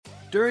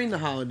During the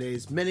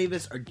holidays, many of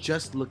us are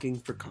just looking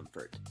for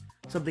comfort,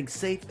 something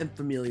safe and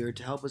familiar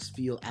to help us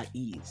feel at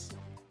ease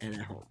and at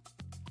home.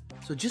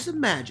 So just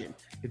imagine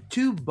if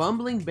two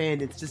bumbling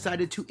bandits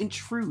decided to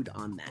intrude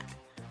on that.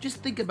 Just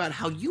think about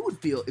how you would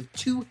feel if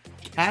two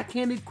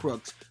cack-handed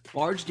crooks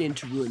barged in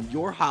to ruin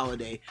your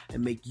holiday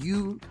and make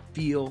you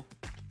feel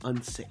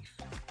unsafe.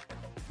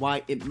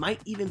 Why, it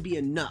might even be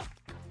enough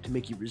to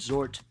make you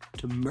resort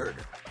to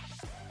murder,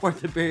 or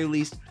at the very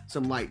least,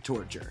 some light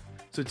torture.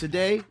 So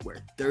today, we're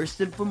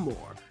thirsting for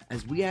more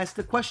as we ask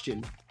the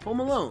question,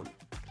 Home Alone,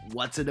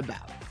 what's it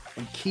about?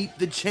 And keep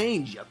the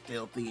change, you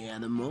filthy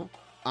animal.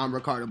 I'm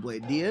Ricardo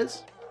Blade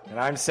Diaz. And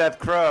I'm Seth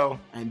Crow.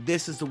 And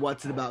this is the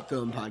What's It About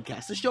Film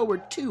Podcast, the show where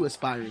two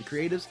aspiring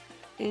creatives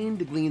aim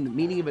to glean the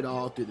meaning of it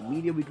all through the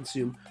media we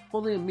consume,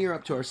 holding a mirror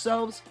up to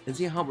ourselves and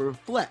seeing how it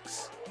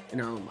reflects in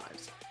our own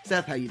lives.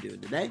 Seth, how you doing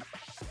today?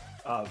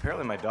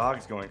 Apparently my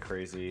dog's going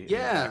crazy in the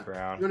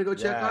background. You want to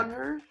go check on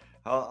her?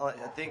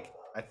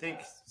 I think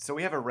so.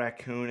 We have a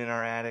raccoon in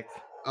our attic.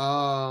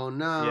 Oh,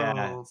 no.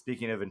 Yeah,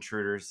 speaking of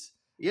intruders.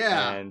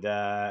 Yeah. And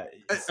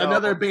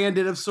another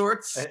bandit of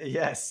sorts.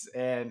 Yes,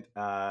 and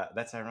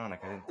that's ironic.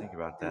 I didn't think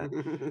about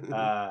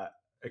that.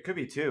 It could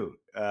be two.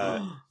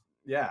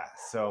 Yeah.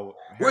 So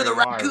we're the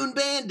raccoon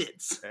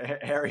bandits.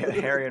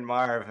 Harry and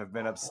Marv have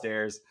been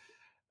upstairs.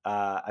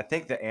 I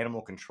think the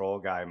animal control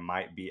guy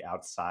might be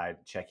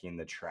outside checking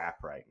the trap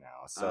right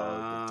now. So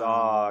the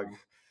dog.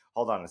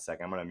 Hold on a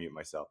second. I'm gonna mute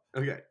myself.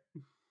 Okay.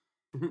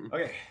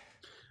 Okay.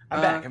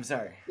 I'm back. I'm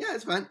sorry. Yeah,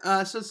 it's fine.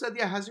 So Seth,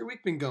 how's your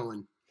week been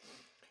going?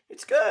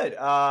 It's good.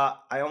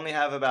 I only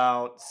have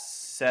about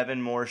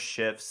 7 more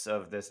shifts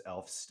of this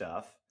elf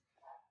stuff,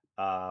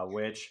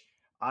 which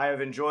I have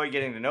enjoyed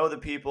getting to know the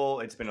people.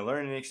 It's been a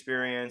learning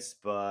experience,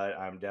 but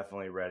I'm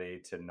definitely ready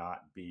to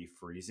not be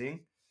freezing.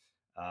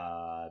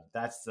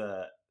 That's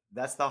the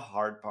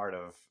hard part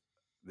of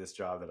this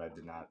job that I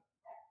did not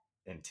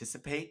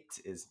anticipate,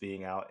 is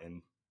being out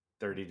in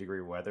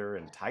 30-degree weather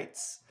and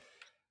tights.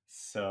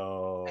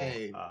 So,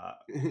 hey,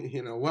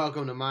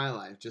 welcome to my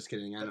life. Just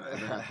kidding. I don't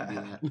ever have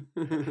to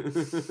do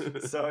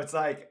that. So it's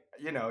like,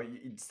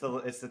 it's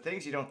the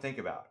things you don't think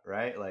about,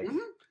 right? Like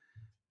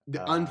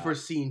the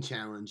unforeseen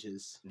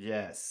challenges.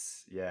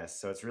 Yes.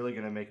 So it's really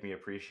going to make me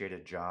appreciate a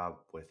job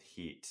with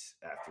heat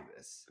after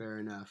this. Fair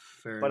enough.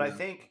 But I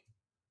think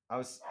I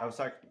was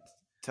like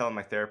telling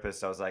my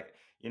therapist, I was like,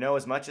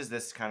 as much as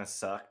this kind of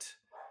sucked,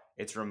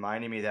 it's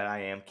reminding me that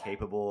I am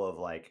capable of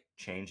like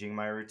changing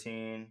my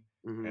routine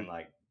and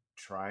like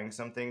trying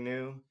something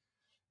new.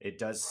 It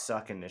does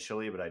suck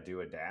initially, but I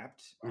do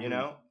adapt.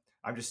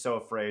 I'm just so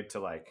afraid to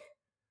like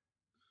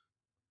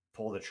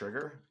pull the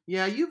trigger.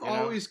 Yeah, you've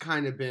always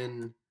kind of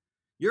been.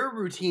 You're a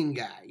routine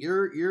guy.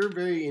 You're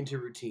very into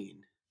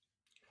routine.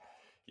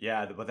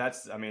 Yeah, but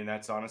that's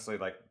honestly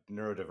like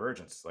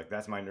neurodivergence. Like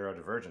that's my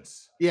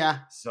neurodivergence. Yeah.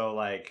 So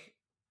like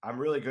I'm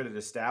really good at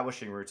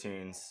establishing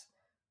routines.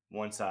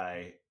 Once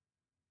I've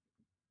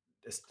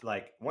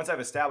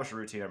established a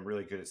routine, I'm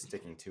really good at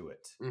sticking to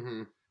it.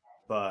 Mm-hmm.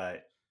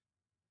 But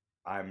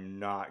I'm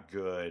not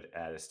good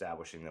at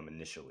establishing them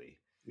initially.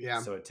 Yeah.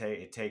 So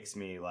it takes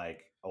me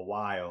like a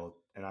while,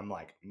 and I'm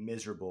like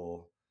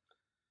miserable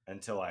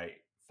until I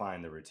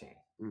find the routine.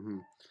 Mm-hmm.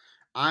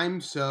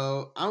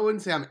 I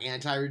wouldn't say I'm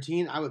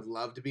anti-routine. I would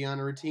love to be on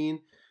a routine,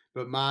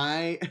 but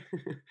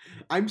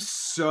I'm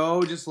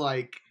so just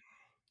like,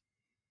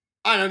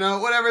 I don't know,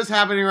 whatever's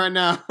happening right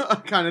now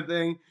kind of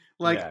thing.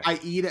 Like I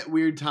eat at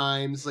weird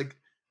times. Like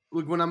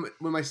when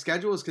my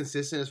schedule is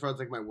consistent as far as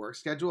like my work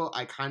schedule,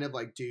 I kind of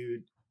like do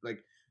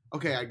like,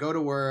 okay, I go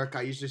to work.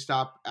 I usually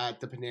stop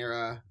at the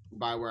Panera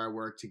by where I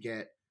work to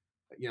get,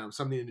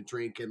 something to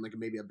drink and like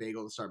maybe a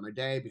bagel to start my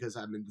day because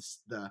I'm in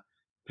the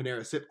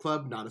Panera Sip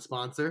Club, not a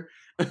sponsor.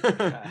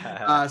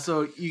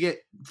 So you get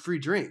free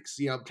drinks,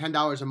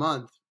 $10 a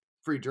month,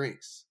 free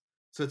drinks.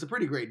 So it's a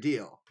pretty great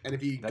deal. And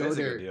if you go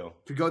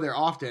there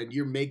often,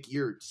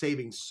 you're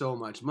saving so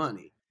much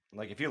money.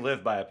 Like if you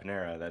live by a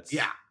Panera, that's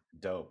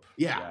dope.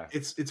 Yeah,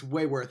 it's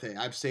way worth it.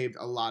 I've saved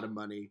a lot of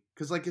money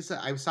because, like I said,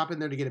 I stop in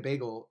there to get a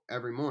bagel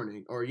every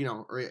morning, or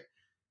or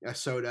a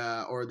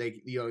soda, or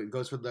it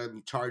goes for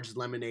the charged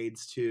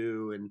lemonades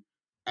too, and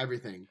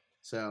everything.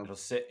 So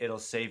it'll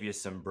save you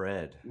some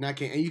bread. And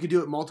you can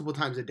do it multiple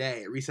times a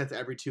day. It resets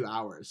every 2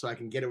 hours, so I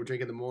can get a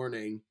drink in the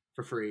morning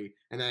for free,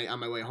 and then on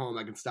my way home,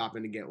 I can stop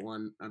in and get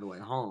one on the way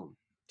home.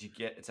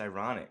 It's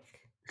ironic.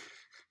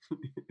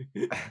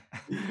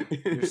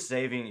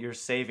 You're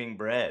saving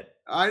bread.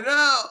 I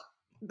know.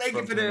 Thank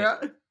you,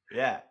 Panera.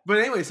 Yeah. But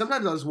anyway,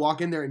 sometimes I'll just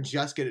walk in there and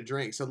just get a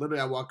drink. So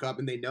literally I walk up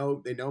and they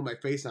know my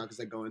face now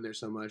because I go in there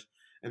so much.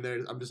 And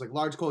I'm just like,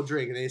 large cold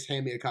drink, and they just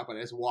hand me a cup and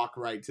I just walk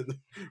right to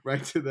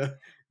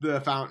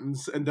the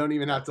fountains and don't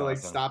even have to like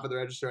stop at the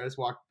register. I just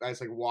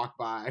walk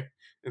by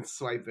and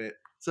swipe it.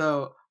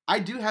 So I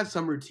do have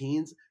some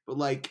routines, but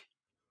like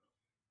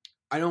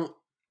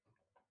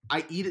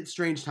I eat at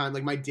strange time.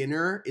 Like my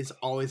dinner is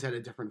always at a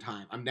different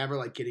time. I'm never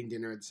like getting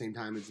dinner at the same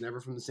time. It's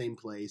never from the same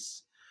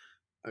place.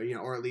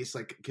 Or at least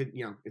like,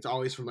 it's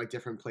always from like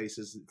different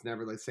places. It's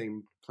never like the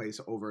same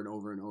place over and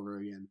over and over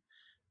again.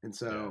 And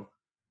so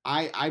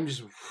I'm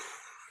just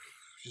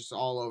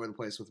all over the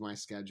place with my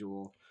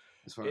schedule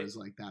as far It, as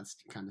like that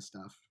kind of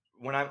stuff.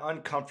 when I'm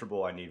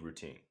uncomfortable, I need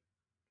routine.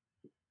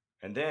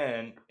 And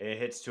then it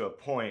hits to a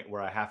point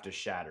where I have to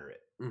shatter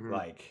it. Mm-hmm.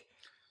 Like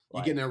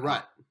you get in a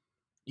rut.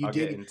 You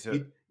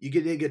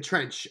dig a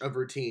trench of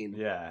routine.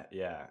 Yeah,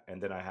 yeah.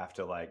 And then I have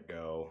to like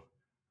go,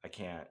 I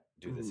can't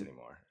do this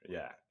anymore.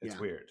 Yeah, it's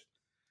weird.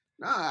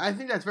 No, I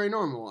think that's very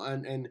normal.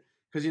 And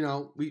because, you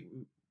know,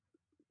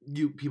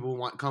 people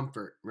want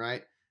comfort,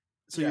 right?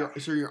 So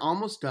you're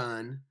almost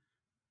done.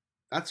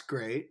 That's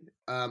great.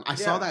 I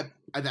saw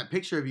that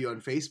picture of you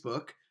on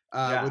Facebook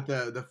with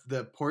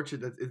the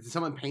portrait. Did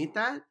someone paint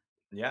that?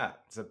 Yeah,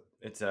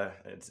 it's a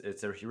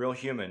real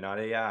human, not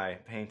AI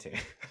painting.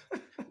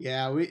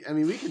 Yeah, we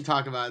can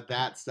talk about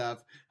that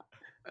stuff.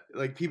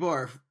 Like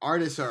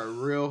artists are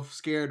real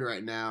scared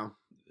right now.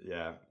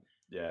 Yeah,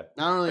 yeah.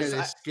 Not only are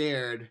they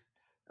scared,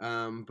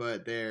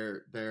 but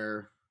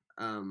they're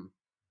angry,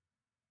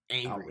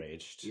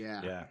 outraged.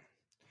 Yeah.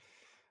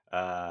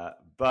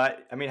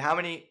 But I mean, how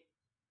many?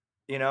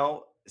 You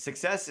know,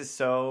 success is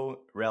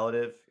so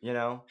relative. You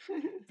know,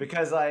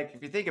 because like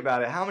if you think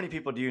about it, how many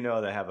people do you know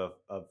that have a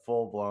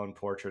full blown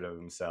portrait of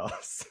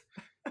themselves?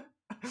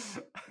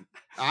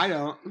 I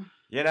don't.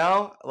 You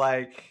know,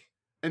 like.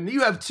 And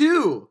you have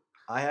 2.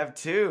 I have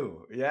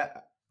 2. Yeah.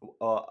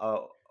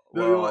 Well,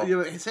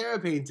 Sarah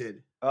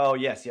painted. Oh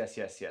yes.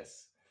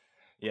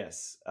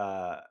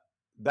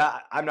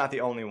 That I'm not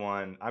the only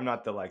one. I'm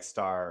not the like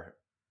star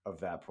of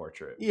that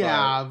portrait.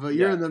 Yeah, but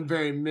you're in the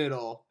very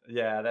middle.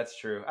 Yeah, that's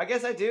true. I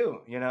guess I do.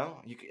 You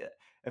know,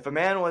 if a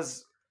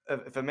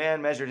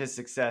man measured his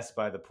success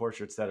by the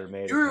portraits that are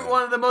made, you're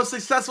one of the most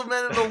successful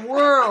men in the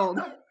world.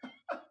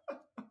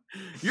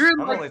 You're in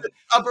like the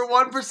upper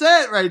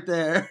 1% right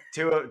there.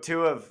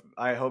 Two of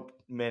I hope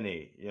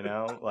many. You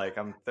know, like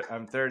I'm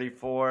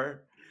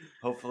 34.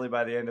 Hopefully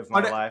by the end of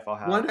my life I'll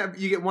have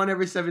you get one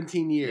every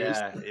 17 years.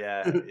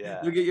 Yeah.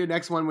 You'll get your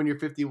next one when you're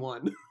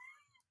 51.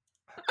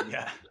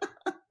 Yeah.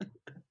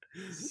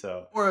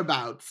 So or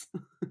abouts.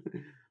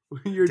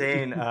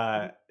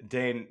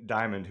 Dane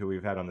Diamond, who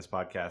we've had on this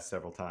podcast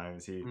several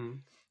times, he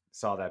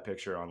saw that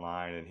picture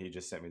online and he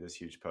just sent me this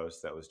huge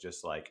post that was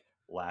just like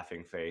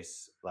laughing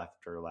face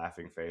after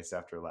laughing face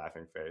after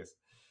laughing face.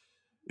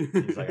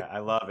 He's like, I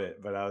love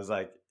it, but I was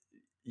like,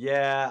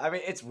 yeah, I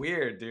mean, it's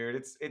weird,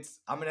 dude. It's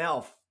I'm an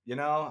elf, you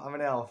know. I'm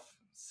an elf.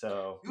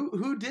 So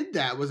who did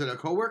that? Was it a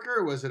coworker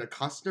or was it a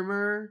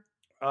customer?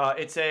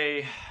 It's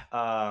a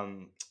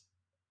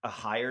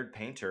hired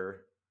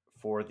painter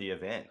for the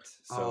event.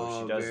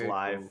 So she does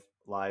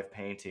live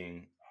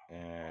painting,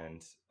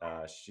 and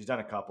she's done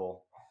a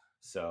couple.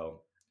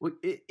 So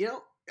it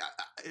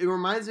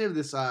reminds me of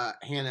this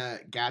Hannah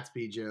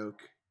Gatsby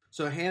joke.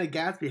 So Hannah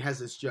Gatsby has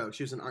this joke.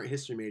 She was an art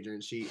history major,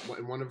 and she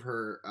in one of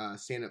her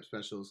stand-up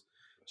specials,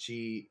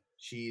 she's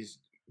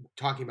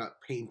talking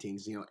about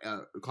paintings,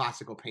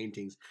 classical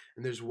paintings,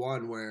 and there's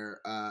one where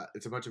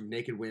it's a bunch of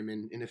naked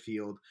women in a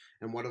field,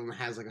 and one of them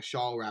has like a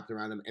shawl wrapped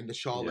around them, and the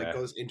shawl like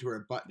goes into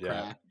her butt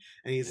crack,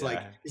 and he's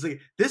like,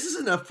 this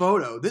isn't a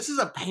photo, this is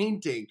a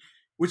painting,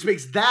 which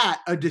makes that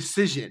a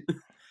decision.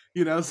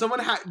 You know, someone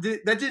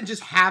that didn't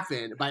just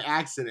happen by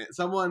accident.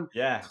 Someone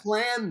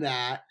planned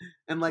that,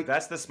 and like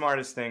that's the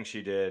smartest thing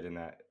she did in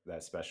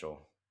that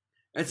special.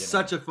 It's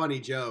such a funny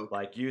joke,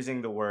 like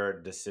using the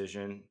word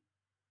decision.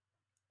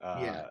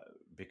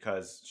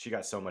 Because she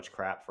got so much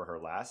crap for her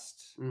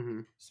last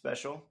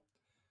special.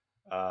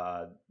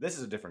 This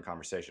is a different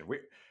conversation.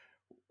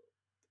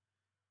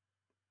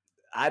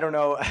 I don't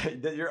know.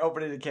 You're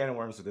opening a can of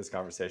worms with this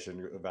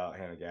conversation about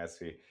Hannah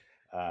Gatsby.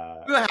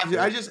 You don't have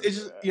to. It's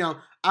just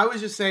I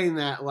was just saying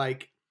that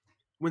like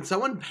when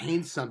someone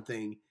paints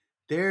something,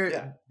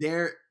 they're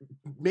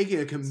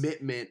making a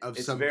commitment of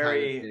some kind of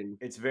thing.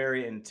 It's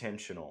very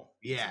intentional.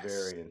 Yes.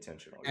 It's very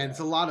intentional. And it's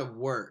a lot of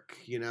work,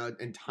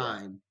 and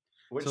time. Yeah.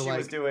 When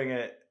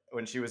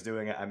she was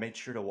doing it, I made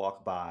sure to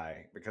walk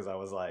by because I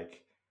was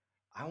like,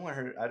 I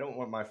don't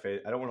want my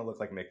face. I don't want to look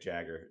like Mick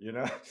Jagger, You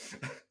don't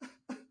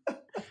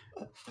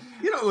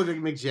look like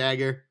Mick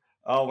Jagger.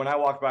 Oh, when I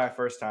walked by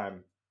first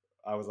time,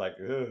 I was like,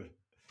 ugh.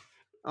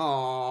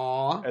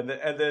 Aww.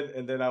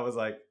 And then I was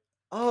like,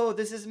 oh,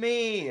 this is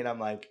me. And I'm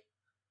like,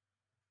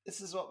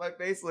 this is what my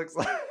face looks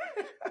like.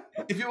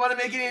 If you want to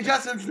make any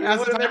adjustments,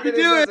 now's the time to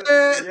do it.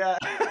 Yeah.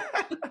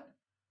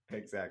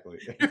 Exactly.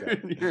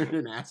 You're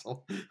an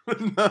asshole.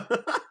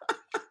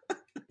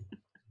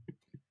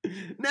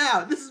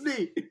 Now, this is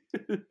me.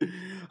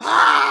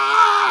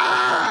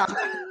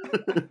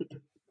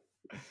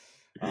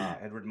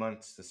 Edward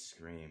Munch's The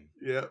Scream.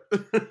 Yep.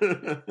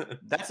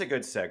 That's a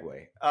good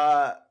segue.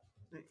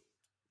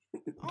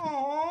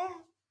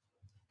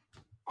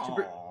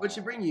 What'd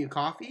she bring you?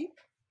 Coffee?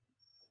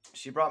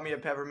 She brought me a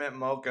peppermint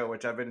mocha,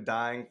 which I've been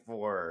dying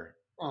for.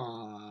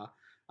 Aw.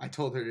 I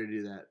told her to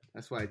do that.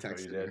 That's why I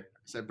texted her.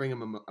 I said, bring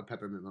him a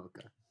peppermint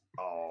mocha.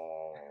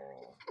 Oh.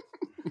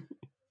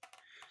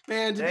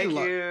 Man, thank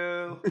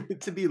you.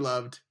 To be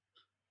loved.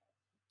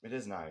 It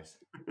is nice.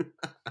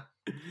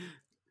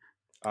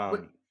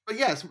 But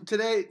yes,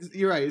 today,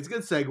 you're right. It's a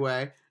good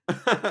segue.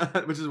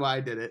 which is why I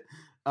did it.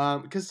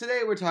 Because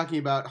today we're talking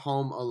about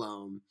Home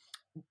Alone.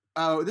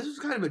 This was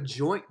kind of a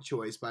joint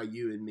choice by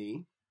you and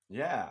me.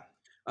 Yeah.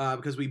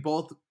 Because we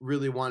both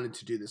really wanted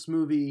to do this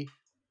movie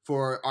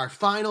for our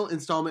final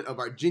installment of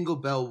our Jingle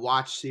Bell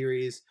Watch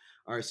series,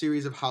 our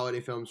series of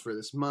holiday films for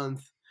this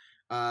month.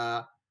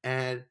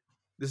 And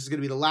this is going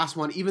to be the last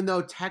one, even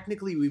though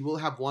technically we will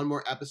have one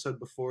more episode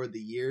before the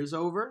year's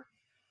over.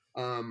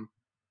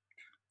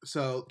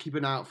 So keep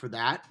an eye out for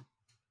that.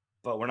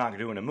 But we're not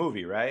doing a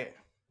movie, right?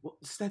 Well,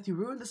 Seth, you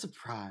ruined the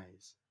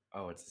surprise.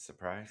 Oh, it's a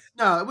surprise?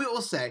 No, we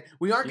will say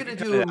we aren't going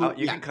to do it out.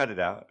 You can cut it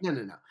out.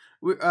 No.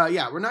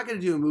 We're not going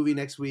to do a movie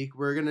next week.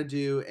 We're going to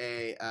do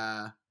a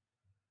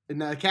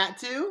cat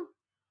too.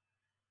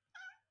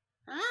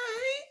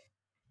 Hi.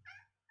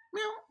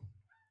 Meow.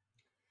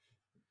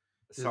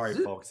 Sorry,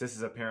 folks. This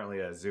is apparently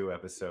a zoo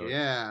episode.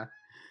 Yeah.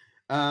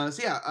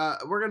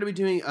 We're going to be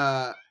doing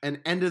an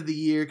end of the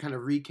year kind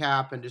of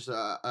recap and just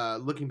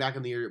looking back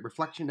on the year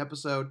reflection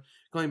episode,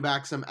 going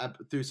back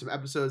through some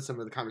episodes, some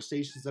of the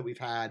conversations that we've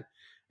had,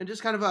 and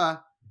just kind of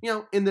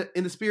in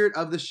the spirit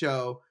of the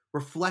show,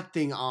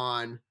 reflecting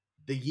on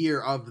the year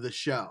of the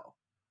show.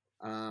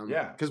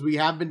 Because we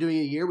have been doing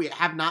a year, we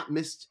have not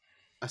missed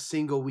a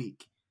single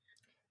week.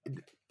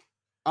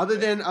 Other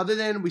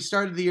than we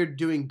started the year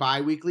doing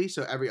bi-weekly,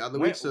 so every other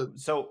week.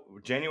 So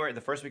January,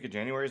 the first week of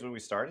January is when we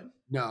started?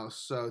 No,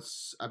 so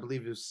I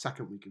believe it was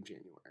second week of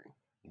January.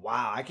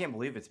 Wow, I can't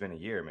believe it's been a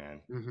year, man.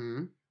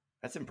 Mm-hmm.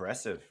 That's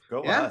impressive.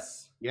 Go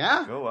us.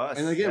 Yeah. Go us.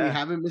 And again, we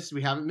haven't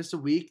missed a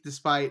week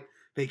despite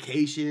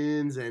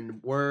vacations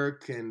and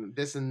work and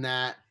this and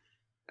that.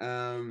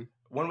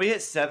 When we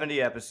hit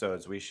 70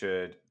 episodes, we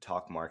should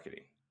talk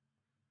marketing.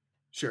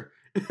 Sure.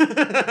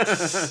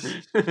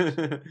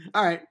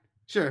 All right.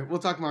 Sure. We'll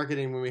talk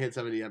marketing when we hit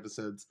 70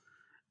 episodes.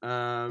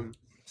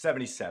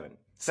 77.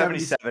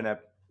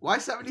 Why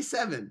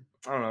 77?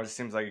 I don't know. It just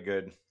seems like a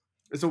good.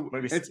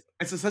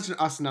 It's such an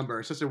us number.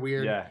 It's such a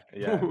weird.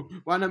 Yeah.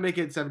 Why not make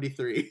it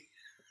 73?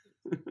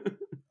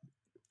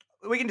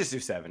 We can just do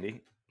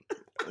 70.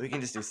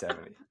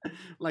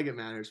 Like it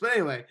matters. But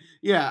anyway,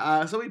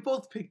 yeah. So we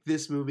both picked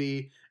this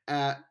movie.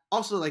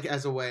 Also, like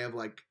as a way of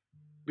like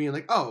being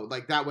like, oh,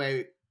 like that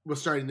way we're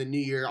starting the new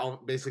year all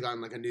basically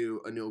on like a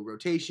new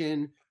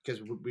rotation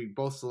because we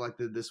both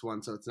selected this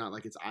one, so it's not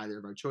like it's either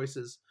of our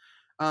choices.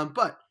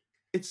 But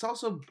it's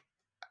also,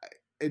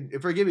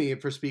 and forgive me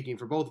for speaking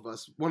for both of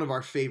us, one of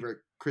our favorite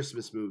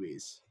Christmas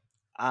movies.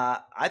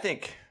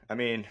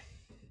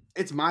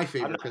 It's my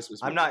favorite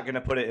Christmas movie. I'm not going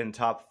to put it in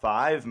top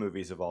 5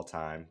 movies of all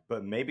time,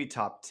 but maybe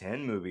top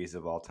 10 movies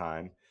of all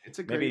time. It's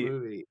a great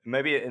movie.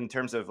 Maybe in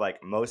terms of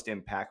like most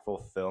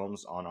impactful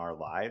films on our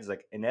lives,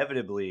 like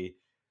inevitably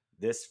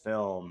this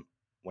film,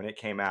 when it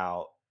came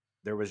out,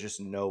 there was just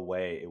no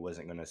way it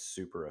wasn't going to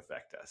super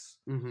affect us.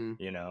 Mm-hmm.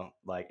 You know,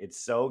 like it's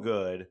so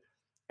good.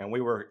 And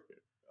we were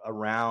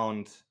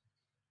around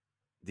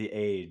the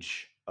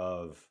age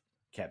of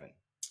Kevin,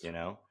 you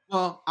know?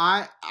 Well,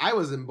 I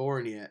wasn't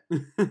born yet.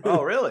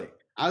 Oh, really?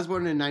 I was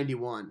born in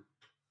 91.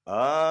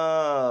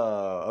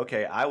 Oh,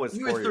 okay. I was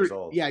 4 years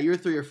old. Yeah, you were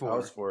 3 or 4.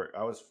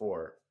 I was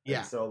 4. Yeah.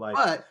 And so like,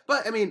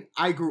 but I mean,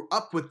 I grew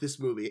up with this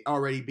movie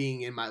already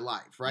being in my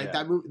life, right?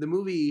 Yeah. The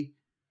movie.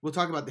 We'll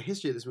talk about the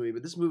history of this movie,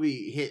 but this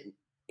movie hit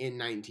in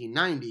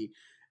 1990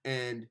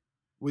 and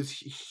was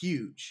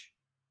huge.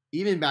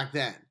 Even back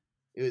then,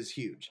 it was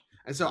huge.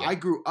 And so I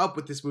grew up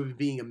with this movie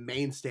being a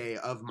mainstay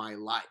of my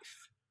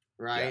life,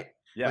 right?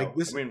 Yeah. Like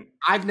this,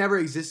 I've never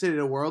existed in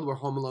a world where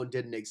Home Alone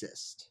didn't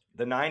exist.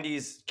 The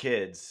 90s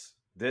kids,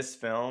 this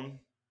film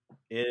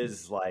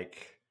is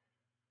like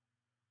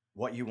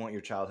what you want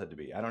your childhood to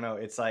be. I don't know.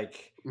 It's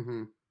like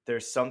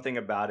there's something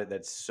about it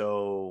that's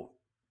so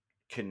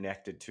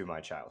connected to my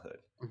childhood.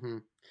 Mm-hmm.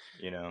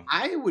 You know,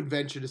 I would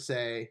venture to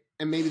say,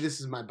 and maybe this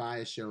is my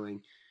bias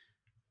showing,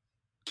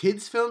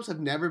 kids films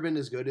have never been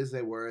as good as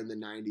they were in the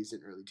 90s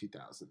and early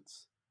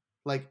 2000s.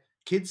 Like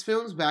kids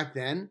films back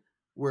then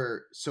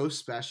were so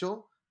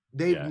special.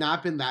 They've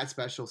not been that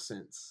special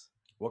since.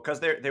 Well,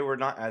 because they were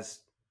not as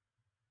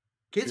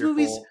kids fearful.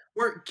 Movies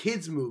weren't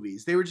kids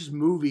movies. They were just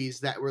movies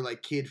that were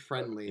like kid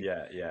friendly.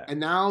 Yeah. And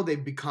now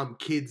they've become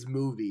kids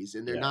movies,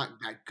 and they're not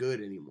that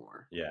good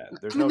anymore. Yeah.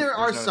 There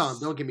are some.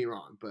 Don't get me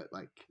wrong, but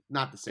like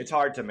not the same. It's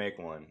hard to make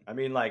one. I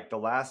mean, like the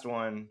last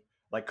one,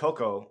 like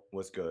Coco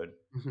was good.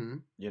 Mm-hmm.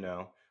 You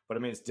know, but I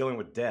mean, it's dealing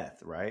with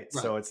death, right?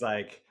 So it's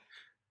like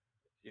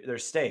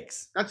there's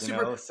stakes. That's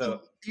super. Know?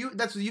 So you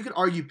could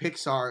argue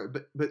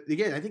Pixar, but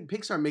again, I think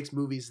Pixar makes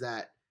movies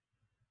that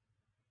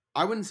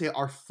I wouldn't say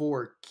are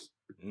for.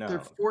 No, they're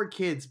for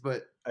kids,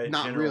 but a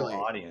not general really.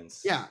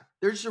 Audience. Yeah,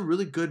 they're just a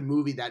really good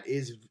movie that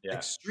is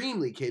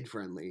extremely kid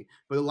friendly,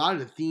 but a lot of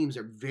the themes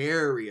are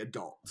very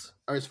adult,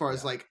 or as far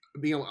as like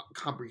being able to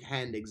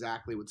comprehend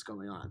exactly what's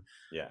going on.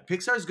 Yeah,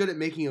 Pixar's good at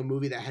making a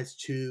movie that has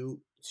two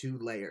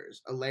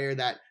layers. A layer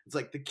that it's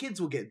like the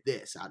kids will get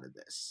this out of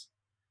this.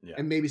 Yeah.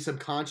 And maybe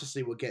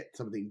subconsciously we'll get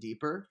something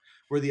deeper,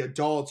 where the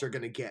adults are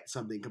going to get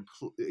something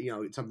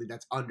something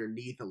that's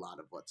underneath a lot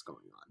of what's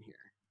going on here.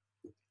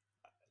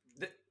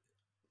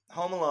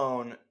 Home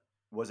Alone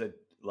was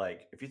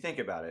like if you think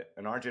about it,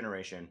 in our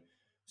generation,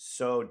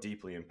 so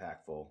deeply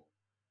impactful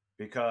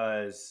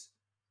because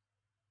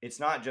it's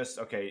not just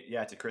okay,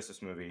 yeah, it's a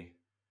Christmas movie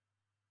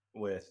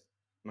with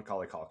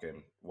Macaulay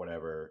Culkin,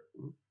 whatever,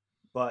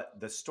 but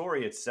the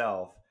story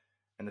itself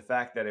and the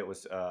fact that it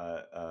was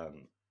a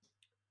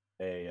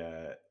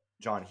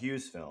John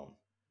Hughes film,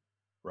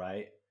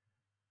 right?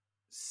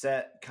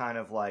 Set kind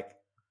of like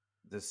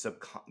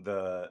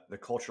the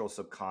cultural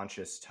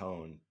subconscious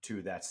tone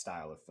to that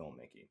style of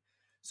filmmaking.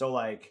 So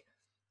like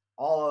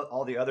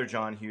all the other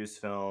John Hughes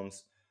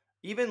films,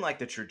 even like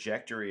the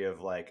trajectory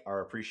of like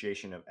our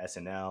appreciation of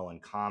SNL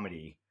and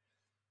comedy,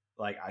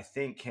 like I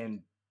think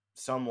can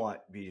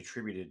somewhat be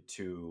attributed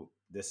to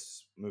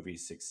this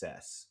movie's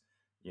success.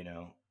 You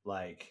know,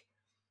 like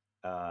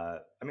I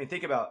mean,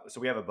 think about, so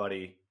we have a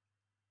buddy,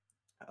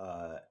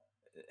 uh,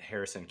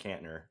 Harrison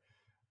Cantner.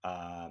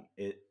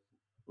 It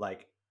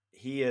like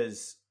he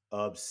is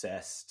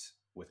obsessed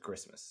with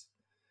Christmas,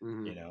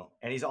 Hmm. you know,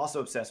 and he's also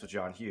obsessed with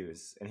John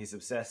Hughes, and he's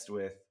obsessed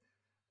with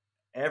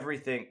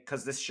everything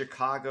because this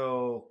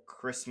Chicago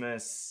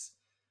Christmas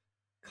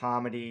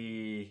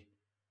comedy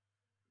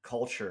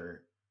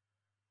culture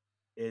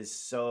is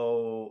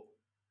so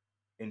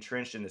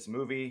entrenched in this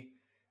movie,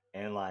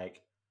 and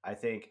like I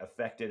think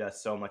affected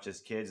us so much as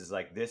kids. Is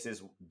like this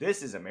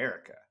is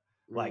America.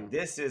 Like Hmm.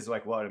 this is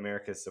like what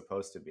America is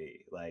supposed to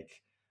be.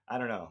 Like I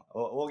don't know.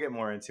 We'll get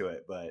more into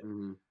it, but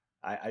Hmm.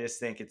 I just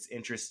think it's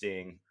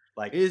interesting.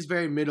 Like It is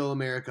very middle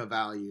America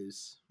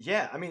values.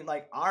 yeah, I mean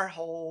like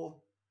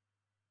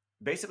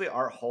basically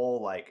our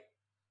whole like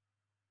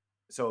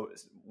so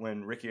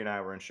when Ricky and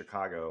I were in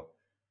Chicago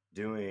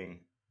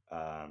doing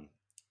um,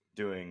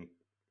 doing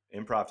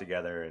improv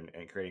together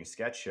and creating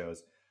sketch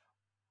shows,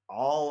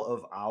 all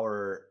of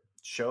our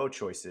show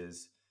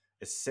choices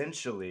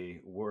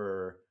essentially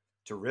were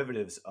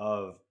derivatives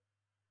of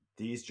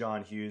these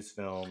John Hughes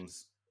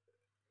films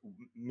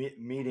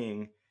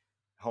meeting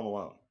Home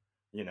Alone.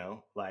 You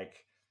know,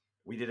 like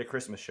we did a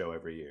Christmas show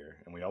every year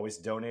and we always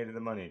donated the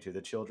money to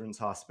the children's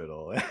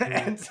hospital. Mhm.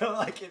 And so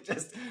like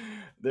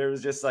there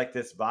was just like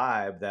this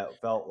vibe that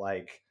felt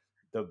like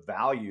the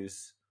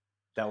values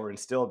that were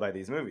instilled by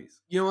these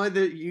movies. You know what?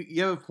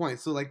 You have a point.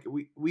 So like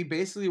we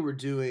basically were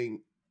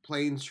doing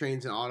planes,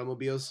 trains, and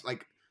automobiles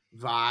like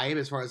vibe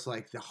as far as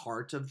like the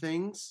heart of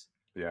things,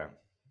 Yeah.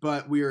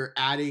 but we were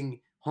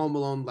adding Home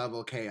Alone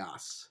level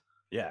chaos.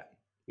 Yeah.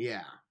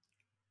 Yeah,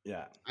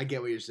 Yeah. I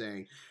get what you're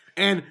saying,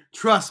 and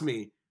trust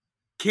me,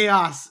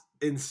 chaos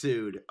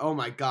ensued. Oh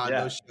my god,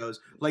 Yeah. those shows!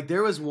 Like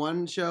there was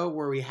one show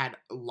where we had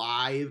a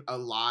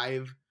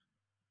live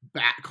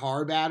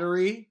car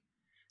battery.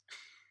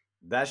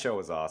 That show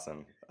was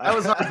awesome. That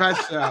was our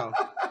best show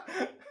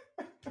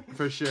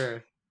for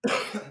sure.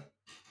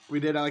 We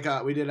did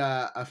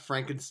a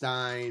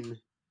Frankenstein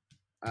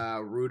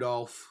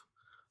Rudolph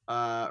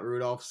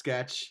Rudolph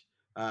sketch.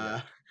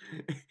 Yeah.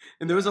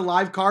 And there was a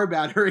live car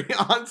battery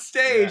on Yeah.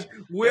 stage It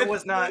with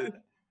was not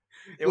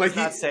it like was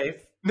not safe.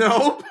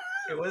 nope.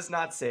 It was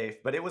not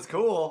safe, but it was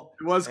cool.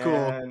 It was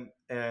cool.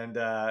 And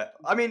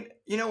I mean,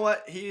 you know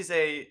what? He's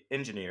a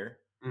engineer.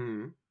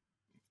 Mhm.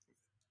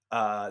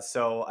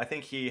 So I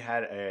think he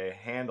had a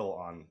handle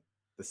on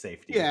the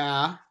safety.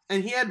 Yeah,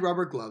 and he had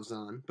rubber gloves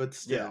on, but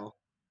Yeah. still.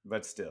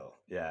 But still,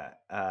 yeah.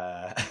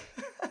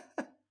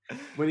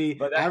 When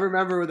But I that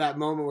remember that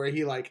moment where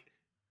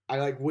I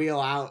like wheel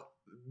out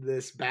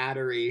this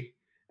battery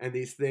and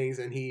these things,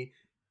 and he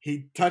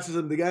touches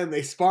them together, and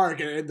they spark,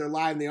 and they're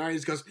live, and the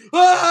audience goes,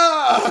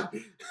 ah!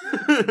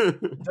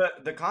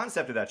 the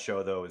concept of that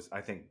show though is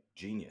I think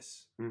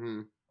genius.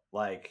 Hmm.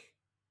 Like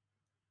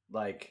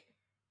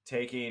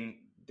taking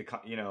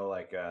you know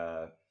like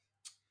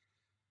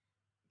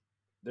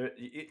there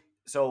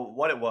so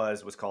what it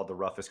was called the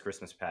roughest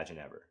Christmas pageant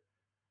ever.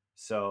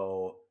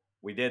 So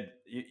we did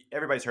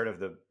everybody's heard of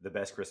the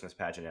best Christmas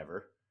pageant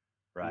ever,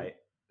 right?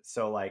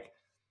 So like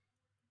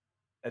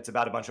it's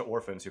about a bunch of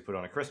orphans who put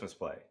on a Christmas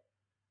play.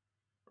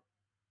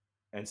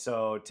 And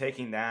so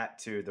taking that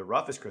to the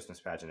roughest Christmas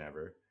pageant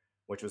ever,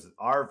 which was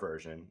our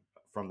version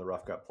from the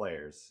Rough Gut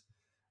Players,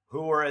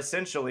 who were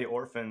essentially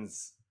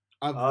orphans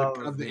Of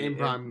of the the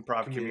improv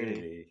improv community.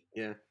 community.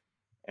 Yeah.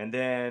 And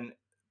then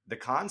the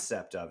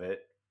concept of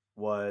it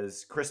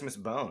was Christmas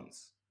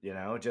bones, you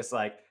know, just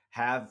like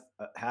have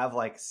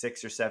like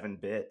 6 or 7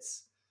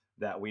 bits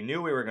that we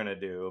knew we were going to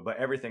do, but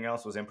everything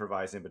else was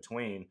improvised in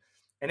between.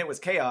 And it was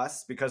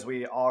chaos because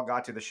we all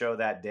got to the show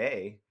that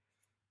day,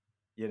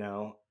 you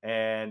know,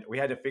 and we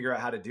had to figure out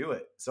how to do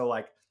it. So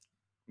like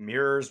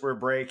mirrors were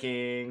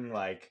breaking,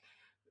 like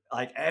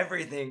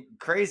everything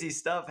crazy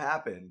stuff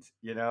happened,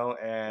 you know,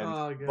 and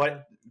Oh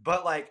god.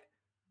 but like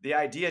the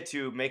idea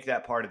to make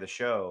that part of the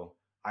show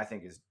I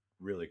think is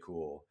really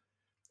cool.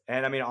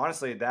 And I mean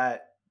honestly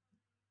that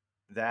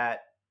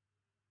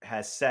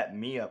has set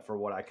me up for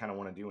what I kind of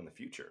want to do in the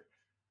future,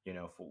 you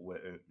know,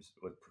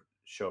 with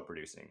show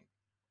producing.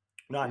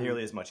 Not Mm,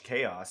 nearly as much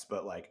chaos,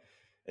 but like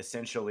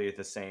essentially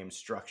the same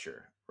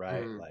structure,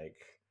 right? mm. Like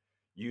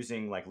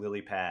using like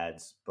lily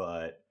pads,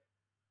 but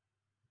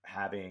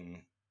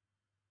having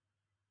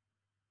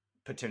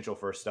potential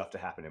for stuff to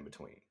happen in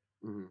between.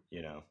 Mm-hmm.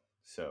 You know,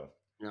 so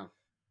Yeah.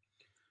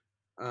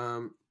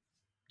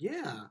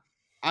 Yeah.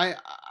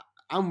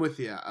 I'm with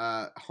you.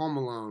 Home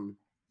Alone,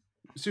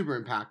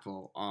 super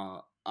impactful.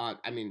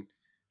 I mean,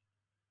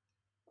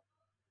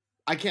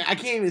 I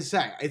can't even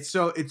say it's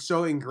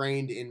so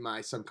ingrained in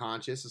my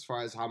subconscious as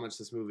far as how much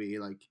this movie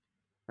like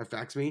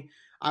affects me.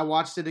 I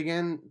watched it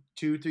again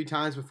 2-3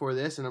 times before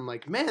this, and I'm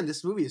like, man,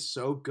 this movie is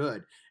so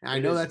good. And I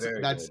it know is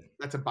very good.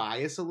 that's a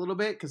bias a little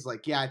bit because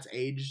like yeah, it's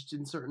aged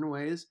in certain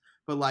ways,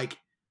 but like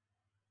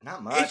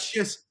Not much.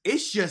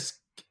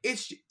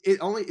 it's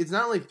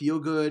not only feel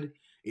good,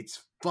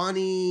 it's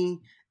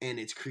funny and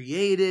it's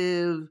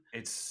creative.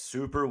 It's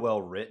super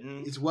well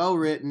written. It's well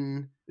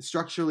written.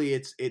 Structurally,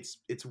 it's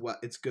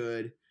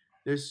good.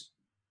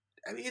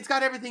 I mean, it's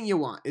got everything you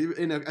want,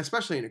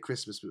 especially in a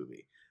Christmas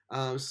movie.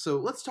 So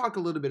let's talk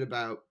a little bit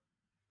about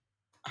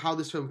how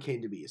this film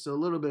came to be. So a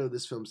little bit of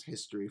this film's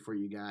history for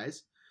you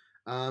guys.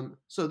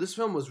 So this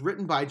film was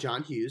written by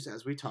John Hughes,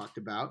 as we talked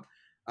about,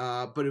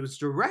 but it was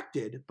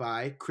directed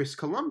by Chris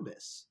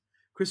Columbus.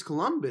 Chris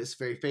Columbus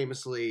very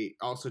famously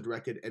also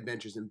directed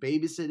Adventures in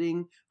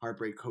Babysitting,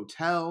 Heartbreak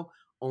Hotel,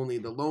 Only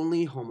the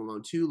Lonely, Home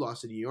Alone 2,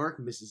 Lost in New York,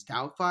 Mrs.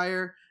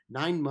 Doubtfire,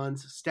 9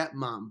 Months,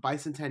 Stepmom,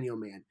 Bicentennial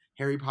Man,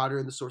 Harry Potter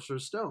and the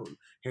Sorcerer's Stone,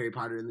 Harry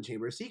Potter and the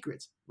Chamber of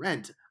Secrets,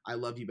 Rent, I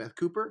Love You, Beth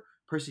Cooper,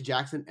 Percy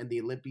Jackson and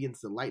the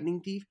Olympians, The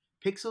Lightning Thief,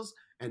 Pixels,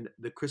 and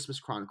The Christmas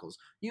Chronicles.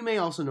 You may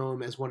also know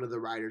him as one of the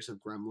writers of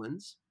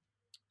Gremlins.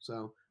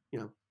 So, you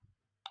know,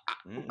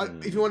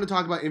 if you want to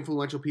talk about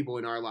influential people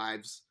in our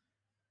lives,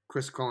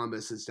 Chris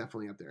Columbus is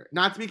definitely up there.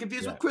 Not to be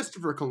confused with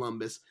Christopher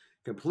Columbus.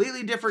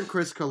 Completely different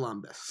Chris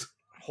Columbus.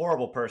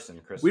 Horrible person,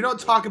 Chris. We don't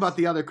talk about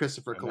the other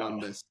Christopher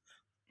Columbus.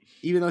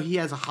 Even though he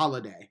has a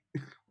holiday.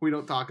 We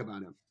don't talk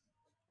about him.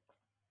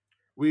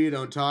 We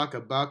don't talk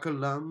about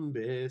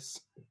Columbus.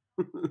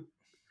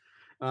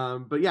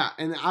 But yeah,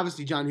 and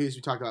obviously John Hughes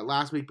we talked about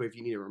last week, but if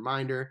you need a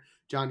reminder,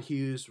 John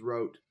Hughes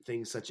wrote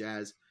things such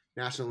as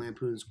National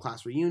Lampoon's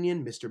Class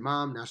Reunion, Mr.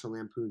 Mom, National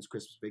Lampoon's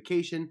Christmas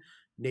Vacation,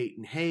 Nate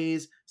and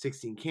Hayes,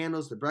 16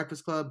 Candles, The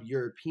Breakfast Club,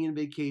 European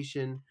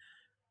Vacation,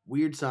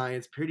 Weird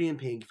Science, Pretty in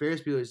Pink,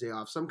 Ferris Bueller's Day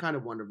Off, Some Kind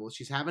of Wonderful,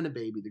 She's Having a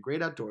Baby, The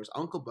Great Outdoors,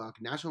 Uncle Buck,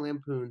 National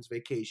Lampoon's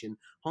Vacation,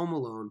 Home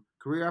Alone,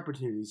 Career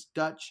Opportunities,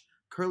 Dutch,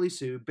 Curly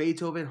Sue,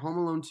 Beethoven, Home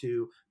Alone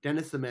 2,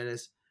 Dennis the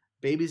Menace,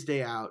 Baby's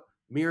Day Out,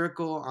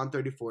 Miracle on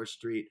 34th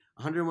Street,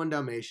 101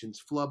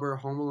 Dalmatians, Flubber,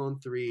 Home Alone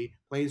 3,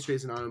 Planes,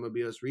 Trains, and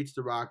Automobiles, Reach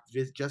the Rock,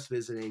 Just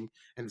Visiting,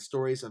 and The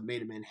Stories of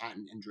Maid of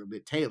Manhattan and Drew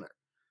Taylor.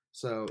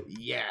 So,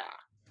 yeah.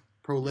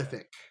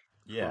 Prolific.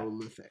 Yeah.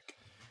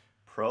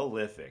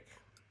 Prolific.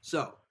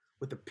 So,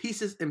 with the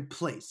pieces in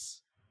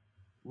place,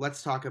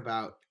 let's talk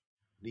about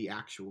the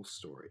actual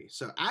story.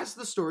 So, as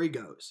the story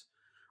goes,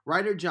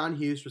 writer John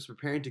Hughes was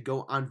preparing to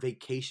go on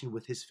vacation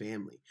with his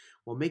family.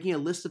 While making a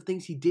list of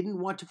things he didn't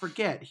want to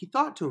forget, he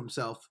thought to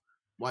himself,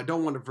 well, I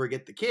don't want to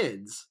forget the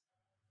kids.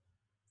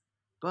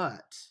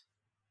 But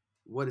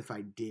what if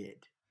I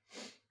did?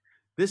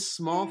 This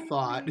small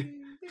thought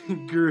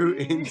grew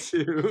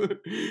into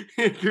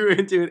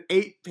an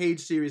 8-page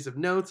series of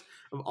notes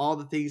of all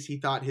the things he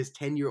thought his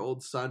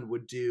 10-year-old son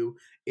would do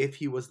if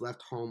he was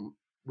left home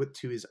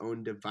to his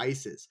own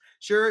devices.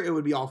 Sure, it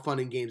would be all fun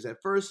and games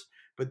at first,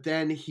 but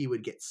then he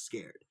would get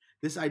scared.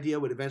 This idea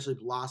would eventually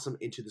blossom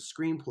into the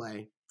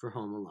screenplay for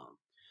Home Alone.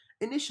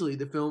 Initially,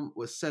 the film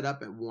was set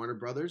up at Warner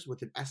Brothers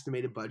with an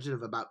estimated budget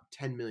of about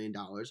 $10 million,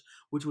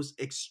 which was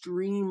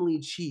extremely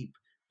cheap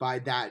by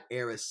that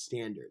era's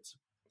standards.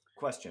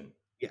 Question.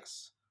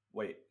 Yes.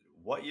 Wait,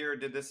 what year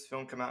did this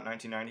film come out?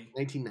 1990?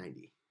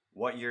 1990.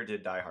 What year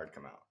did Die Hard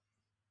come out?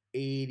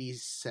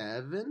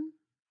 87?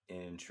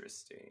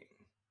 Interesting.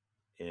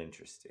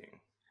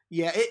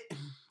 Yeah,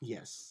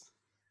 yes.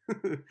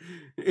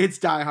 It's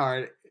Die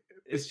Hard.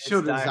 It's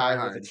children's Die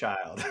Hard. As a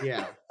child.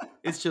 Yeah,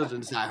 it's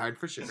children's Die Hard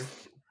for sure.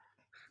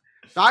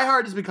 Die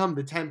Hard has become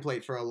the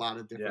template for a lot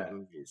of different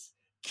movies.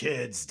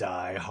 Kids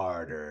die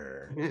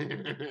harder.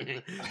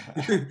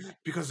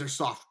 Because they're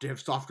soft. They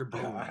have softer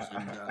bones.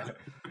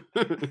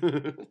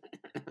 And,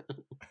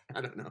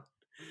 I don't know.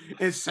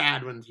 It's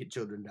sad when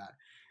children die.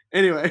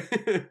 Anyway,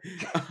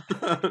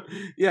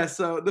 yeah,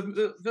 so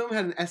the film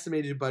had an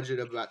estimated budget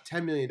of about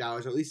 $10 million, or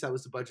at least that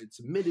was the budget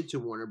submitted to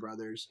Warner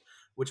Brothers,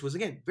 which was,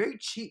 again, very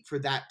cheap for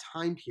that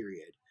time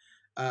period.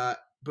 But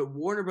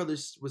Warner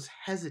Brothers was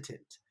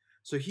hesitant.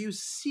 So Hughes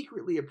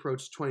secretly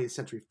approached 20th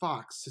Century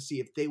Fox to see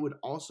if they would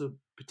also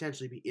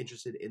potentially be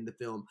interested in the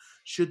film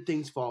should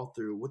things fall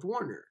through with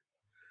Warner.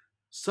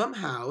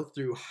 Somehow,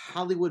 through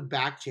Hollywood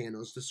back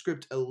channels, the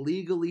script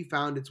illegally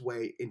found its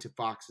way into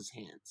Fox's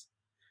hands.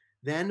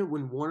 Then,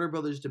 when Warner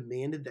Brothers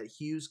demanded that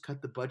Hughes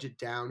cut the budget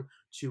down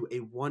to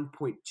a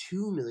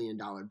 $1.2 million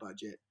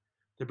budget,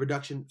 the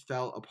production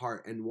fell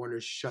apart and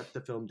Warner shut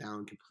the film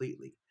down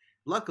completely.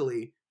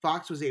 Luckily,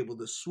 Fox was able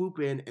to swoop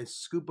in and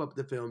scoop up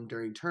the film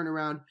during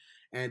turnaround,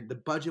 and the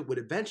budget would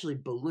eventually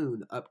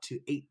balloon up to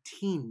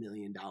 $18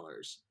 million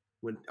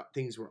when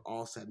things were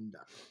all said and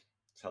done.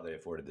 That's how they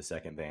afforded the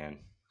second van.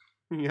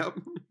 Yep.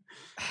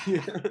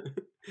 Yeah.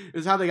 It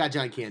was how they got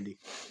John Candy.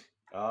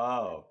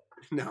 Oh,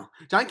 No,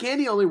 John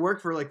Candy only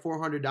worked for like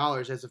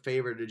 $400 as a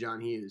favor to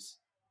John Hughes.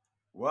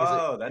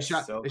 whoa, They that's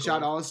shot so they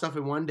shot cool. all his stuff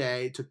in one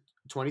day. It took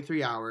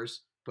 23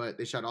 hours, but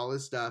they shot all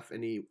his stuff,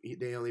 and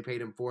they only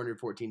paid him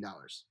 $414.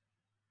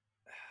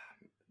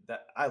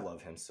 That I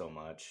love him so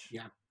much.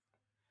 Yeah.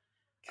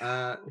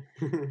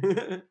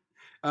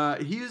 Uh,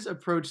 Hughes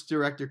approached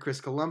director Chris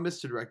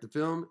Columbus to direct the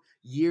film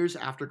years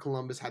after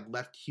Columbus had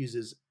left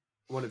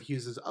one of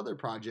Hughes's other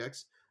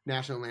projects,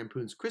 National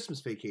Lampoon's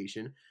Christmas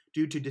Vacation,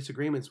 due to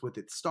disagreements with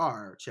its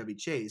star, Chevy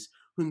Chase,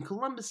 whom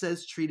Columbus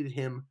says treated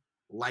him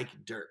like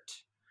dirt.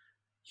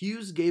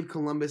 Hughes gave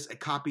Columbus a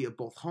copy of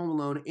both Home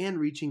Alone and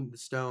Reaching the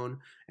Stone,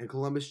 and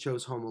Columbus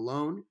chose Home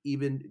Alone,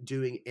 even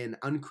doing an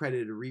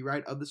uncredited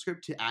rewrite of the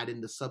script to add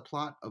in the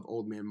subplot of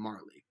Old Man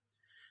Marley.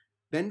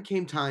 Then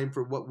came time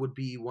for what would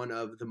be one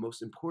of the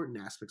most important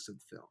aspects of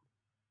the film,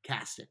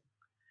 casting.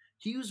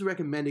 Hughes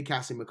recommended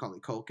casting Macaulay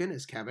Culkin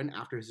as Kevin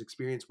after his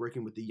experience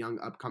working with the young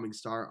upcoming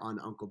star on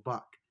Uncle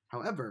Buck.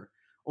 However,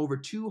 over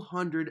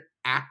 200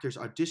 actors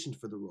auditioned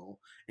for the role,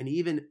 and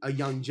even a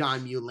young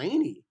John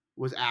Mulaney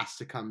was asked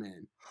to come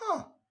in.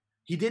 Huh.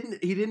 He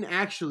didn't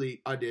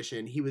actually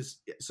audition. Hughes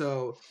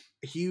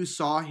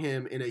saw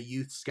him in a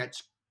youth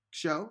sketch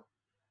show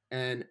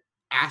and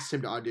asked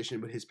him to audition,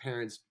 but his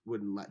parents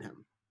wouldn't let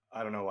him.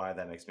 I don't know why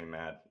that makes me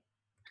mad.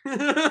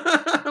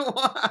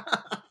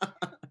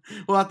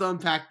 We'll have to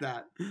unpack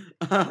that.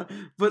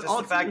 But Just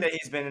the fact that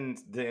he's been in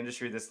the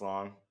industry this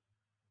long.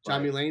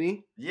 John Like,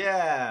 Mulaney?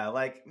 yeah,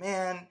 like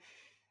man,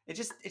 it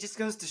just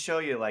goes to show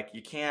you like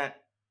you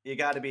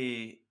gotta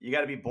be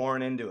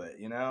born into it,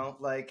 you know?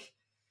 Like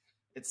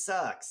it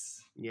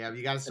sucks. Yeah,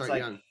 you got to It's start like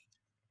young.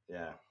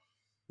 yeah.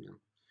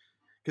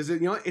 Because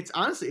it's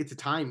honestly it's a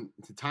time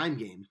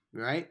game,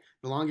 right?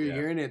 The longer Yeah.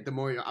 you're in it, the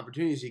more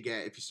opportunities you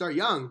get. If you start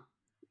young,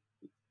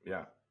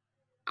 Yeah.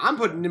 I'm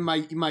putting in my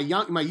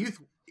youth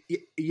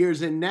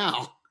years in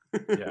now.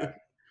 Yeah.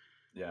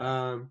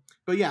 Yeah.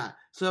 But yeah,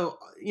 so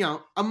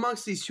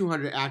amongst these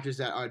 200 actors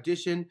that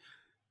auditioned,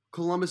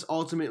 Columbus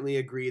ultimately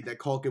agreed that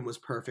Culkin was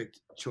perfect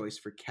choice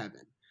for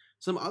Kevin.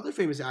 Some other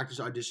famous actors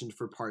auditioned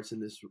for parts in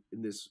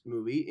this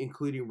movie,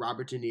 including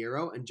Robert De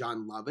Niro and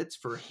John Lovitz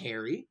for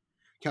Harry,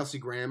 Kelsey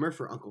Grammer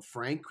for Uncle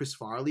Frank, Chris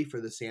Farley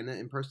for the Santa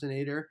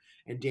impersonator,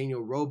 and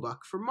Daniel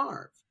Roebuck for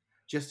Marv,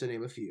 just to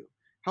name a few.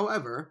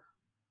 However,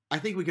 I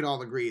think we can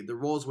all agree the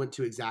roles went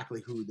to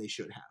exactly who they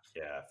should have.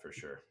 Yeah, for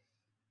sure.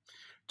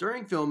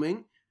 During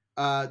filming,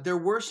 there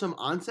were some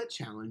on-set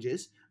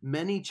challenges.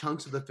 Many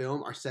chunks of the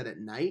film are set at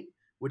night,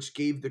 which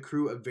gave the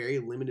crew a very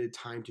limited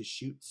time to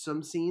shoot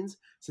some scenes,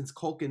 since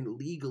Culkin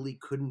legally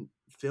couldn't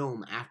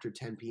film after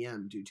 10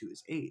 p.m. due to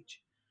his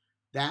age.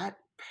 That,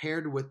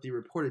 paired with the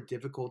reported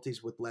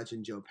difficulties with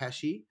legend Joe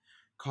Pesci,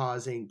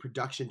 causing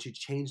production to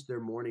change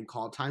their morning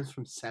call times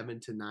from 7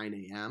 to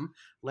 9 a.m.,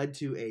 led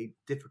to a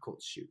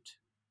difficult shoot.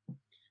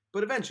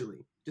 But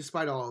eventually,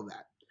 despite all of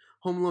that,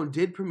 Home Alone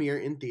did premiere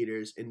in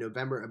theaters in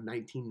November of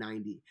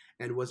 1990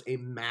 and was a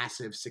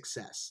massive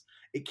success.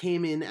 It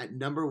came in at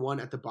number 1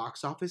 at the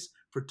box office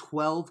for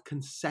 12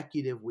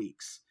 consecutive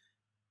weeks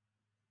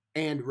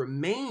and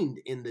remained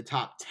in the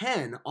top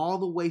 10 all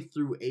the way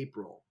through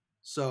April.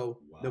 So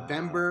Wow.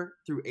 November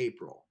through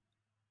April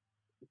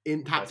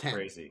in top That's 10.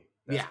 Crazy.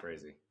 That's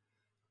crazy.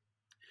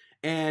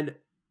 And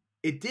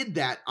it did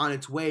that on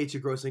its way to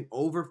grossing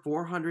over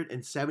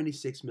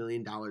 $476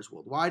 million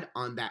worldwide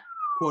on that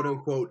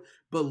quote-unquote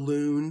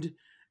ballooned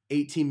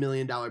 $18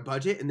 million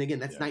budget. And again,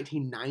 that's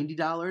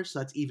 $1990, so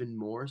that's even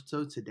more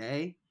so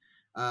today,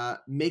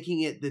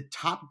 making it the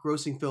top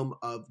grossing film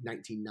of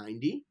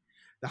 1990,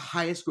 the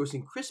highest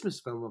grossing Christmas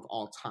film of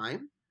all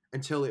time,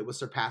 until it was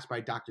surpassed by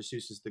Dr.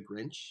 Seuss's The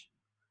Grinch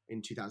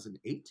in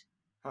 2008.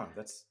 Huh,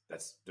 that's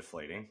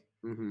deflating.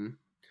 Mm-hmm.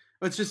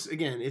 It's just,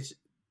 again, it's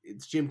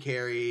Jim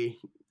Carrey.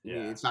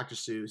 Yeah. It's Dr.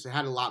 Seuss. It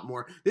had a lot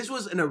more. This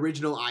was an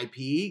original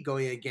IP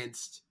going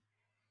against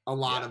a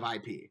lot of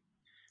IP.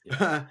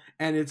 Yeah.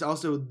 And it's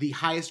also the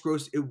highest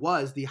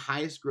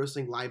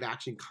grossing live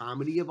action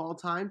comedy of all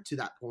time to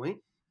that point.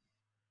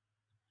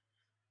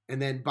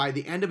 And then by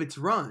the end of its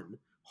run,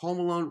 Home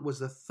Alone was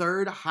the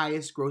third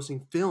highest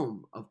grossing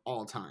film of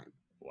all time.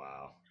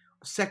 Wow.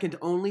 Second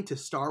only to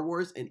Star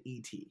Wars and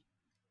E.T.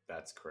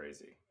 That's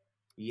crazy.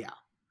 Yeah.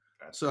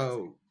 That's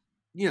so,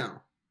 crazy.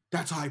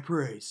 That's high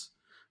praise.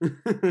 But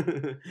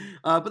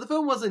the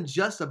film wasn't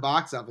just a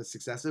box office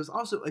success. It was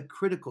also a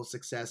critical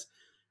success,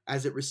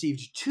 as it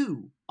received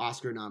 2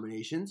 Oscar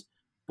nominations,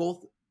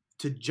 both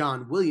to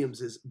John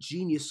Williams'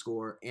 genius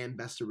score and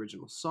Best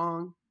Original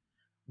Song,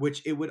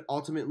 which it would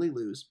ultimately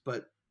lose,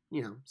 but,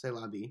 c'est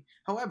la vie.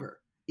 However,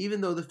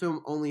 even though the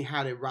film only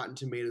had a Rotten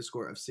Tomatoes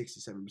score of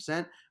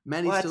 67%,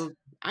 many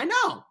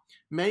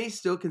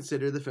still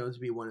consider the film to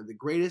be one of the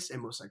greatest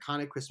and most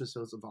iconic Christmas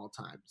films of all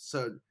time.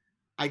 So,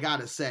 I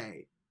gotta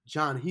say,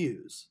 John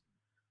Hughes,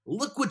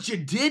 look what you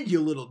did,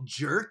 you little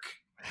jerk.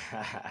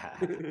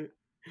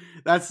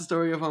 That's the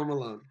story of Home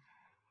Alone.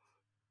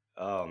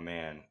 Oh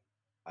man,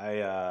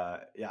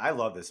 I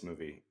love this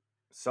movie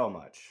so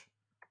much.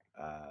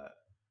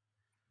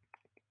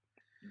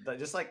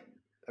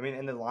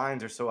 And the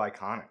lines are so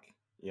iconic.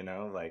 You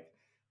know, like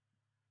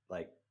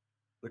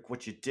look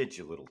what you did,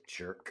 you little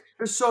jerk.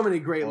 There's so many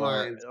great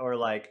lines. Or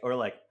like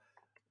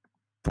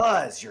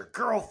Buzz, your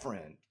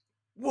girlfriend.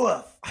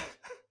 Woof.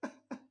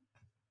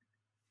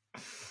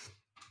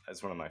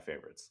 That's one of my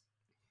favorites.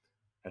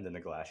 And then the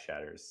glass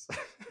shatters.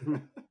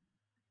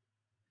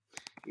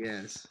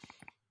 Yes.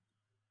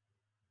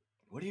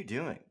 What are you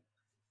doing?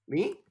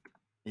 Me?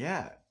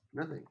 Yeah.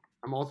 Nothing.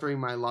 I'm altering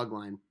my log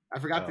line. I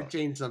forgot to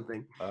change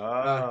something.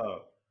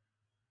 Oh.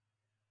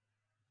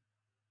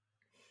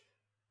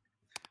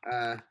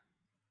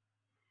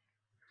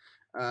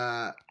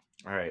 All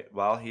right.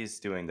 While he's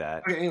doing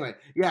that. Okay, anyway.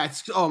 Yeah,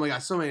 it's oh my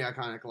gosh, so many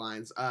iconic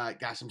lines.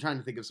 Gosh, I'm trying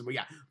to think of some.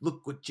 Yeah,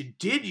 look what you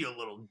did, you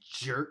little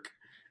jerk.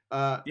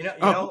 You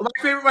know,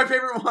 my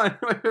favorite one.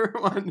 My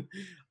favorite one.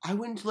 I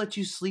wouldn't let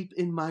you sleep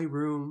in my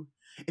room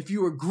if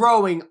you were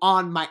growing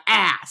on my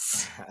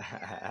ass.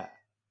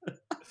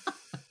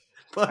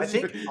 I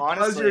think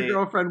honestly, your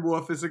girlfriend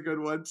Wolf is a good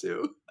one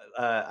too.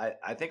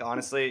 I think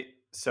honestly,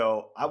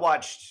 so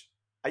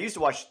I used to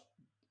watch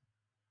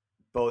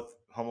both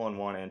Home Alone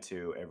 1 and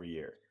 2 every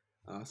year.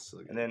 Oh, so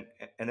good.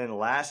 And then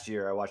last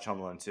year I watched Home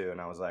Alone 2 and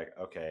I was like,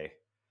 okay,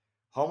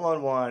 Home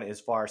Alone 1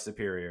 is far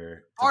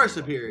superior. Far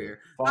superior.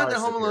 Not that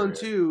Home Alone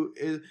 2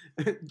 is.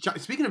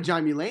 Speaking of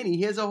John Mulaney,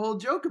 he has a whole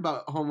joke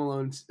about Home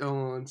Alone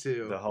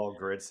 2. The whole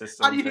grid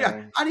system. How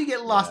do you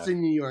get lost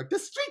in New York? The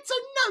streets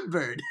are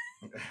numbered.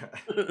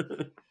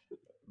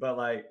 But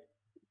like,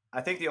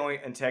 I think the only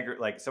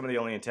some of the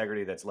only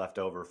integrity that's left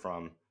over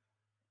from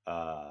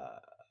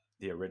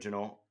the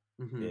original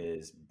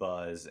is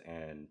Buzz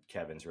and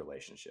Kevin's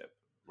relationship.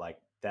 Like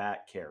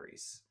that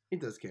carries. It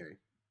does carry.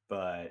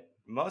 But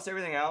most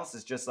everything else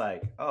is just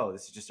like, oh,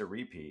 this is just a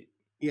repeat.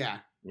 Yeah.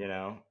 You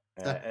know?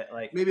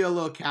 Like maybe a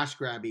little cash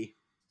grabby.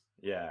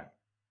 Yeah.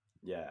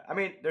 Yeah. I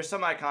mean, there's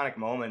some iconic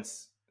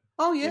moments.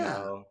 Oh, yeah.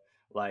 You know,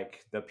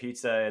 like the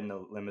pizza in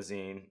the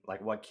limousine.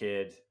 Like what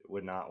kid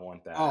would not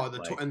want that? Oh,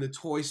 and the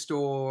toy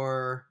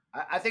store.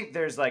 I think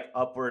there's like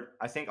upward.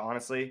 I think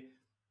honestly,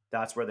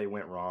 that's where they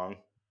went wrong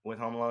with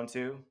Home Alone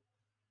 2.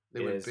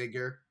 They went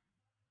bigger?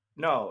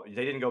 No,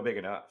 they didn't go big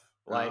enough.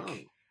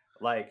 Like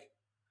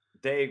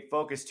they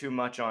focused too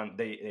much on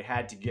they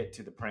had to get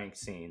to the prank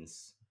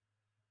scenes.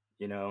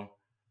 You know?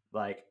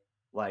 Like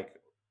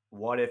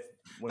what if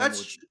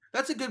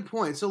that's a good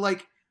point. So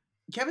like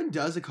Kevin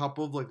does a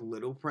couple of like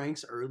little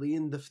pranks early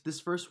in this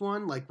first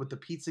one, like with the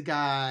pizza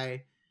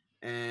guy,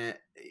 and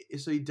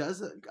so he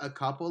does a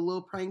couple of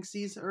little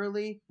pranksies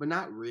early, but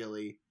not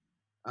really.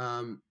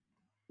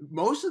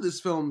 Most of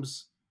this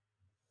film's,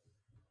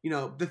 you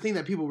know, the thing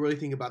that people really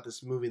think about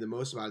this movie the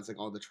most about is like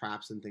all the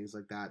traps and things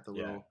like that.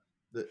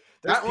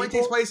 That only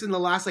takes place in the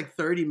last like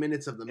 30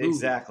 minutes of the movie.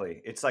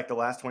 Exactly. It's like the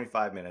last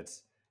 25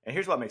 minutes. And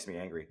here's what makes me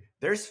angry.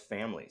 There's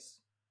families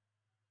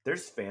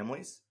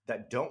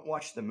that don't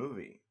watch the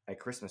movie at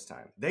Christmas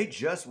time. They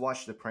just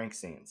watch the prank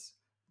scenes.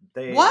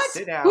 They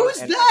sit down. Who's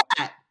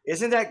that?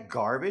 Isn't that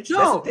garbage?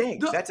 No,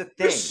 that's a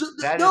thing.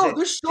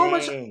 There's so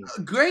much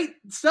great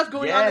stuff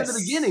going on in the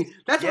beginning.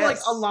 That's where like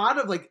a lot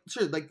of like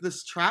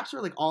the traps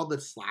are like all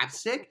the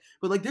slapstick,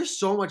 but like there's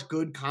so much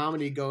good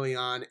comedy going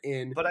on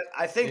in. But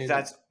I think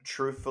that's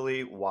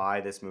truthfully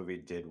why this movie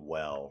did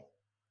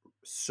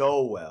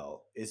so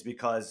well, is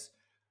because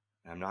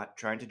I'm not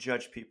trying to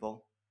judge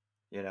people,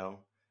 you know,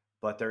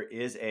 but there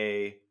is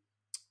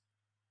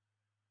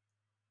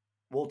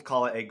we'll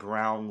call it a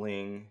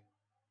groundling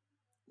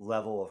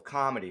level of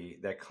comedy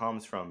that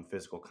comes from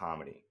physical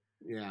comedy.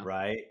 Yeah.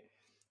 Right.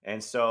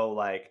 And so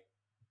like,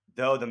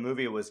 though the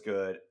movie was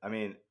good, I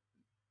mean,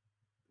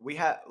 we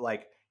have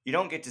like, you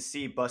don't get to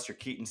see Buster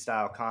Keaton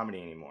style comedy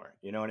anymore.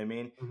 You know what I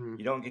mean? Mm-hmm.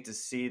 You don't get to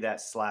see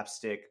that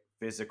slapstick,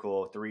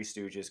 physical Three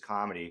Stooges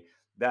comedy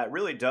that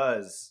really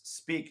does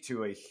speak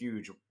to a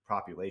huge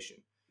population,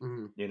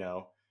 you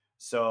know?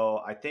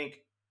 So I think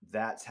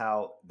that's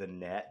how the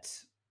net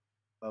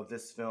of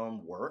this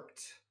film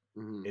worked.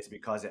 It's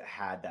because it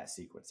had that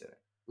sequence in it,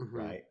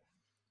 right?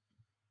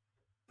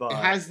 But it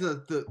has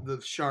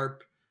the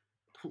sharp,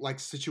 like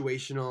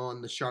situational,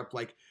 and the sharp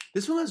like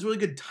this one has really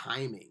good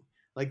timing.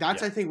 Like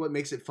that's I think what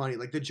makes it funny.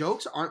 Like the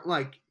jokes aren't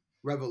like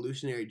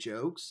revolutionary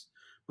jokes,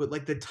 but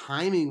like the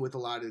timing with a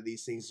lot of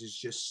these things is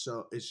just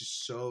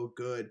so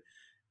good.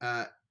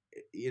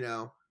 You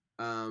know,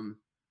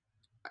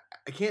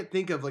 I can't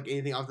think of like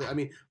anything off. I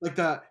mean, like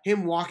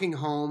him walking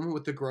home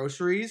with the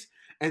groceries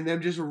and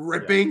them just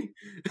ripping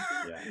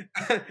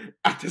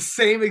at the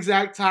same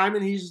exact time,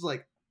 and he's just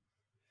like,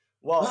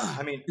 well,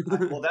 I mean,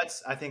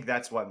 I think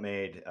that's what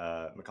made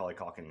Macaulay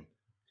Culkin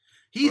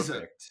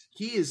perfect.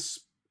 He is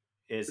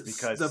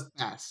because the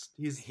best.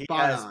 He's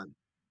spot on.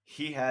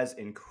 He has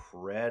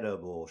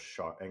incredibly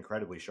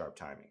sharp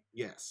timing.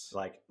 Yes,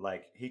 like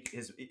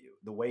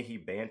the way he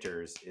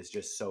banters is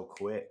just so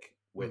quick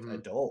with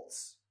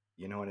adults.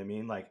 You know what I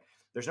mean? Like,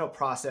 there's no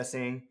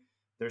processing.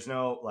 There's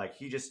no like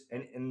he just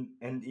and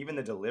even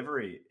the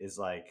delivery is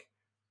like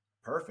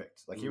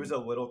perfect. Like he was a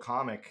little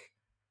comic.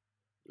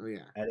 Oh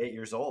yeah. At 8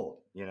 years old,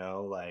 you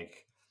know,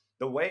 like,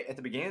 the way at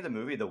the beginning of the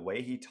movie, the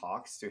way he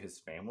talks to his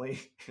family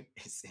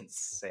is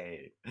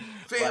insane.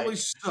 Family Like,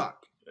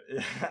 suck.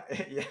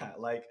 yeah,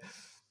 like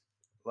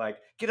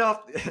get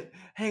off,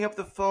 hang up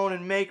the phone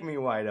and make me.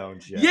 Why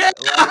don't you? Yeah.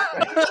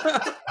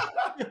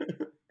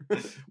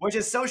 Which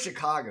is so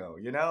Chicago,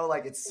 you know?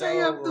 Like it's so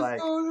Hang up the like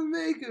phone and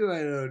make it.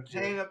 Why don't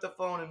you? hang up the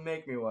phone and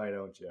make me. Why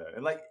don't you?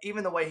 And like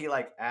even the way he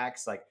like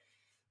acts, like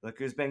look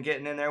who's been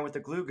getting in there with the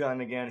glue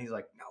gun again. He's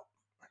like no,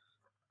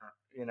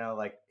 you know,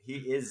 like he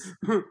is.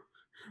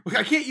 Look,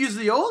 I can't use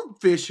the old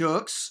fish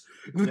hooks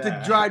with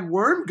the dried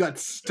worm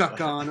guts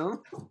stuck on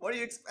them. What do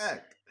you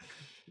expect?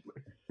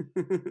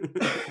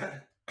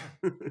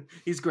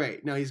 He's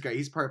great. No, he's great.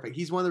 He's perfect.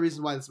 He's one of the reasons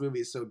why this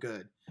movie is so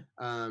good.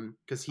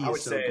 Because he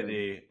is so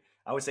good.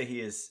 I would say he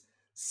is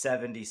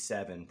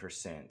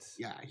 77%.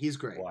 Yeah, he's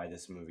great. Why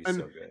this movie is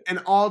so good.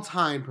 An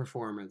all-time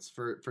performance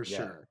for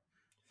sure.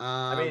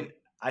 I mean,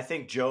 I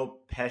think Joe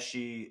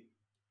Pesci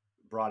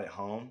brought it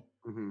home.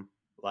 Mm-hmm.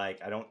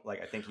 Like I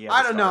think he.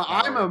 I don't know.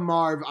 I'm a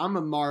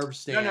Marv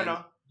stan.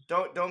 No.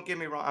 Don't get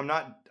me wrong.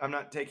 I'm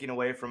not taking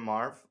away from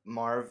Marv.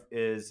 Marv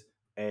is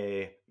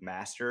a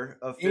master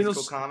of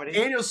physical comedy.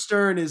 Daniel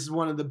Stern is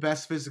one of the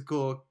best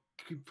physical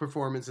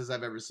performances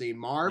I've ever seen.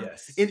 Marv,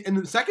 yes. in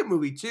the second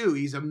movie too,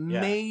 he's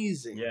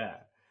amazing. Yeah.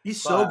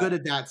 He's so good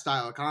at that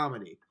style of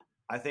comedy.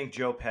 I think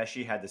Joe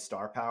Pesci had the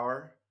star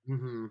power,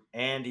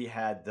 and he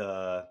had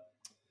the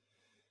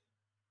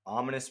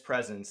ominous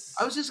presence.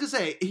 I was just gonna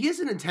say he has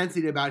an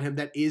intensity about him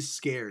that is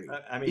scary.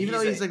 I mean, even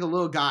though he's like a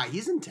little guy,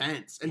 he's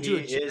intense. And to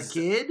a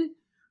kid,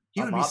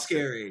 he would be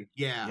scary.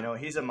 Yeah, you know,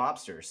 he's a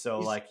mobster,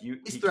 so he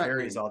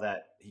carries all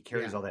that. He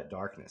carries all that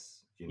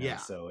darkness. You know,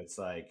 so it's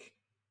like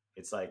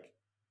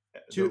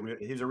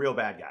he's a real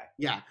bad guy.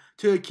 Yeah,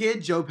 to a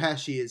kid, Joe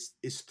Pesci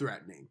is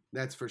threatening.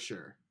 That's for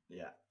sure.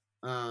 Yeah.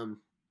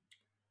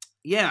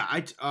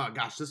 Yeah. Oh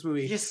gosh, this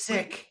movie. You're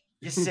sick.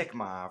 You're sick,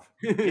 Marv.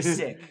 You're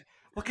sick.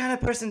 What kind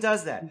of person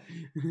does that?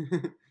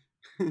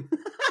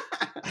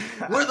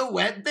 We're the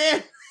wet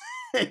band.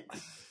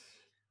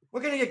 We're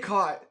gonna get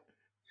caught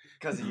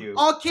because of you.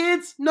 All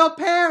kids, no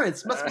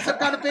parents. Must be some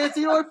kind of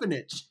fancy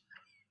orphanage.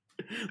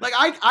 Like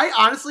I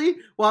honestly,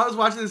 while I was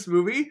watching this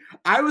movie,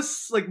 I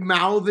was like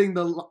mouthing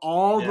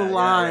all the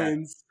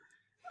lines.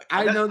 Yeah.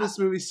 I know this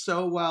movie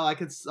so well. I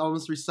could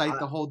almost recite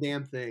the whole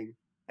damn thing.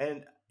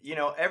 And you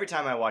know, every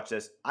time I watch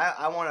this,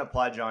 I want to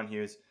applaud John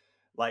Hughes.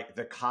 Like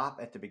the cop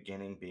at the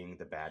beginning being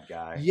the bad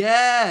guy.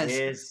 Yes.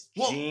 Is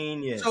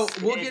genius. So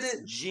we'll get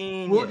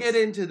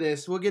into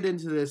this. We'll get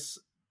into this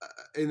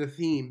in the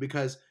theme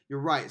because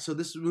you're right. So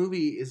this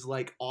movie is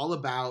like all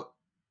about,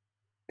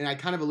 and I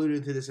kind of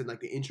alluded to this in like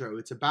the intro.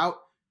 It's about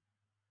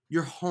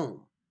your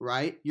home,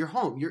 right? Your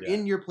home. You're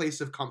in your place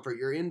of comfort.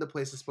 You're in the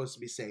place that's supposed to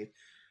be safe.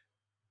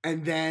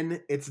 And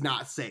then it's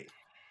not safe.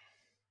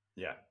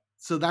 Yeah.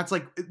 So that's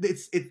like,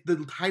 it's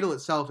the title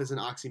itself is an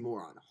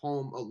oxymoron.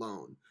 Home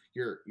Alone.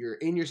 You're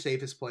in your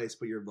safest place,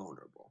 but you're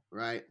vulnerable,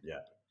 right?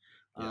 Yeah.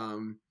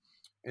 And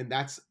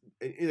that's,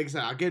 like I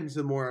said, I'll get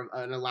into more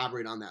and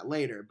elaborate on that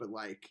later. But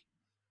like,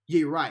 yeah,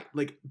 you're right.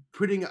 Like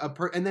putting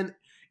and then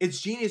it's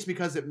genius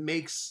because it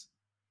makes.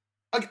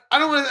 Okay, I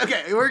don't want to.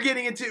 Okay, we're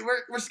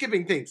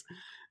skipping things.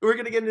 We're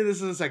gonna get into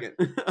this in a second.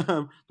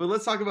 But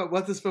let's talk about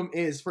what this film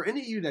is. For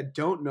any of you that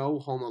don't know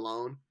Home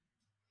Alone,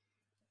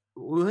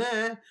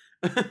 but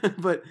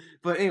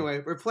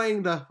anyway, we're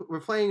playing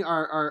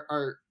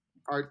our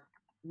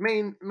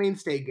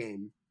mainstay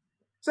game.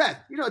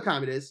 Seth, you know what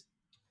time it is.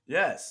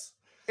 Yes.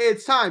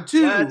 It's time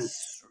to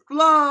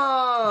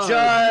flog.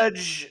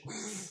 Judge.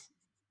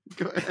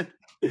 Go ahead.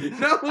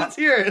 No, let's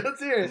hear it.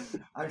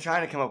 I'm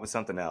trying to come up with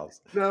something else.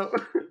 No,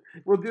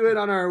 we'll do it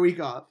on our week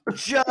off.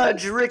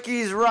 Judge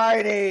Ricky's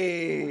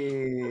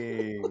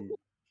writing.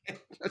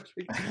 Let's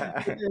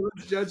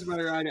judge my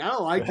writing. I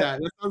don't like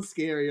that. That sounds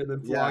scarier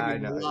than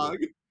flogging the log.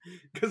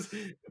 Because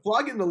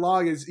flogging the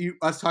log is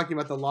us talking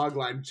about the log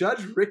line.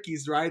 Judge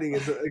Ricky's writing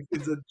is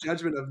a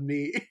judgment of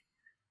me.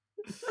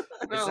 It's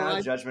not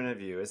a judgment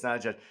of you. It's not a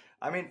judge.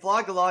 I mean,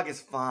 flog the log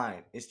is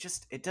fine. It's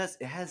just it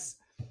has.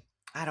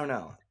 I don't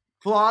know.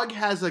 Flog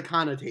has a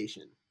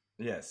connotation.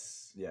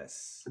 Yes.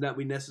 That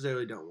we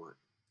necessarily don't want.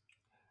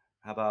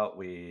 How about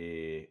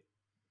we?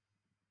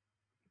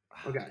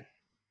 Okay.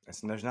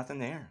 There's nothing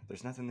there.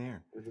 There's nothing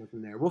there.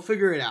 We'll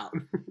figure it out.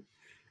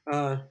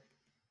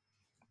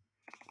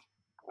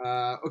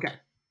 Okay.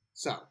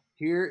 So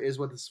here is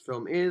what this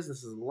film is.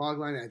 This is the log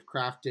line I've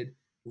crafted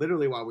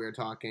literally while we were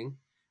talking.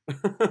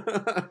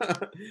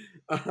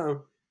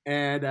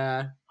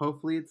 And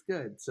hopefully it's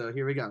good. So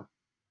here we go.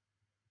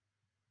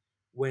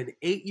 When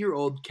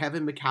 8-year-old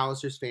Kevin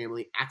McAllister's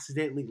family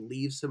accidentally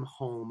leaves him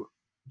home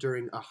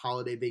during a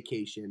holiday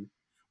vacation,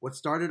 what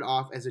started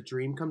off as a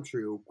dream come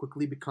true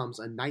quickly becomes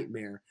a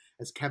nightmare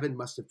as Kevin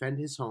must defend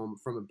his home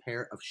from a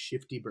pair of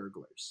shifty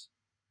burglars.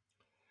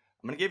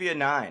 I'm going to give you a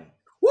 9.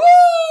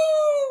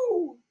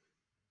 Woo!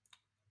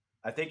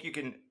 I think you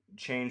can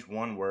change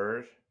one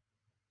word.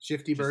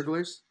 Shifty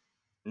burglars?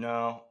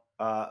 No,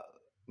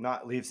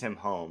 not leaves him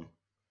home.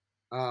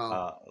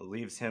 Oh.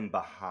 Leaves him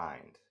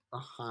behind.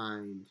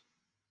 Behind.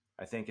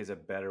 I think is a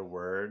better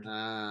word.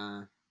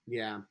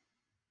 Yeah.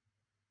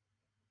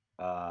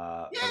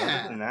 But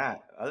Yeah.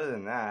 other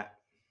than that,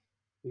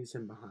 Leaves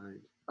him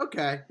behind.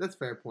 Okay, that's a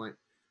fair point.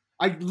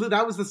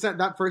 That was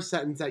that first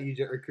sentence that you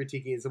are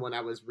critiquing is the one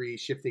I was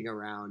re-shifting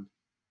around.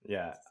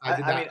 yeah. I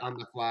did I that mean, on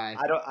the fly.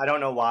 I don't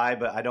know why,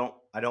 but I don't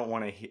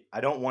want to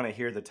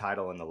hear the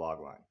title in the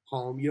log line.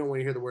 Home. You don't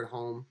want to hear the word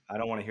home. I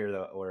don't want to hear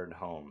the word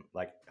home,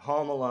 like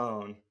Home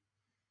Alone,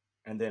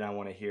 and then I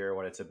want to hear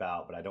what it's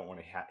about, but I don't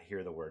want to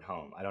hear the word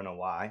home. I don't know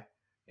why.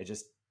 It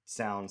just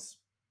sounds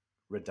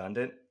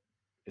redundant.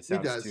 It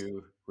sounds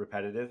too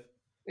repetitive.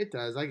 It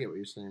does. I get what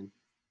you're saying.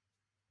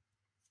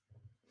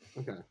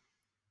 Okay.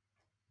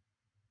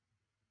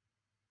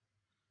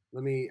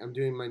 I'm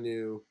doing my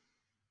new.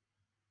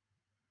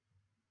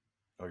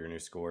 Oh, your new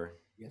score?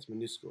 Yes, my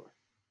new score.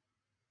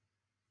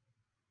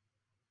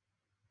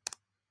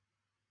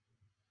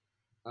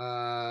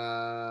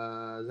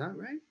 Is that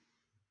right?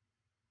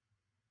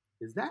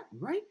 Is that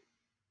right?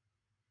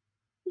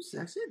 I'm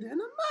sexier than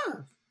a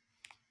muff.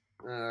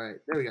 All right,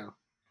 there we go.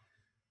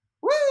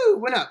 Woo!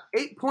 Went up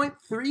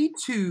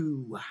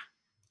 8.32.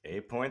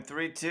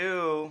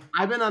 8.32.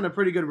 I've been on a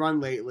pretty good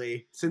run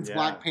lately since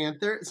Black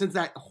Panther, since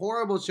that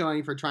horrible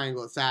showing for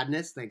Triangle of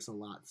Sadness. Thanks a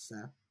lot,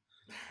 Seth.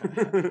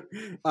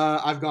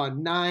 I've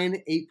gone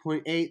 9,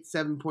 8.8,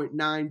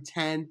 7.9,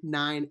 10,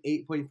 9,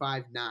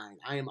 8.5, 9.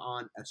 I am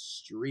on a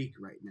streak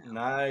right now.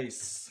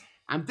 Nice.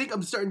 I think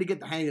I'm starting to get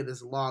the hang of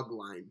this log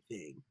line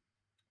thing.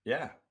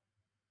 Yeah.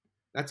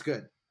 That's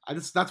good.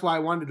 That's why I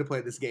wanted to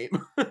play this game,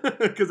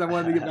 because I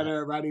wanted to get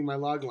better at writing my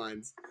log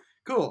lines.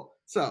 Cool.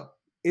 So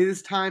it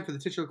is time for the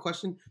titular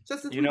question. So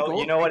you know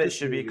what it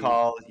should be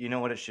called. You know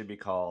what it should be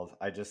called.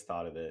 I just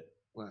thought of it.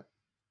 What?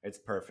 It's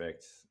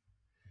perfect.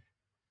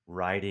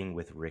 Riding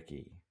with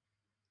Ricky.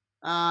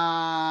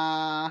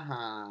 Only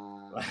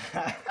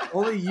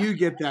you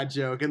get that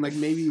joke, and like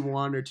maybe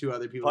one or two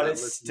other people. But it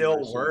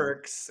still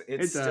works.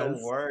 It still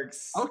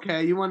works.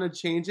 Okay, you want to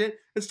change it?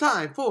 It's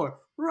time for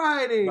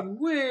Riding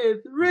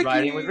with Ricky.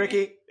 Riding with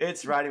Ricky.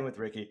 It's Riding with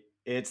Ricky.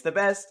 It's the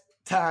best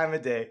time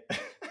of day.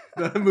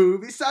 The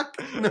movie suck.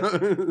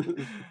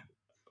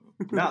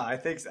 No, I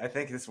think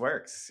this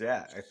works.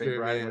 Yeah, I think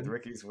Riding with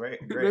Ricky's great.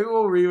 Maybe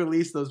we'll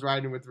re-release those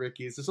Riding with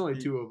Rickies. There's only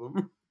 2 of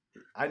them.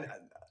 I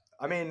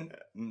mean,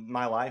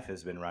 my life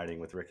has been Riding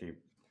with Ricky.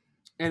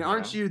 And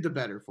aren't you the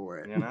better for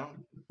it? You know?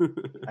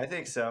 I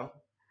think so.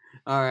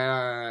 All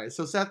right.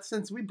 So, Seth,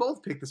 since we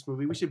both picked this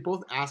movie, we should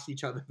both ask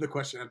each other the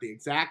question at the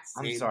exact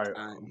same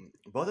time.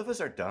 Both of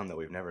us are dumb that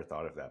we've never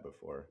thought of that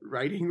before.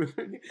 Riding with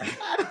Ricky?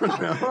 I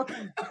don't know.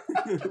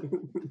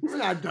 We're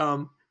not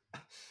dumb.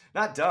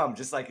 Not dumb,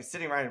 just like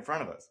sitting right in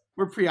front of us.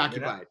 We're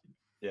preoccupied.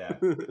 You know?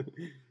 Yeah.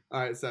 All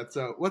right, Seth.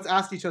 So let's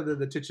ask each other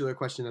the titular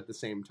question at the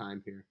same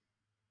time here.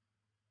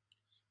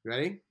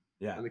 Ready?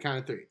 Yeah. On the count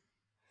of 3.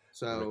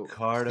 So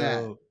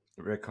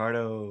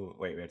Ricardo.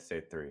 Wait, we have to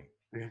say 3.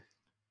 Okay.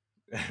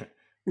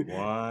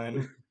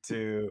 1,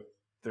 2,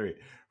 3.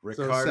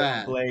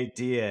 Ricardo Blade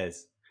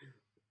Diaz.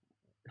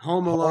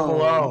 Home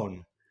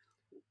Alone.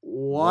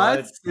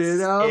 What's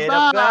it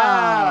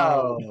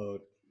about?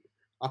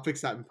 I'll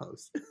fix that in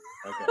post.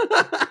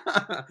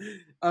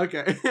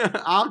 Okay.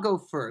 I'll go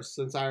first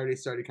since I already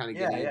started kind of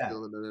getting into a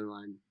little bit of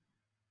mine.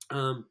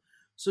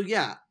 So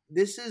yeah,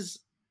 this is.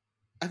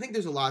 I think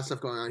there's a lot of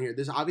stuff going on here.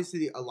 There's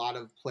obviously a lot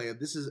of play.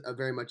 This is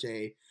very much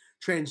a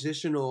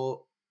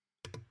transitional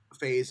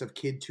phase of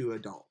kid to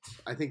adult.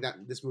 I think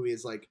that this movie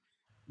is like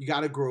you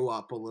got to grow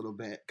up a little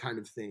bit kind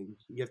of thing.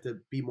 You have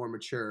to be more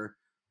mature.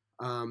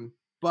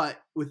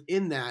 But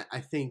within that,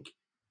 I think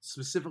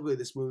specifically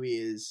this movie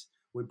is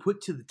when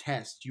put to the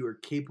test, you are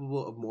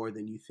capable of more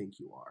than you think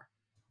you are.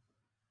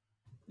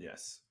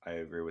 Yes, I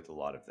agree with a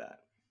lot of that.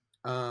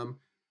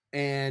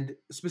 And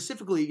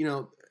specifically, you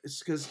know, it's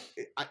because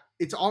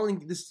it's all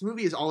in this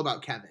movie is all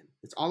about Kevin.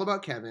 It's all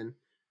about Kevin.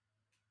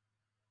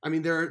 I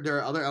mean, there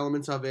are other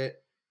elements of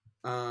it.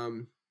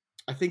 I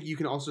think you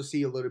can also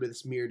see a little bit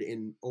smeared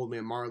in Old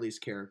Man Marley's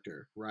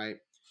character, right?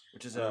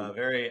 Which is a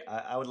very.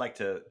 I would like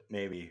to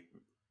maybe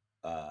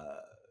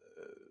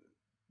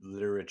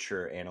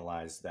literature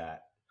analyze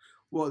that.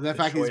 Well, the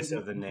fact is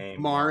of the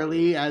name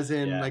Marley, as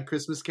in like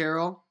Christmas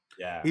Carol.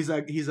 Yeah, he's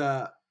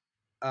a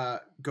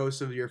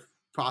ghost of your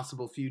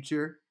possible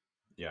future.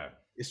 Yeah,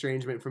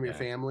 estrangement from your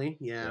family.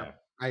 Yeah,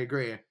 I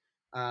agree.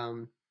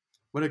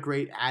 What a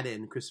great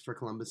add-in, Christopher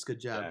Columbus.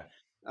 Good job.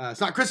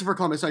 It's not Christopher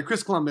Columbus. Sorry,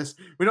 Chris Columbus.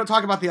 We don't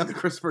talk about the other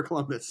Christopher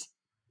Columbus.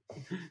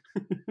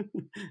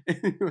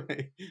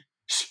 Anyway,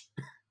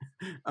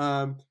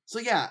 so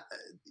yeah,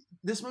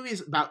 this movie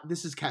is about.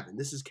 This is Kevin.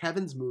 This is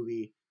Kevin's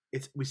movie.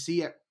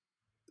 We're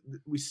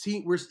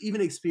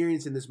even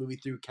experiencing this movie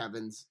through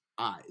Kevin's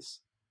eyes,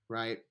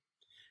 right?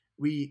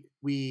 We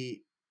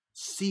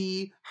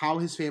see how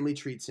his family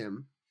treats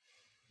him,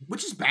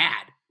 which is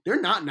bad.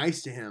 They're not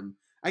nice to him.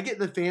 I get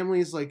the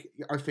families like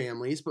are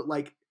families, but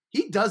like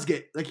he does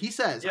get, like he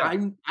says,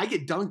 I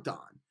get dunked on.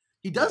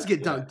 He does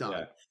get dunked on.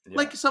 Yeah.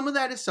 Like some of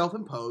that is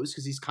self-imposed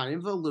because he's kind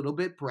of a little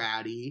bit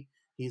bratty.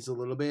 He's a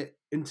little bit,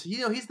 and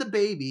he's the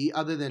baby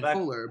other than But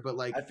Fuller, but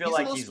like I feel he's a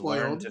like little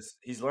spoiled.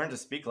 he's learned to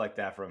speak like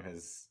that from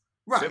his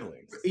Right.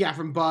 siblings. Yeah,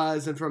 from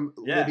Buzz and from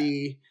Yeah,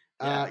 Libby.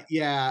 yeah,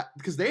 Yeah,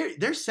 because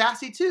they're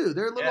sassy too.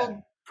 They're yeah,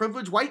 little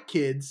privileged white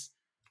kids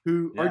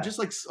who are yeah. just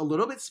like a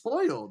little bit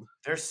spoiled.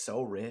 They're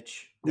so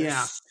rich. They're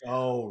Yeah,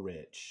 so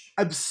rich.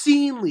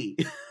 obscenely.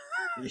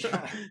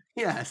 Yeah,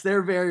 Yes,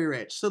 they're very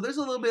rich. So there's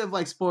a little bit of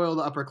like spoiled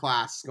upper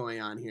class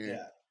going on here,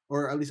 yeah,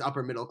 or at least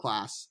upper middle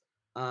class.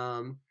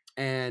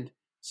 And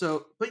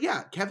so, but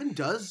yeah, Kevin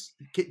does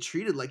get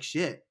treated like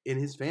shit in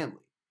his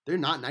family. They're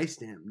not nice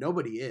to him.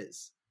 Nobody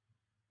is.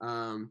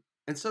 And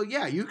so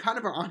yeah, you kind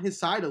of are on his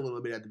side a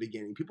little bit at the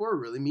beginning. People are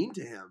really mean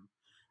to him.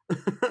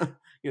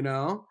 you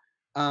know?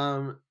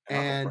 And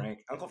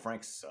Uncle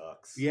Frank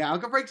sucks. yeah,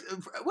 Uncle Frank's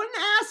what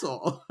an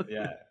asshole.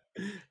 Yeah.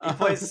 He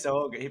plays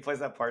so good. He plays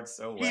that part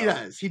so well. He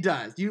does. He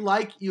does. You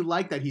like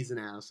that he's an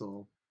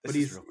asshole. This But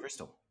is he's real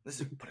crystal. This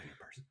is put it in your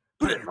purse.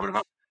 put it in your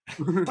mouth.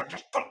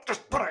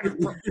 Just put it in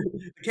your purse.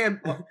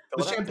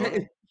 The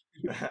champagne.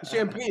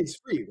 Champagne's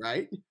free,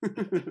 right?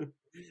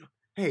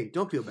 Hey,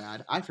 don't feel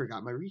bad. I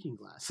forgot my reading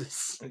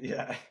glasses.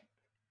 Yeah.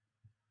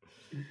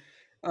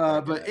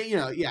 But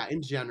yeah,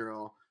 in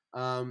general,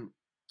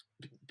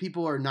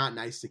 people are not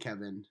nice to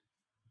Kevin,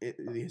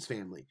 his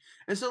family,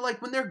 and so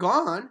like when they're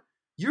gone,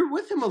 you're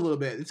with him a little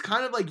bit. It's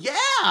kind of like,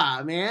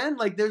 yeah, man,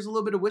 like there's a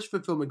little bit of wish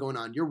fulfillment going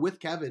on. You're with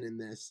Kevin in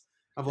this.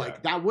 Of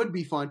like that would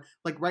be fun.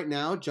 Like right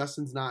now,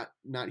 Justin's not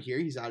here.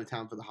 He's out of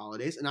town for the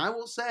holidays, and I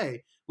will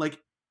say, like,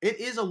 it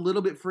is a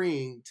little bit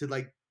freeing to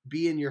like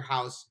be in your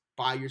house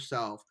by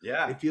yourself.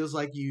 Yeah. It feels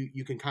like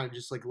you can kind of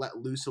just like let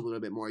loose a little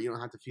bit more. You don't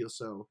have to feel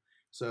so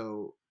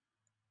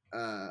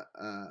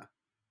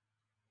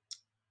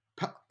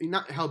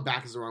not held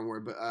back is the wrong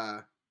word,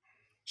 but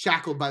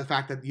shackled by the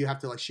fact that you have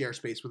to like share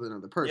space with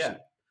another person. Yeah.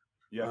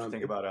 You have to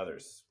think about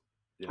others.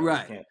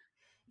 Right.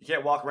 You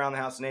can't walk around the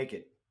house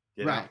naked.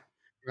 Right.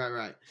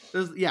 Right.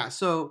 Yeah.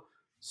 So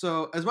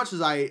as much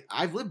as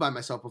I've lived by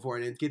myself before,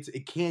 and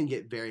it can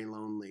get very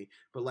lonely.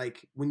 But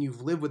like when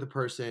you've lived with a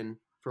person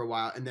for a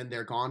while and then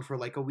they're gone for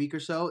like a week or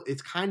so,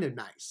 it's kind of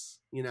nice,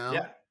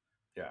 Yeah.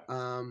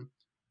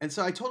 And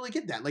so I totally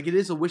get that. Like it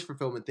is a wish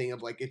fulfillment thing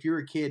of like if you're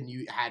a kid and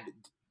you had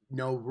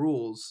no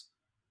rules,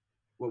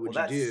 what would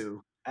you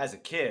do? As a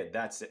kid,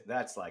 that's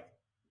like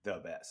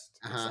the best.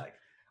 It's like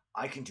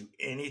I can do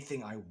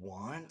anything I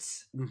want.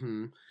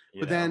 Mm-hmm.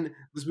 But then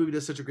this movie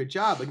does such a good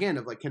job again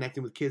of like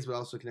connecting with kids, but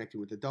also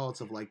connecting with adults.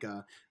 Of like,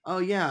 oh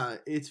yeah,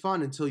 it's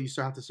fun until you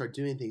have to start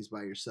doing things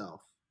by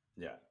yourself.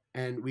 Yeah.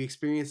 And we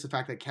experience the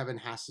fact that Kevin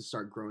has to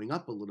start growing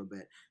up a little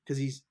bit because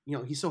he's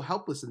so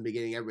helpless in the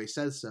beginning. Everybody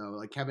says so.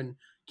 Like Kevin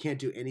can't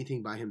do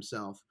anything by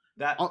himself.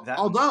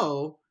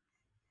 Although,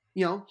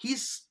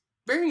 he's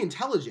very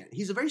intelligent.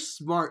 He's a very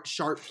smart,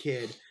 sharp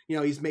kid.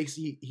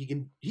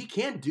 He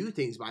can do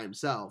things by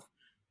himself.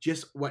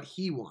 Just what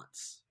he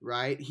wants,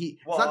 right?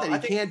 It's not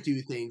that he can't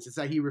do things; it's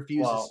that he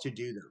refuses to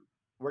do them.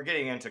 We're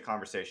getting into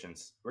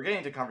conversations. We've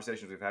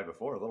had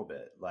before a little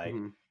bit. Like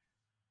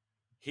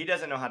he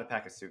doesn't know how to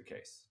pack a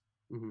suitcase.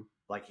 Mm-hmm.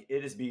 Like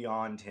it is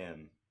beyond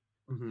him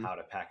how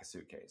to pack a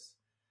suitcase.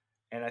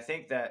 And I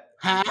think that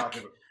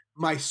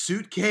my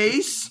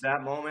suitcase.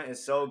 That moment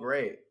is so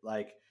great.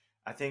 Like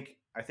I think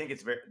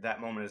that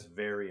moment is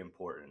very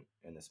important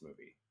in this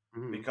movie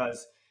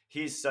because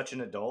he's such an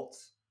adult.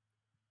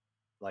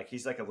 Like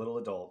he's like a little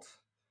adult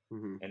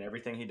in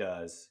everything he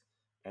does.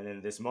 And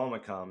then this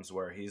moment comes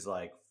where he's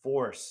like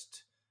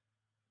forced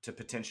to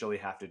potentially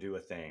have to do a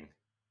thing,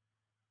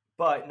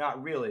 but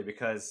not really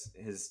because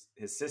his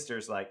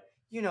sister's like,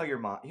 your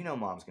mom,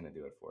 mom's going to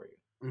do it for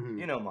you.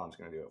 Mm-hmm. Mom's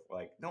going to do it.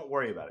 Like, don't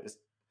worry about it. Just,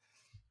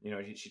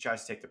 she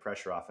tries to take the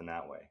pressure off in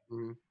that way.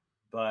 Mm-hmm.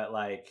 But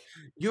like,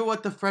 you're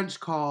what the French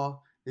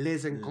call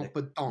les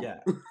incompetents. Yeah.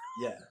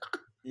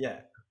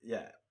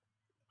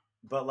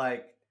 But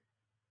like,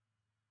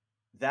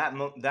 that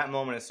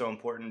moment is so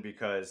important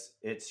because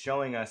it's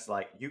showing us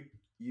like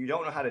you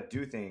don't know how to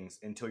do things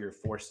until you're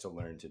forced to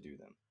learn to do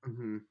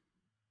them.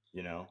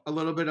 A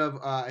little bit of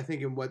I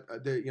think in what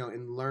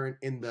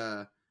in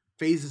the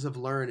phases of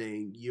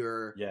learning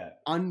your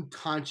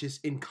unconscious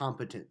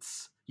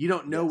incompetence. You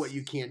don't know what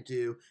you can't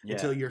do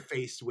until you're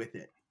faced with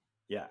it.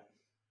 Yeah.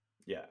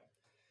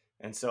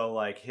 And so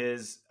like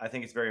I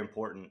think it's very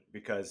important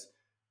because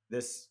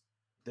this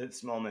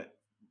moment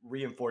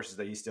reinforces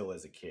that he still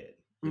is a kid.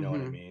 You know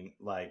what I mean?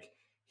 Like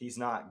he's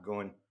not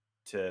going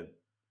to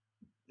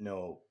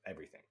know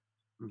everything,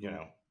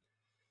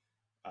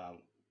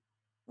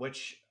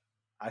 which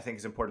I think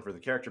is important for the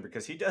character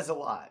because he does a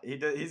lot.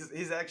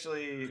 He's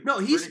actually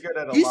pretty good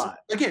at a lot.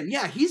 Again,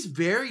 yeah, he's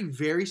very,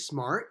 very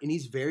smart and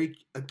he's very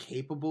a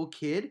capable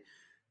kid.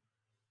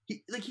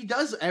 He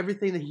does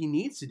everything that he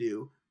needs to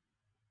do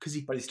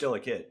but he's still a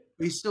kid.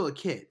 He's still a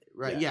kid,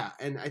 right? Yeah,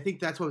 and I think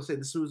that's what I'm saying.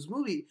 This was a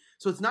movie,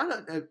 so it's not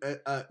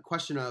a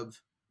question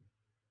of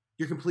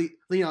you're complete.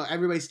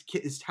 Everybody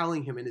is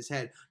telling him in his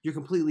head, "You're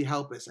completely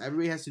helpless.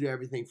 Everybody has to do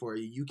everything for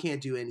you. You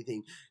can't do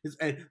anything."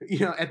 And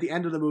at the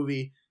end of the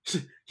movie,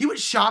 he went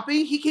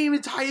shopping. He can't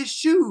even tie his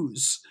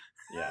shoes.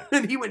 Yeah,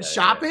 and he went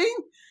shopping.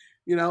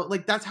 You know,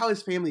 like that's how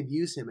his family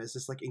views him, as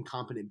this like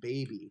incompetent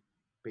baby,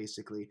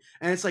 basically.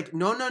 And it's like,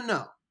 no, no,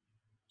 no.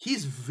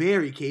 He's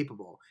very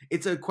capable.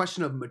 It's a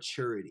question of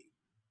maturity.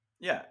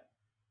 Yeah.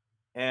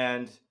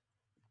 And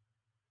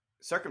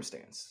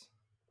circumstance,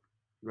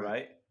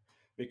 right?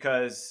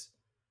 Because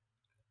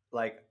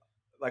like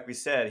we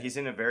said, he's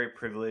in a very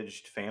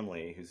privileged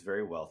family who's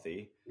very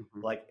wealthy.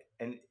 Mhm. Like,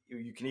 and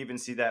you can even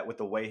see that with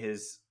the way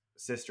his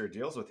sister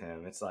deals with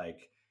him. It's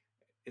like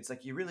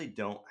you really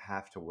don't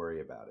have to worry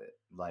about it.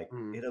 Like,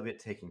 Mhm. it'll get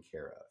taken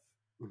care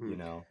of, Mhm. you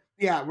know?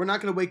 Yeah, we're not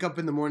going to wake up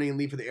in the morning and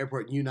leave for the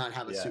airport and you not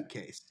have a Yeah.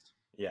 suitcase.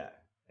 Yeah,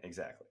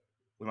 exactly.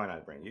 We might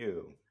not bring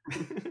you.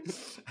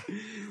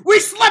 We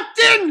slept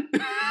in!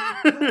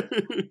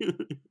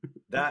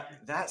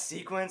 That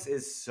sequence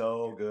is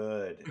so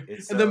good.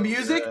 It's so And the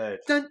music,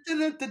 good. dun, dun,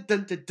 dun, dun,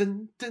 dun,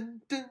 dun,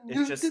 dun, dun,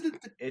 It's dun,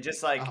 dun.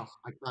 just like Oh,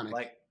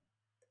 iconic.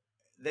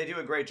 they do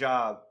a great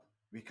job,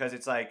 because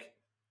it's like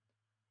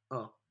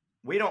Oh,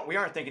 we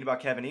aren't thinking about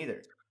Kevin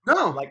either.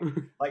 no. Like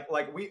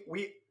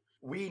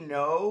we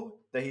know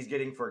that he's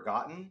getting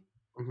forgotten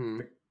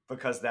Mhm.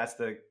 because that's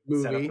the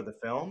setup Movie. for the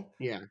film.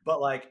 Yeah.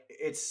 But like,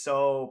 it's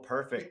so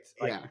perfect.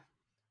 Like Yeah.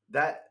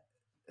 that.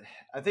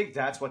 I think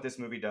that's what this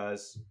movie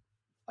does.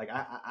 Like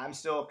I'm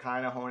still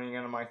kind of honing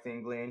in on my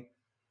Thingling,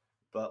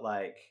 but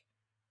like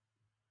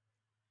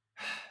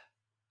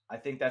I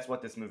think that's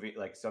what this movie,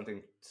 like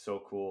something so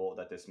cool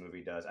that this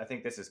movie does. I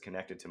think this is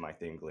connected to my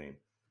Thingling,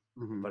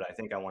 Mhm. but I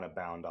think I want to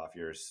bound off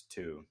yours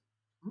too.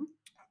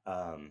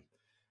 Mhm.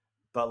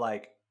 But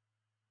like,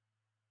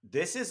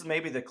 this is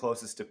maybe the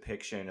closest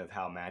depiction of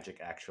how magic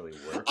actually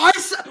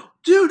works.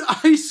 Dude,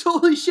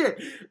 holy shit.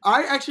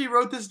 I actually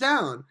wrote this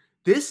down.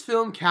 This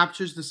film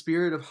captures the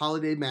spirit of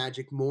holiday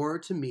magic more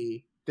to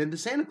me than the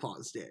Santa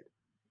Claus did.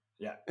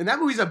 Yeah. And that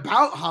movie's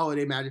about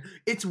holiday magic.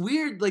 It's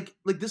weird, like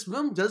this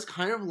film does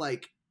kind of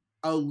like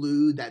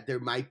allude that there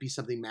might be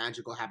something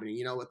magical happening,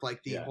 you know, with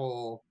like the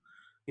whole,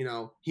 you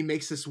know, he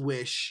makes this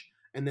wish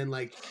and then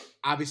like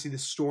obviously the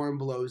storm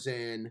blows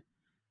in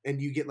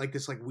and you get like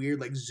this like weird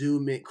like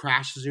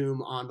crash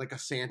zoom on like a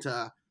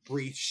Santa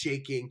wreath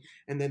shaking,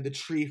 and then the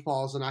tree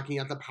falls and knocking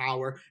out the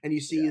power, and you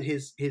see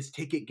his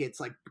ticket gets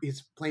like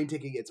his plane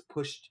ticket gets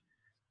pushed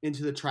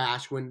into the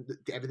trash when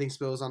everything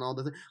spills on all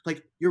the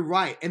like, you're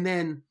right. And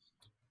then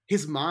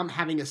his mom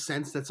having a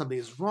sense that something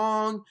is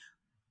wrong,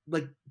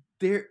 like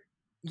there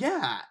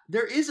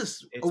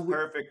is It's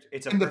perfect.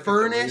 It's a in the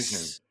perfect illusion.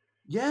 furnace.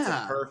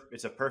 Yeah.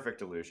 It's a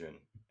perfect illusion.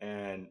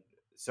 And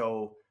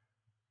so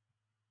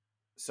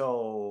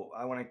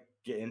I want to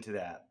get into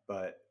that,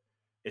 but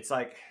it's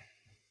like,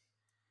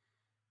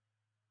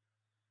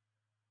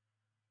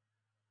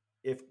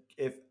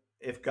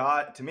 if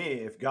God, to me,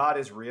 if God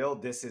is real,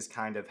 this is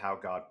kind of how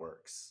God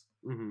works.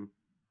 Mm-hmm.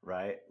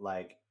 Right?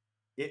 Like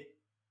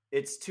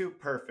it's too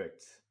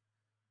perfect.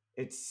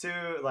 It's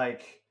too,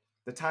 like,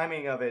 the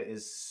timing of it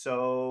is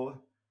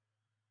so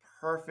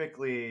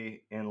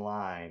perfectly in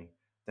line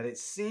that it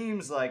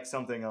seems like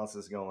something else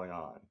is going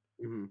on.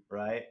 Mm-hmm.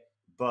 Right?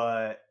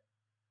 But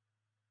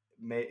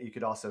you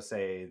could also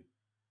say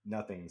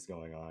nothing's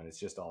going on. It's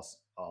just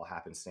all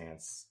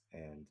happenstance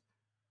and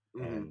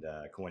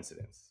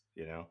coincidence,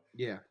 you know?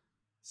 Yeah.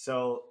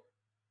 So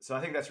I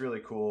think that's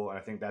really cool, and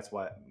I think that's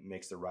what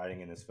makes the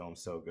writing in this film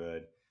so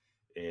good,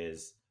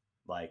 is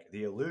like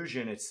the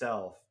illusion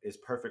itself is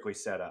perfectly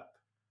set up,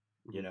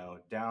 you know,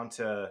 down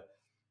to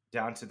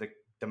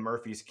the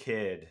Murphy's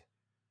kid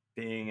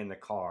being in the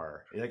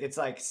car. Like, it's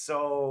like,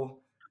 so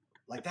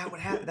like that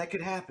would happen, that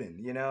could happen,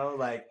 you know,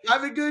 like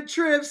having good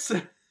trips.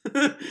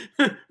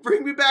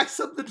 Bring me back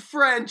something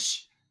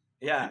French.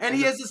 Yeah. And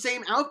he has the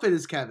same outfit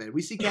as Kevin.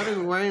 We see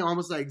Kevin wearing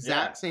almost the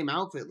exact same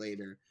outfit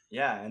later.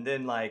 Yeah, and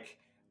then like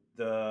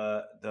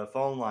the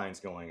phone lines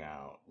going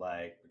out,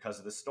 like because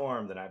of the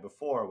storm the night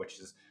before, which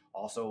is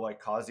also like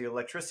caused the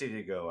electricity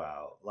to go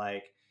out.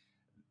 Like,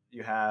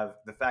 you have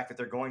the fact that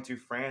they're going to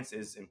France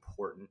is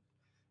important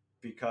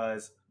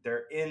because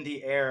they're in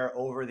the air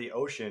over the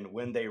ocean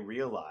when they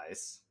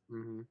realize.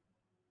 Mm-hmm.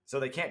 So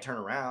they can't turn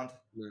around.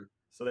 Yeah.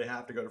 So they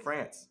have to go to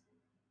France.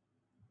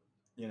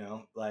 You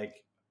know,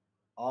 like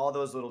all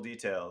those little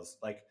details.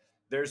 Like,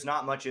 there's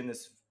not much in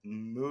this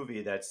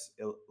movie that's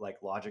like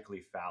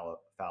logically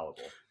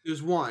fallible.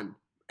 There's one,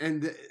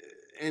 and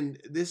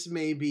this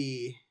may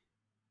be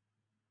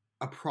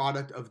a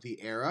product of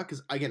the era,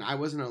 because again, I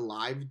wasn't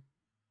alive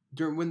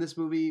during when this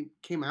movie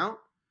came out,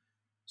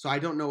 so I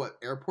don't know what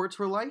airports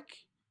were like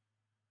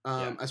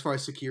as far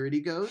as security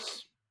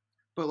goes.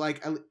 But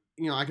like,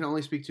 you know, I can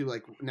only speak to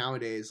like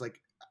nowadays, like,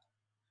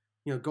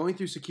 you know, going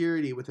through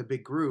security with a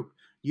big group,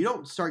 you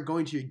don't start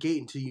going to your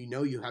gate until you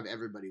know you have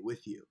everybody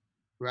with you,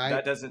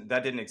 right?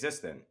 That didn't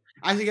exist then.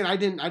 I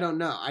don't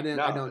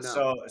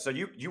know. So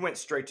you went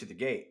straight to the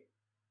gate.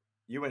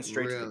 You went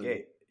straight to the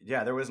gate.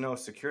 Yeah, there was no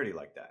security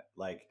like that.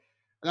 Like,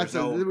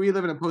 we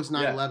live in a post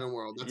 9/11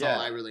 world. That's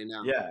all I really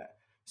know. Yeah.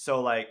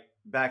 So like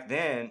back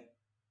then,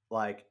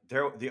 like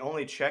the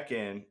only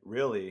check-in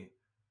really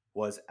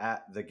was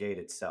at the gate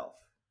itself.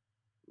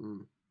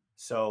 Mm.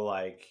 So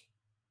like,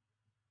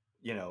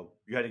 you know,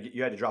 you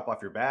had to drop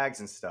off your bags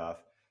and stuff,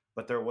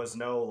 but there was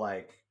no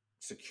like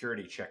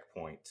security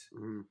checkpoint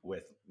Mhm.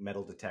 with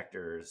metal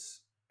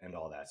detectors and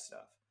all that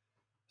stuff.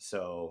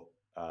 So,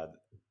 I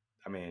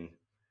mean,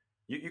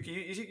 you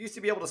used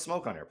to be able to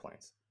smoke on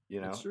airplanes,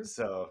 you That's know? true.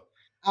 So,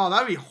 Oh,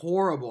 that'd be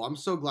horrible. I'm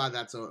so glad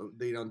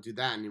they don't do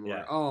that anymore.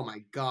 yeah. Oh my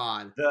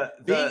god. The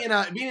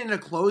Being in a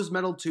closed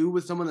metal tube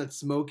with someone that's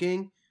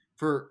smoking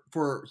for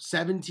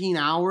 17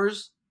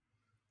 hours.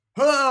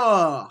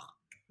 Ugh.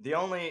 the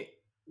only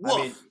I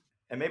mean, Woof.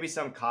 and maybe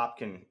some cop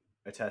can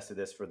attest to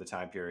this for the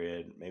time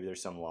period. Maybe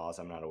there's some laws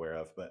I'm not aware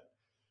of, but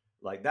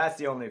like that's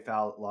the only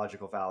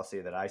logical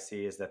fallacy that I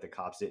see is that the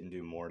cops didn't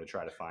do more to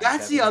try to find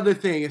That's the Kevin. other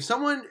thing. If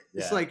someone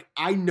is Yeah. like,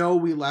 I know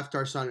we left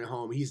our son at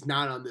home. He's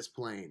not on this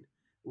plane.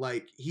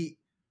 Like he's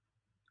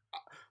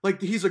like,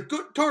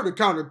 good tired of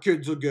counter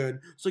kids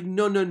again. It's like,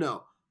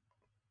 no.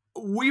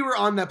 We were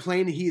on that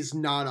plane and he is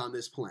not on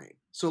this plane.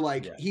 So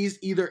like Yeah. he's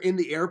either in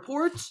the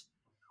airport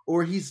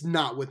or he's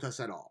not with us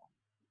at all.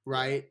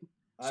 Right?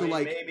 I So mean,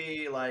 like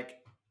maybe like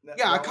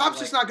yeah, a well, cop's like,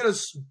 just not gonna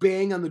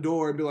bang on the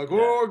door and be like, Yeah.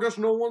 "Oh, I guess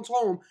no one's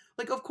home."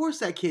 Like, of course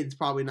that kid's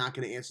probably not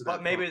gonna answer that.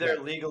 But maybe phone.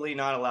 they're legally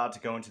not allowed to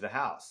go into the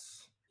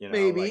house. You know,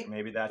 Maybe. like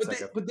maybe that's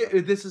But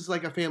this is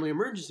like a family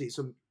emergency,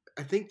 so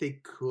I think they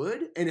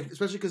could, and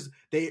especially because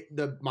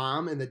the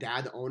mom and the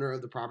dad, the owner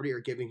of the property, are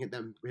giving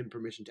him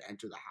permission to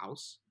enter the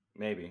house.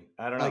 maybe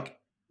I don't know.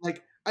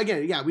 Like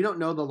again, yeah, we don't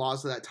know the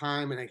laws of that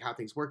time and like how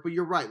things work, but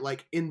you're right.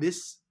 Like in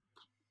this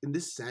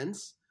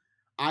sense,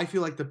 I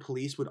feel like the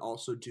police would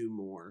also do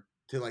more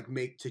to like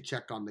to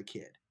check on the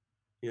kid.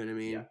 You know what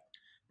I mean?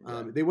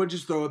 Yeah. They wouldn't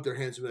just throw up their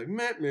hands and be like,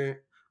 meh, meh.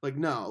 Like,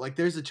 no, like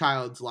there's a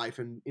child's life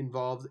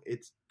involved.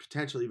 It's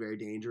potentially very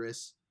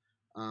dangerous.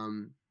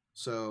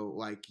 So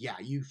like, yeah,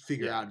 you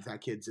figure out if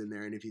that kid's in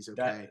there and if he's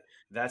okay.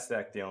 That's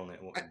like the only.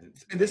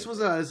 And this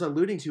was I was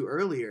alluding to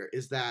earlier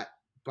is that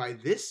by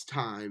this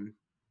time,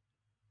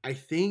 I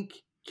think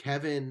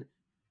Kevin,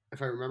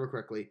 if I remember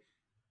correctly,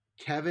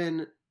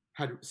 Kevin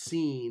had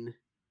seen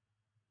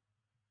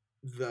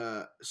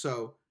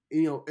so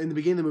you know, in the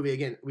beginning of the movie,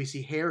 again, we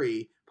see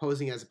Harry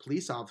posing as a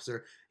police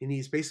officer, and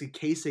he's basically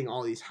casing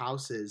all these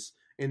houses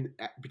and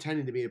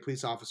pretending to be a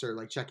police officer,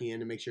 like checking in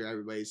to make sure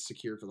everybody's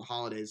secure for the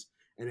holidays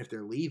and if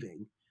they're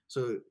leaving.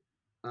 So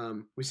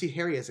we see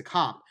Harry as a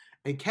cop,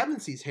 and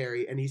Kevin sees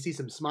Harry, and he sees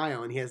him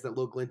smile, and he has that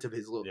little glint of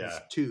his his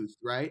tooth,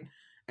 right?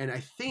 And I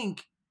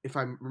think, if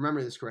I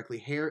remember this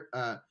correctly,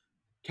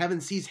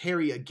 Kevin sees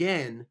Harry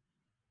again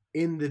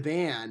in the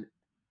van.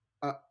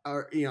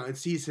 And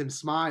sees him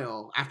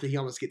smile after he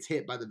almost gets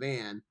hit by the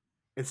van,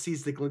 and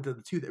sees the glint of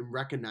the tooth and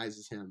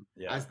recognizes him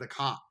as the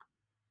cop.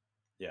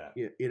 Yeah,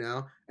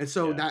 and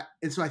so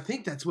I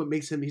think that's what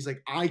makes him. He's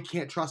like, I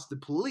can't trust the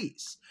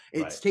police.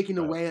 It's taking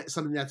away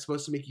something that's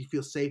supposed to make you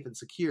feel safe and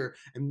secure,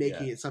 and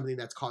making it something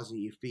that's causing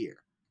you fear.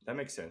 That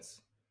makes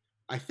sense.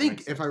 I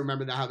think if I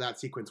remember how that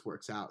sequence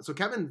works out. So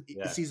Kevin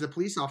sees a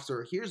police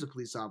officer, hears a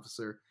police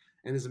officer,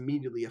 and is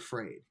immediately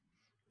afraid.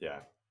 Yeah,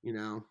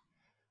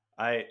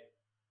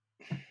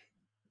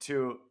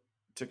 to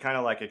kind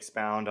of like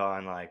expound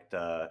on like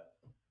the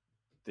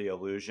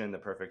illusion, the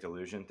perfect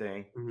illusion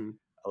thing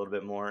a little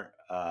bit more.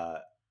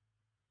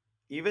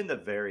 Even the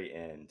very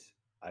end,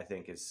 I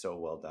think, is so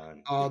well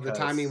done. Oh, the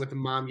timing with the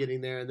mom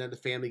getting there and then the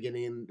family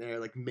getting in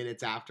there like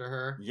minutes after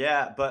her.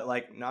 Yeah, but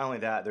like not only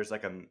that, there's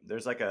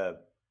a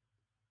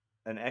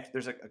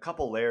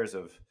couple layers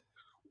of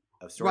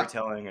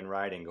storytelling and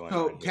writing going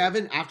on.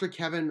 So after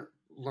Kevin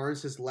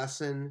learns his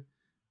lesson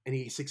and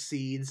he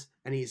succeeds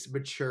and he's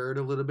matured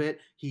a little bit,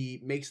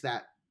 he makes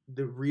the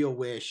real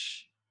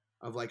wish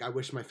of like, I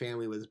wish my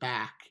family was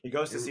back. He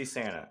goes to see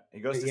Santa.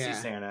 See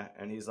Santa,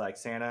 and he's like,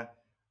 Santa,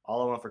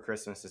 all I want for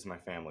Christmas is my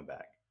family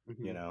back.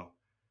 Mm-hmm. You know,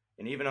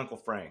 and even Uncle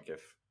Frank,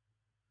 if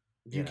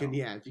you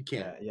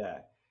can. Yeah.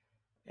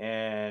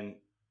 And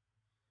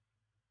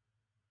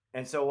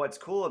so what's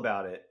cool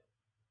about it,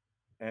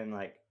 and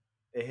like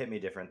it hit me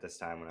different this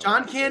time when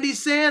John Candy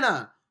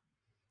Santa.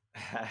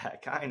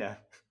 Kinda.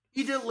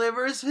 He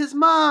delivers his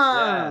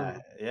mom.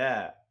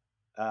 Yeah.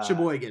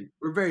 Sheboygan.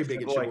 We're very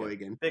big in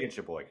Sheboygan. Big in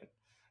Sheboygan.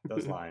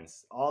 Those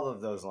lines. All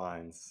of those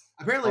lines.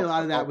 Apparently a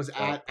lot of that was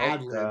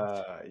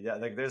ad-libbed. Yeah,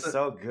 like they're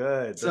so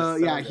good.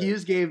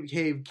 Hughes gave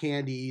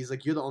Candy, he's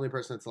like, you're the only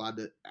person that's allowed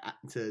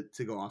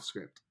to go off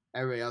script.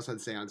 Everybody else had to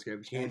stay on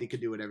script. Candy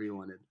could do whatever he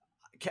wanted.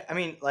 I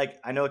mean,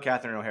 like, I know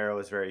Catherine O'Hara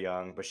was very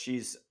young, but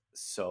she's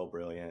so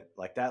brilliant.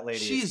 Like, that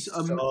lady is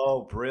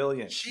so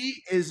brilliant.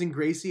 She has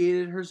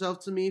ingratiated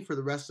herself to me for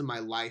the rest of my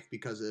life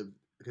because of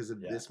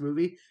this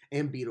movie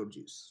and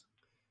Beetlejuice.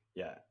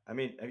 Yeah. I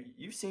mean,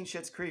 you've seen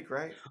Schitt's Creek,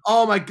 right?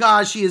 Oh my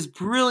God, she is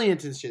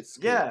brilliant in Schitt's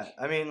Creek. Yeah.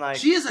 I mean, like,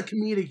 she is a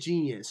comedic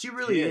genius. She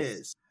really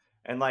is.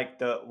 And like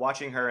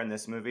watching her in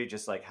this movie,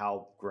 just like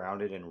how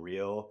grounded and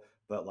real,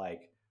 but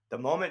like the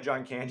moment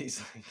John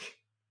Candy's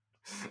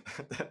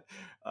like,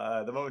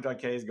 the moment John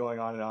Candy's going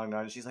on and on and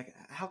on, she's like,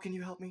 how can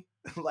you help me?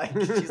 Like,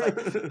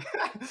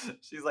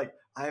 she's like,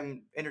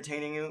 I'm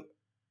entertaining you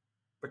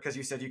because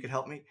you said you could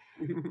help me.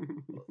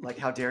 Like,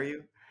 how dare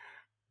you?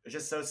 It's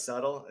just so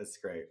subtle. It's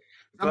great.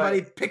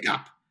 Somebody pick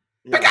up.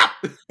 Pick up.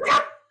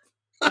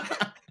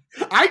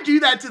 I do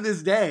that to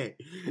this day.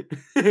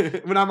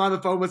 When I'm on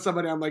the phone with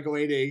somebody, I'm like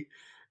waiting,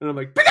 and I'm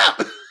like, pick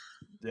up.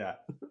 Yeah.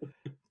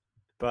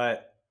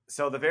 But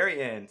so the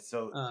very end,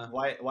 Uh,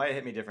 why it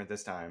hit me different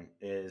this time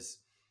is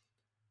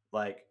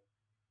like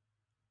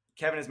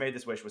Kevin has made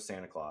this wish with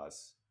Santa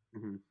Claus,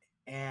 mhm,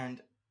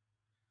 and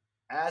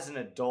as an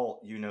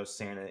adult, you know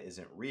Santa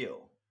isn't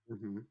real.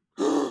 mhm.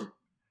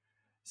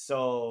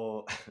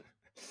 So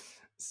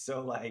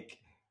so like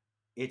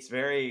it's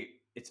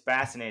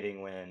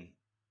fascinating when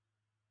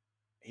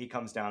he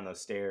comes down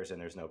those stairs and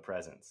there's no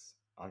presents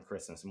on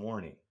Christmas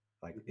morning.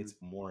 Like Mhm, it's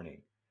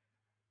morning.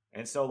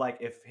 And so like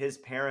if his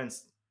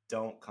parents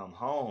don't come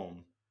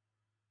home,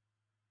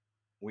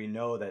 we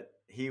know that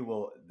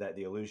that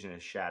the illusion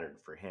is shattered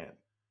for him,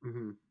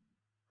 mhm,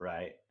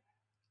 right?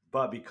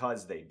 But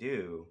because they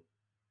do,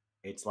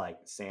 it's like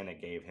Santa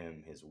gave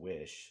him his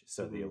wish,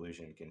 so the mhm.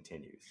 illusion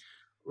continues.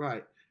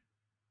 Right.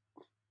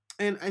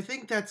 And I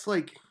think that's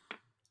like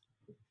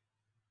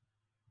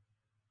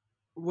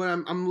what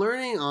I'm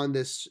learning on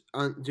this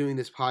on doing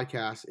this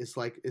podcast is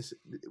like is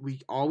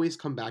we always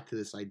come back to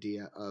this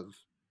idea of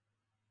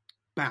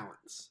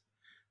balance.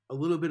 A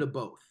little bit of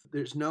both.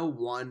 There's no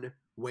one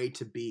way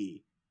to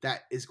be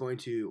that is going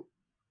to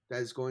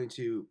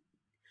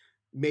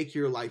make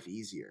your life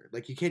easier.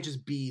 Like you can't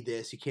just be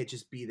this, you can't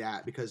just be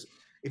that because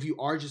if you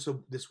are just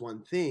this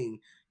one thing,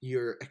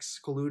 you're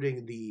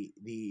excluding the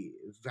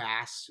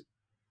vast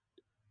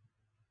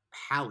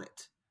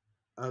palette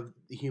of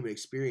the human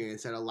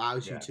experience that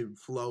allows you Yeah. to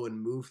flow and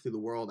move through the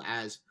world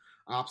as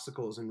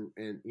obstacles and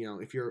you know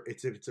if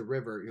it's a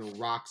river, you know,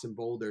 rocks and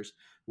boulders,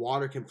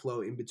 water can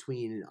flow in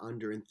between and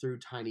under and through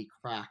tiny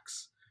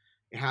cracks.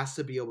 It has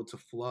to be able to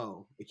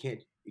flow. It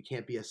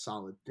can't be a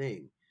solid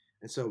thing.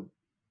 And so,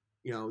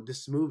 you know,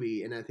 this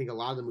movie, and I think a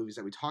lot of the movies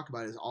that we talk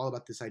about is all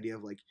about this idea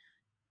of like,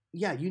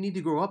 yeah, you need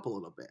to grow up a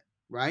little bit,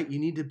 right? You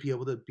need to be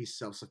able to be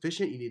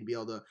self-sufficient. You need to be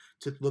able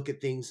to look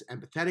at things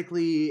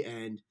empathetically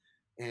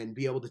and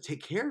be able to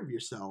take care of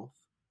yourself.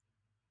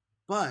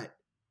 But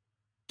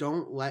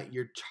don't let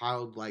your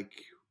childlike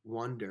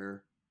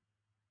wonder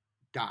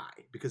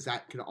die because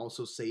that can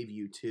also save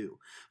you too.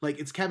 Like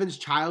it's Kevin's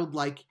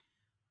childlike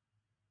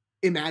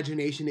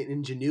imagination and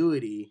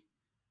ingenuity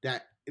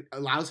that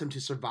allows him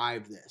to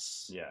survive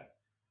this. Yeah.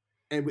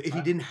 And if he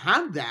I- didn't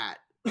have that,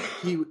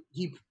 he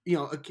you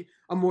know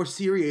a more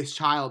serious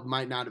child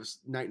might not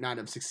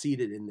have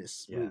succeeded in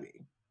this yeah.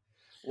 movie.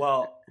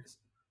 Well,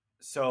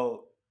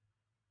 so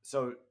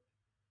so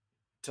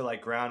to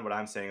like ground what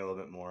I'm saying a little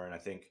bit more, and I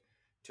think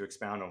to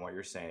expound on what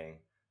you're saying,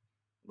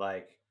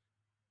 like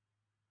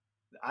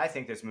I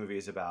think this movie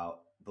is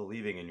about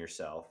believing in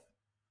yourself.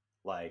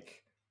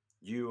 Like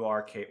you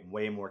are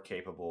way more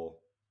capable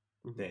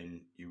Mm-hmm.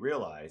 than you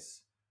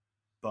realize,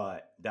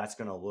 but that's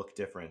going to look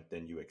different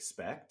than you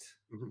expect.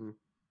 Mm-hmm.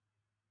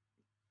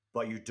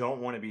 But you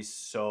don't want to be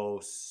so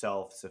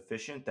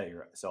self-sufficient that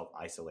you're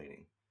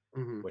self-isolating,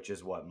 Mm-hmm. which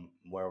is what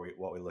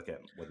we look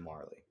at with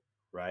Marley,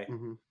 right?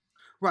 Mm-hmm.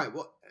 Right.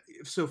 Well,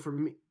 so for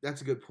me,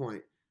 that's a good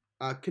point.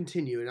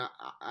 Continue, and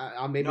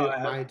I'll maybe No,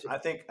 I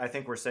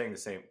think we're saying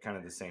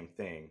the same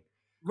thing.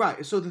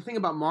 right. So the thing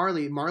about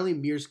Marley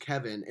mirrors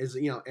Kevin is,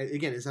 you know,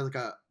 again, it's like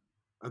a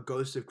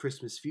ghost of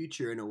Christmas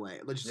future in a way,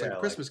 just like Yeah, a like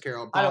Christmas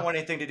Carol. I don't want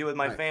anything to do with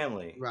my Right.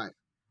 family. Right.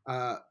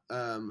 Uh,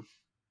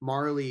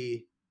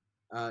 Marley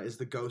is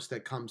the ghost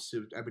that comes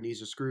to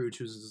Ebenezer Scrooge,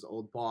 who's his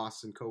old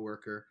boss and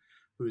coworker,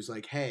 who's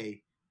like,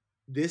 "Hey,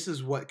 this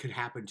is what could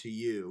happen to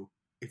you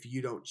if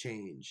you don't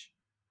change,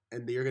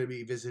 and you're going to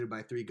be visited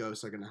by three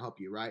ghosts that are going to help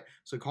you." Right.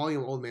 So calling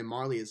him Old Man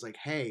Marley is like,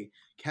 "Hey,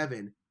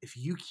 Kevin, if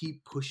you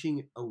keep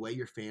pushing away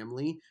your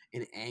family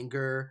in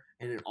anger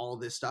and in all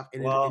this stuff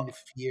and Well, in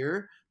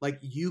fear, like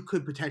you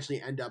could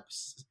potentially end up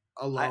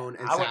alone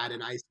and I would sad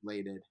and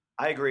isolated."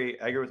 I agree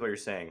with what you're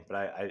saying, but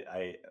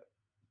I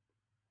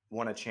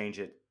want to change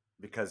it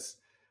because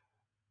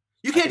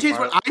You I can't think change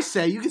what I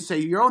say. You can say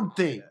your own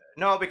thing.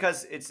 no,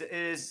 because it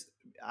is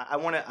I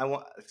want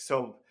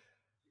so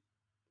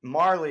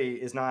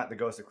Marley is not the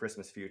ghost of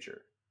Christmas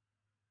future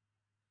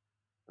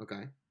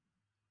Okay.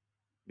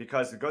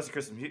 because the ghost of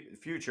Christmas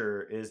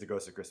future is the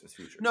ghost of Christmas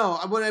future. No,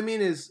 what I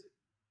mean is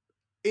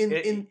in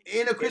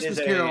A Christmas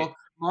Carol,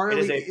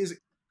 Marley is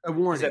a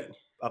warning.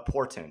 A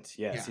portent.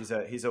 Yes,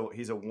 Yeah.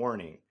 he's a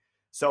warning.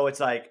 So it's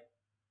like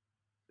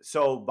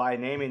so by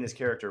naming this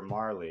character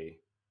Marley,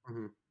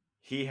 Mm-hmm.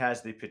 he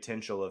has the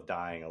potential of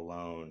dying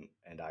alone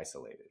and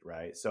isolated,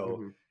 right? So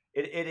Mm-hmm.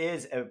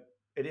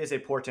 it is a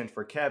portent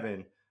for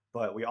Kevin,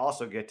 but we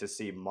also get to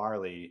see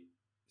Marley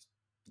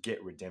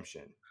get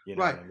redemption. You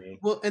know Right. what I mean?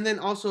 Well, and then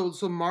also,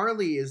 so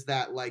Marley is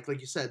that like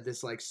you said,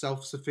 this like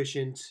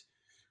self-sufficient,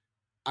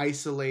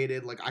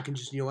 isolated. Like I can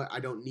just, you know what? I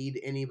don't need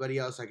anybody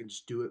else. I can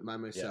just do it by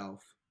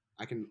myself.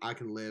 I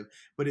can live.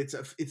 But it's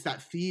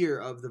that fear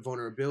of the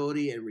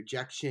vulnerability and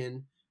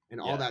rejection and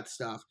all that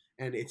stuff.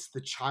 And it's the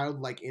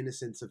childlike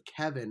innocence of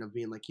Kevin of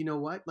being like, you know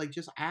what? Like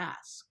just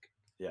ask.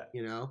 Yeah.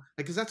 You know,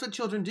 like because that's what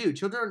children do.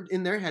 Children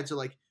in their heads are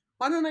like,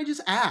 why don't I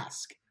just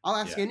ask? I'll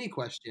ask any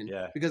question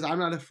because I'm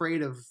not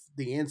afraid of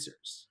the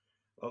answers.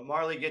 Well,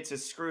 Marley gets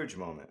his Scrooge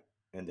moment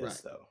in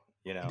this, though.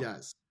 you He know,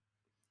 does,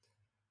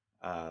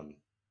 um,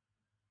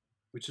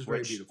 which is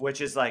very beautiful.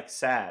 which is like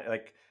sad.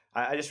 Like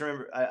I just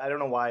remember, I don't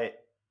know why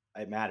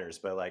it matters,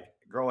 but like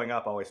growing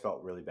up, I always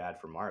felt really bad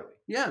for Marley,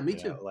 Yeah, me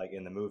too. like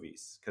in the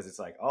movies, because it's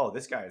like, oh,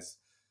 this guy's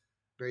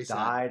Very sad.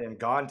 died and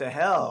gone to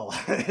hell,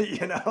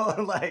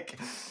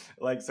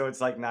 like so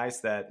it's like nice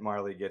that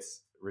Marley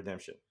gets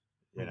redemption,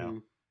 you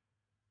know.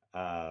 Hmm.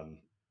 Um,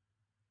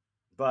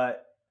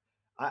 but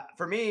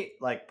for me,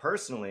 like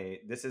personally,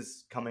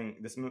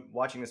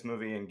 watching this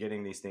movie and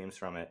getting these themes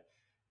from it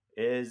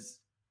is,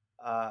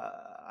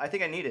 I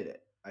think I needed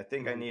it. I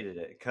think I Hmm. needed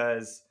it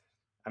because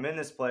I'm in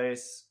this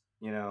place,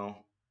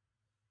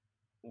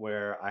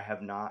 where I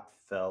have not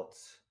felt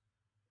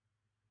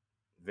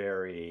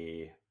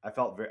I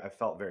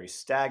felt very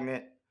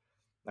stagnant.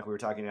 Like we were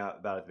talking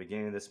about at the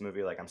beginning of this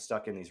movie, like I'm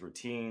stuck in these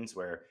routines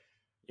where,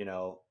 you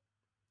know,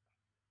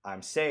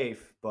 I'm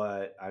safe,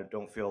 but I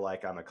don't feel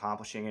like I'm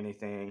accomplishing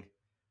anything.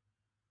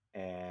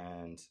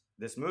 And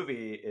this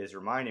movie is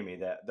reminding me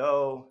that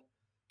though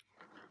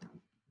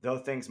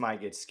things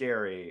might get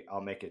scary,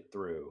 I'll make it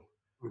through.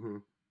 Hmm.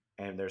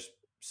 And there's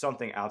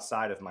something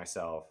outside of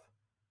myself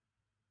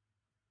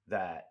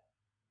that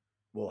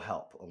will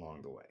help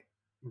along the way.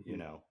 You Hmm.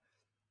 know,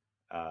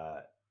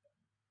 uh,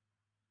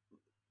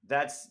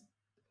 that's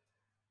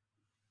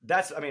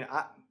that's I mean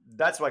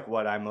that's like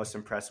what I'm most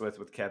impressed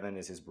with Kevin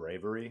is his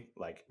bravery.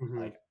 Hmm.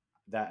 Like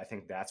that. I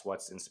think that's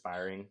what's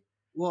inspiring.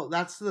 Well,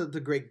 that's the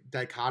great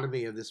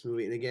dichotomy of this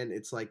movie, and again,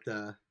 it's like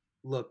the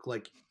look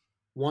like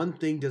one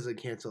thing doesn't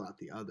cancel out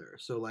the other.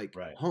 So like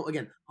Right.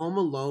 Home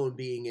Alone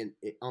being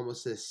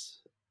almost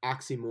this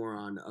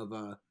oxymoron of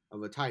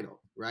a title,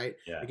 right?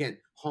 Yeah. Again,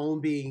 home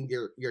being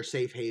your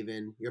safe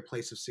haven, your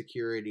place of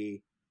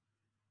security,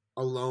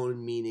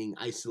 alone meaning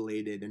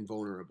isolated and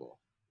vulnerable.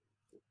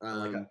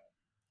 Like Um,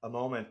 a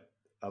moment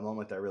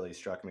that really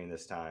struck me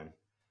this time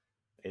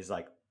is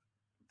like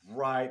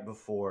right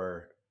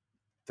before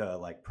the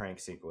like prank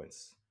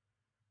sequence.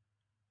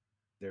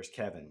 There's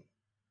Kevin,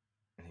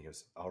 and he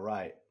goes, "All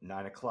right,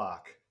 9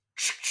 o'clock.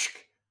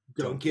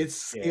 don't Don't get get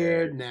scared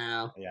scared.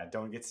 now. Yeah,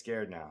 don't get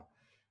scared now."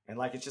 And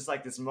like it's just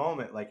like this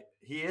moment, like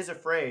he is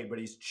afraid, but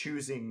he's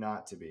choosing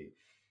not to be.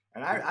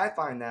 And I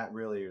find that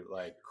really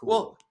like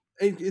Well,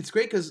 cool. it's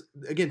great because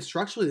again,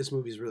 structurally, this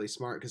movie is really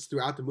smart. Because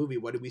throughout the movie,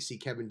 what do we see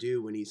Kevin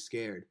do when he's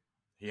scared?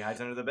 He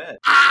hides under the bed.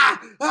 Ah,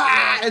 Yeah,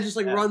 ah, and just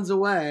like yeah, runs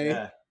away.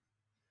 yeah,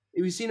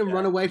 We've seen him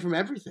run yeah, away from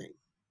everything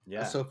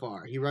yeah, so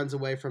far. He runs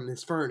away from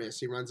his furnace.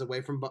 He runs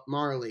away from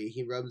Marley.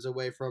 He runs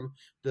away from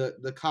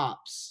the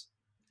cops.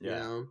 You yeah.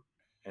 know,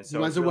 And he so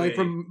runs it's away really,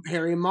 from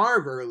Harry and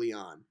Marv early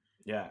on.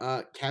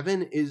 yeah,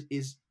 Kevin is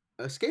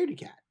a scaredy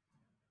cat.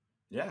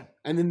 yeah,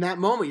 And in that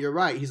moment, you're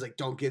right. He's like,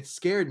 "Don't get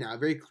scared now."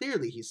 Very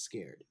clearly, he's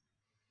scared,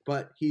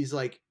 but he's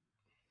like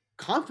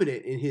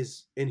confident in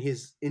his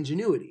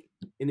ingenuity.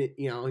 And it,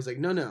 he's like,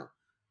 "No, no,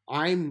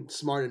 I'm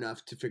smart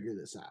enough to figure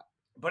this out."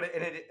 but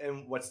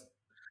and what's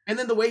And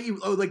then the way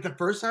like the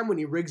first time when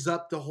he rigs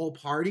up the whole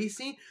party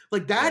scene,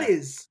 like that yeah,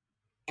 is,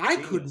 I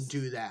couldn't genius.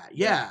 do that.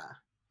 Yeah, Yeah,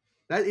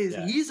 that is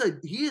yeah,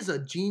 he is a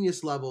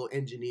genius level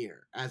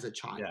engineer as a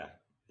child. yeah,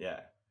 yeah.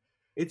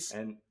 It's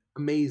And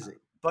amazing.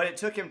 but it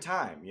took him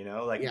time,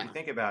 like if Yeah. you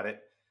think about it,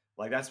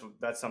 like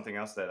that's something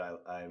else that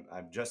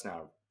I'm just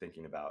now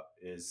thinking about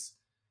is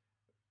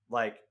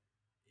like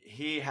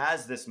he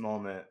has this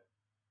moment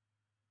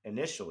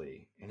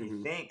initially and he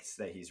Hmm. thinks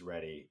that he's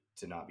ready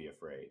to not be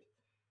afraid,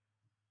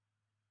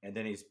 and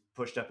then he's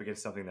pushed up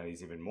against something that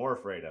he's even more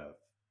afraid of,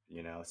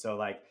 so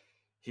like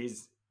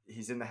he's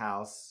in the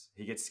house,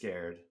 he gets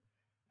scared,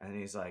 and then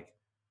he's like,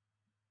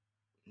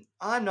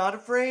 I'm not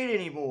afraid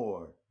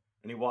anymore.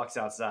 And he walks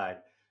outside.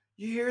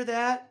 You hear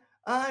that?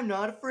 I'm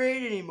not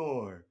afraid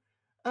anymore.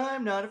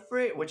 I'm not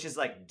afraid, which is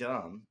like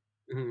dumb,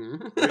 Hmm.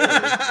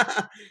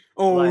 really.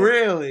 Oh, Like,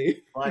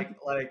 really?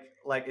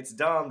 like it's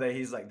dumb that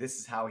he's like, this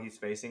is how he's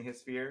facing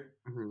his fear,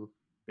 Hmm.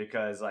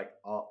 because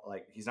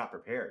he's not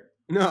prepared.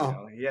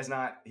 No. He's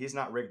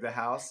not rigged the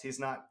house.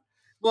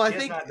 Well, I He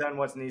has think not done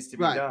what needs to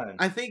be right. done.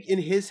 I think in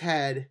his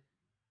head,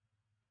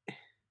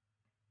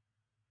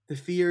 the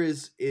fear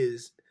is.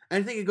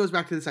 I think it goes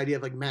back to this idea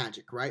of like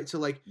magic, right? So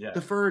like Yeah.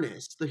 the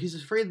furnace, he's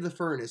afraid of the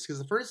furnace because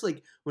the furnace,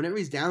 like whenever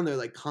he's down there,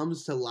 like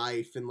comes to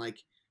life and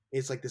like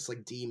it's like this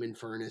like demon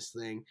furnace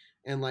thing,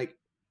 and like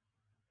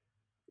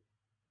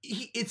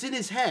it's in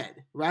his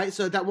head, right?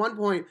 So at that one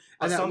point,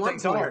 But at that some one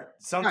things point, aren't.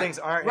 Some right, things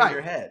aren't in right,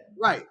 your head.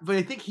 right. But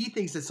I think he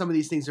thinks that some of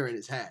these things are in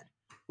his head,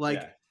 like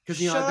Yeah.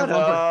 because at Shut that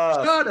one point,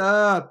 up. shut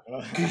up,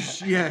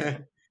 yeah,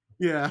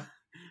 yeah.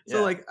 So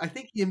Yeah. like I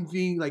think him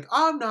being like,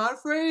 I'm not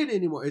afraid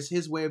anymore is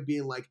his way of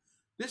being like,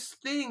 this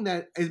thing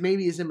that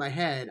maybe is in my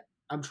head,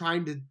 I'm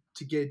trying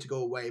to get it to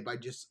go away by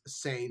just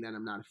saying that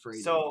I'm not afraid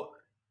anymore.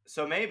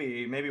 So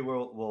maybe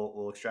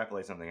we'll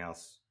extrapolate something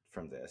else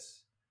from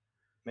this.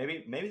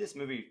 Maybe this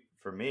movie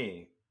for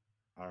me,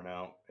 I don't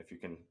know if you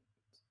can,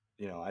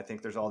 I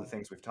think there's all the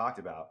things we've talked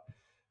about,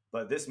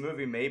 but this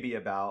movie may be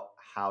about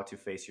how to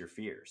face your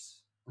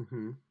fears,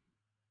 Hmm.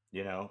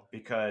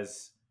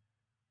 because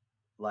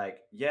like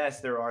yes,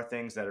 there are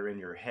things that are in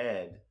your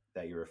head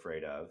that you're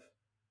afraid of,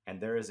 and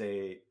there's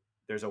a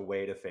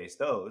way to face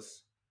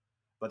those,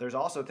 but there's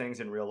also things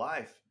in real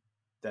life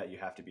that you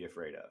have to be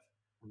afraid of,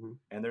 Mm-hmm.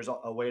 and there's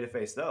a way to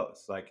face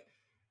those. Like,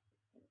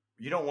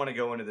 you don't want to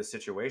go into this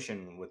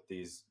situation with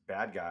these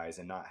bad guys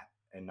and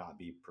not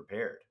be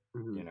prepared,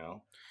 Mm-hmm. you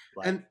know,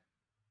 like. And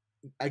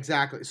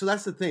exactly. So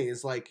that's the thing,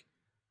 is like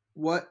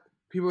what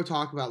people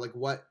talk about, like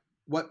what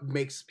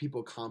makes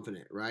people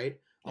confident, right?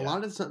 A Yeah.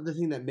 lot of the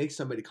thing that makes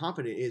somebody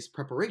confident is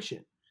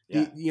preparation.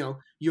 Yeah.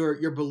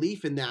 Your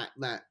belief in that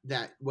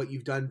what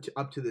you've done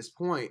up to this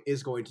point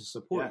is going to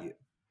support Yeah. you.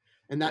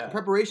 And that Yeah.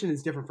 preparation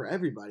is different for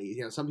everybody.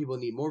 You know, some people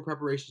need more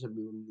preparation, some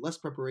people need less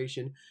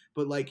preparation.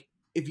 But like,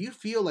 if you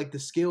feel like the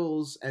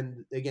skills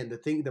and again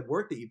the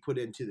work that you put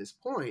into this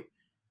point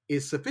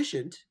is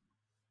sufficient,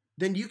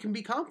 then you can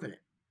be confident.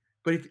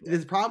 But if Yeah.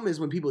 the problem is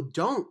when people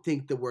don't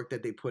think the work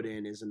that they put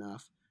in is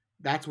enough,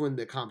 that's when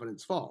the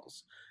confidence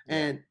falls.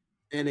 Yeah.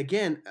 And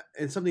again,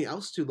 and something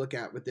else to look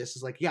at with this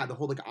is like, yeah, the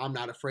whole like I'm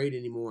not afraid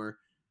anymore.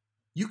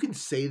 You can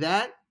say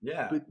that,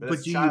 Yeah, but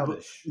that's do you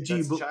childish. do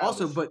That's you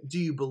also childish. but do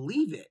you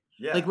believe it?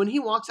 Yeah. Like when he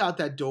walks out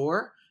that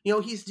door, you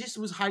know, he's just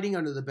was hiding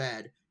under the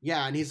bed.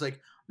 Yeah, and he's like,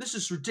 "This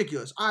is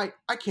ridiculous. I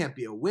can't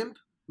be a wimp.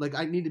 Like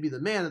I need to be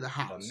the man of the The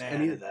house."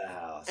 man of the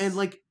house. And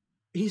like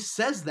he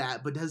says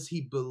that, but does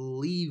he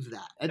believe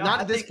that? And No, not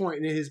I at this think-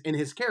 point in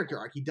his character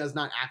arc, he does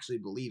not actually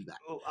believe that.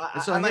 Well,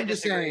 And so I him might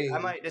just disagree. saying- I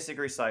might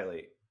disagree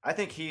slightly. I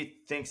think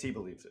he thinks he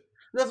believes it.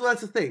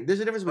 That's the thing. There's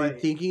a difference between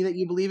But- thinking that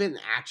you believe it and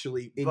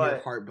actually in your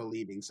but- heart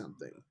believing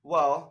something.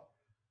 Well,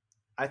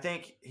 I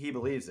think he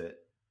believes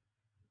it,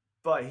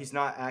 but he's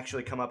not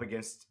actually come up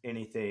against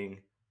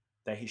anything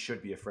that he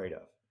should be afraid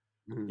of.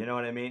 Mhm. You know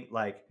what I mean?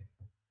 Like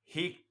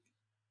he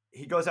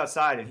goes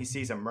outside and he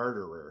sees a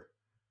murderer,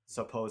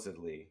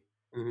 supposedly,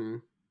 Mm-hmm.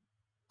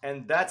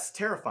 and that's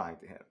terrifying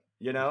to him.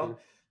 You know, Mhm.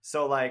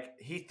 so like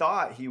he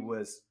thought he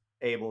was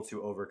able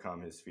to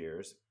overcome his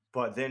fears,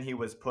 but then he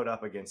was put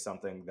up against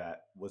something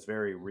that was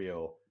very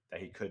real that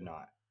he could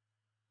not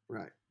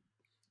Right.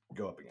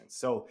 go up against.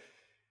 So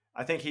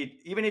I think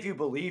even if you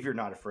believe you're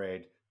not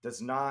afraid,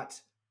 does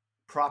not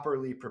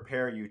properly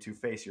prepare you to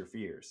face your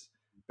fears,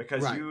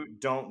 because Right. you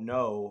don't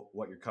know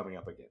what you're coming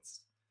up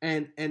against.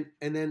 And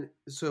then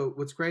so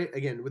what's great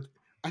again with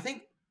I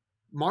think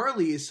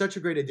Marley is such a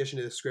great addition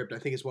to the script. I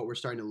think is what we're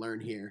starting to learn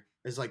here.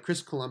 Is like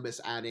Chris Columbus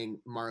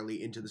adding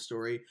Marley into the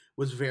story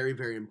was very,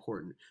 very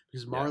important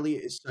because Marley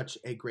is such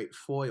a great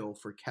foil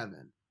for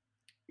Kevin.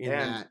 In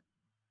And- that,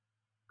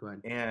 go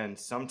ahead. And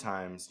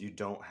sometimes you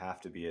don't have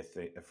to be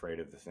afraid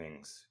of the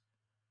things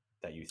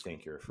that you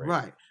think you're afraid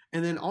Right, of.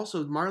 and then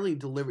also Marley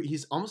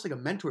he's almost like a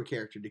mentor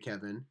character to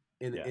Kevin.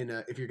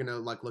 Yeah. If you're gonna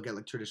like look at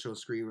like traditional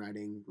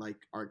screenwriting like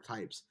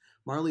archetypes,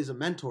 Marley's a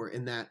mentor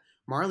in that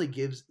Marley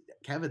gives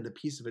Kevin the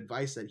piece of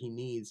advice that he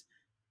needs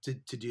to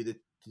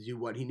do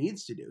what he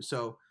needs to do.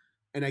 So,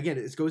 and again,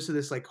 it goes to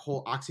this like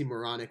whole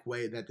oxymoronic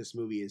way that this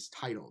movie is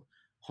titled: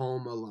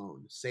 Home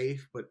Alone,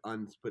 safe but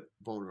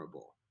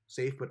vulnerable,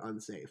 safe but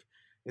unsafe.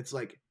 It's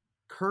like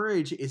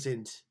courage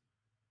isn't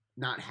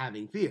not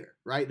having fear,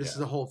 right? This is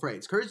the whole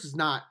phrase. Courage is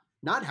not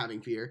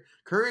having fear.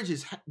 Courage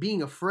is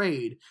being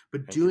afraid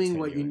but And doing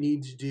what you continuing.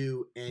 need to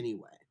do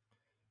anyway.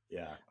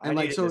 Yeah. And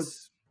like, so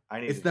it's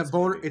It's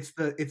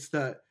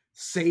the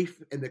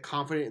safe and the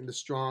confident and the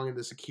strong and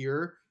the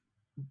secure,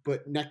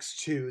 but next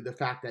to the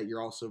fact that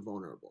you're also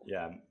vulnerable.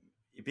 Yeah,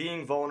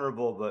 being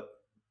vulnerable, but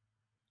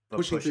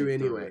Pushing through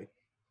anyway. it.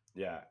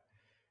 Yeah,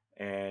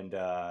 and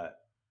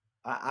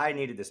I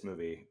needed this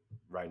movie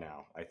right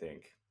now. I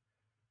think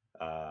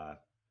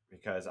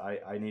because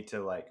I need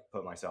to like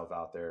put myself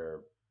out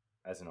there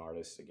as an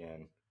artist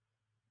again,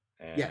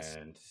 and Yes.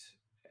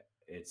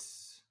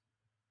 it's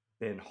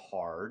been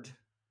hard.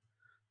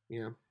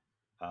 Yeah.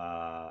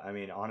 I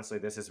mean, honestly,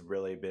 this has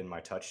really been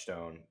my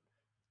touchstone.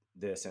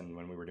 This and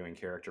when we were doing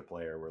Character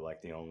Player were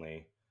like the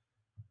only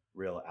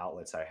real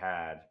outlets I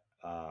had.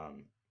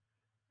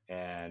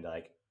 And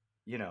like,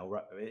 you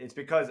know, it's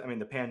because, I mean,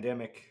 the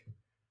pandemic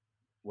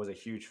was a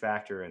huge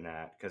factor in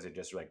that because it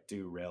just like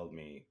derailed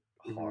me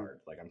hard.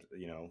 Like I'm,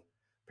 you know,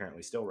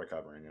 apparently still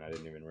recovering and I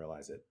didn't even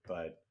realize it.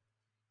 But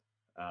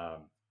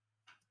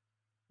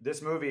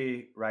this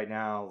movie right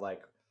now,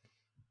 like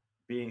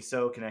being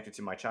so connected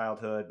to my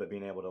childhood, but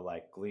being able to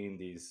like glean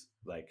these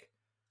like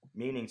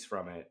meanings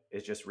from it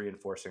is just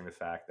reinforcing the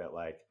fact that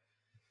like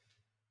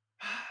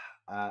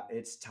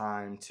it's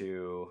time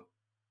to,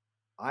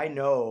 I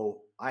know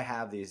I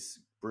have these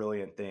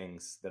brilliant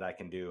things that I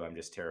can do. I'm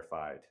just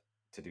terrified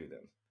to do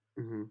them.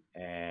 Mm-hmm.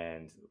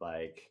 And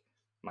like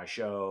my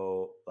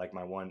show, like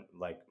my 1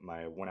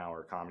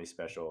 hour comedy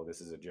special,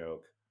 This Is a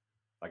Joke.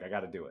 Like I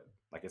got to do it.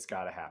 Like it's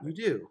got to happen. You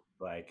do.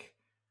 Like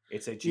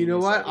it's a genius You know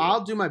what? idea.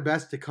 I'll do my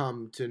best to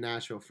come to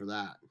Nashville for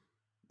that.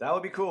 That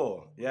would be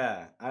cool.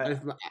 Yeah.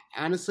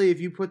 Honestly, if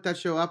you put that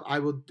show up, I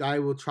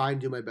will try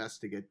and do my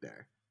best to get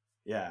there.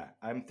 Yeah,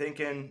 I'm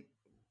thinking.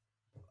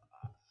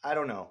 I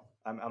don't know.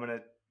 I'm gonna.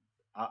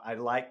 I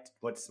liked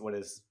what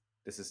is.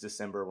 This is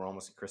December. We're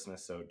almost at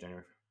Christmas, so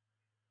January.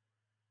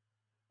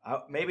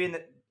 Maybe in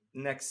the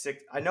next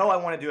 6. I know I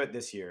want to do it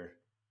this year,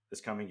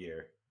 this coming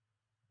year.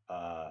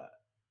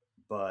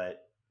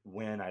 but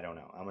when, I don't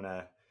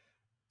know.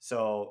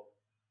 So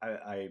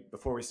I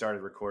before we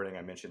started recording,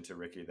 I mentioned to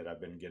Ricky that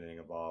I've been getting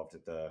involved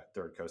at the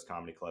Third Coast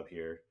Comedy Club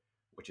here,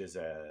 which is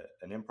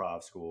an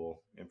improv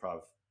school,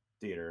 improv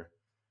theater.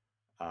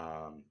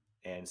 Um,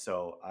 and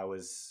so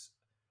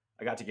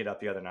I got to get up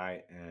the other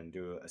night and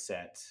do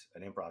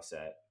an improv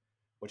set,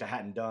 which I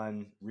hadn't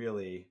done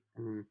really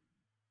Mhm.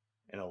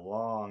 in a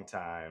long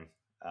time.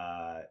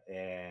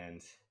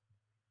 And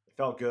it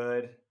felt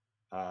good.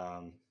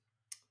 Um,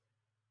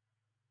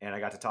 and I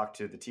got to talk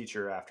to the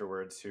teacher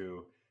afterwards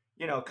who,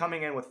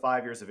 coming in with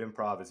 5 years of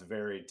improv is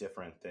very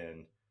different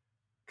than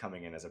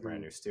coming in as a brand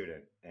Mhm. new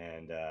student.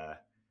 And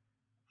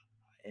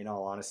in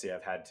all honesty,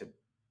 I've had to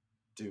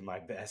do my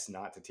best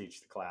not to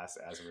teach the class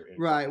as we're in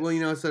Right. Well,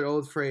 class. it's that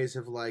old phrase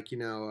of like, you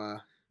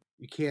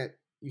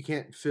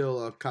can't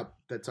fill a cup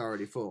that's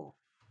already full,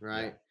 Yeah.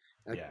 right?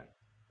 A Yeah.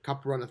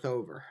 cup runneth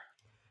over.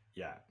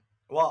 Yeah.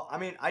 Well, I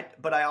mean,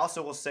 but I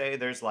also will say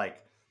there's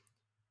like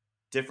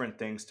different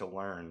things to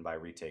learn by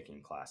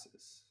retaking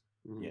classes,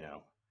 Mhm. you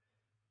know.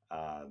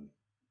 Um,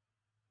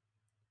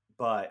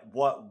 but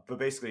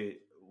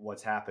basically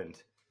what's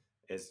happened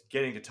is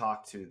getting to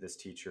talk to this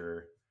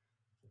teacher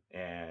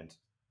and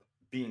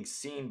being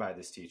seen by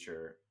this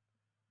teacher,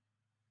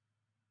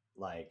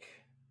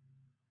 like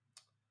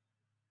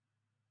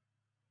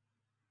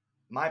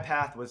my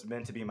path was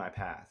meant to be my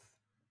path,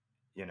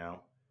 you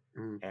know,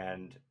 Mhm.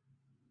 and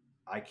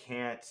I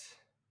can't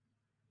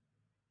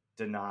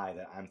deny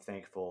that I'm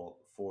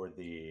thankful for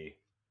the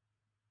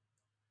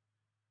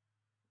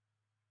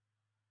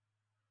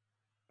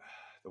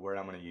word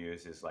I'm going to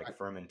use is like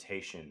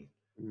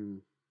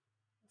Mhm.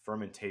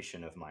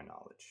 fermentation of my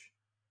knowledge.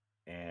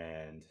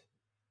 And,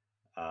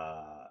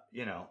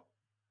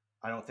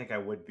 I don't think I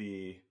would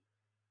be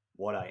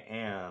what I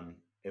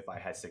am if I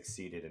had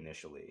succeeded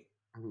initially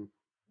Mhm.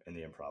 in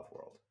the improv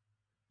world.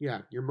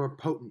 Yeah, you're more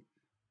potent.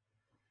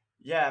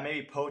 Yeah,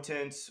 maybe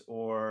potent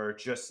or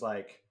just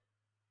like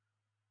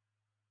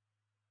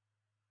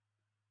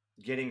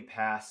getting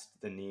past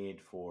the need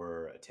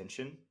for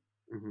attention,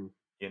 Hmm.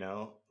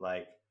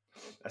 like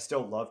I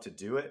still love to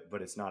do it,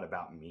 but it's not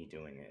about me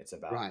doing it. It's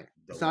about Right.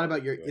 the It's not love about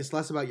of your. doing It's it.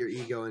 less about your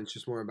ego, and it's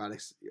just more about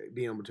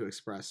being able to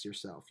express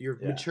yourself.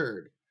 You've Yeah.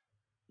 matured.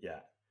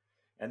 Yeah.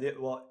 And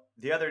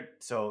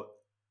so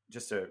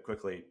just to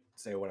quickly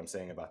say what I'm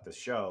saying about this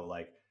show,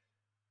 like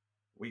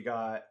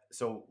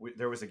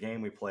there was a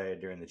game we played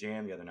during the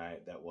jam the other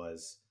night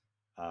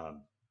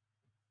um,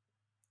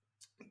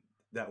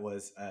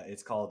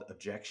 it's called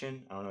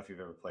Objection. I don't know if you've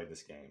ever played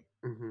this game.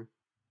 Hmm.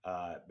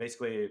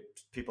 Basically,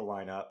 people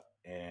line up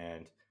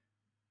and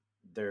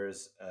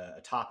there's a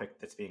topic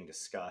that's being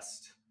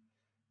discussed,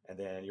 and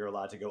then you're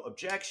allowed to go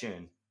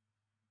objection,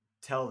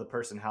 tell the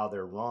person how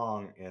they're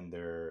wrong in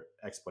their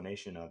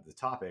explanation of the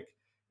topic,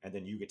 and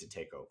then you get to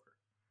take over.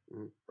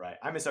 Hmm. Right?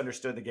 I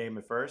misunderstood the game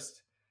at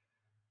first,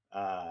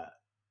 uh,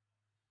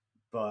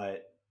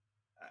 but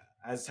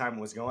as time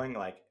was going,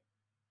 like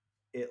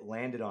it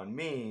landed on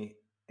me,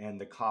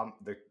 and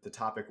the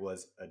topic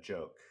was a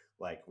joke.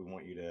 Like we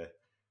want you to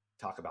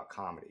talk about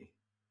comedy,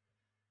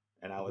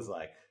 and I was Hmm.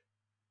 like,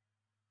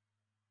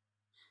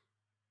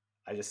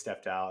 I just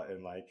stepped out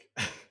and like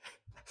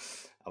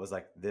I was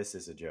like, this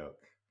is a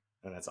joke.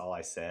 And that's all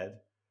I said.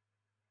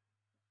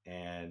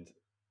 And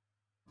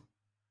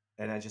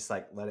I just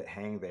like let it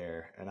hang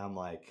there. And I'm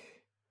like,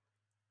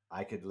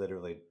 I could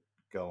literally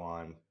go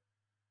on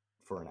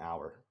for an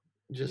hour,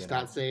 Just you know?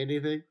 not say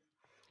anything.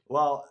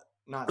 Well,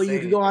 not Oh, you say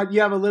could go anything. on.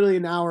 You have literally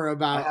an hour I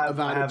have I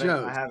about a haven't I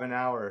joke. have an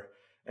hour.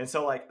 And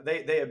so like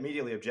they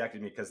immediately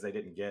objected me because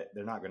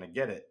they're not gonna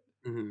get it.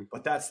 Hmm.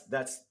 But that's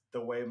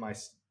the way my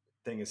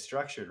thing is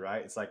structured,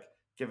 right? It's like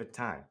give it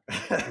time.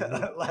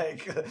 Hmm.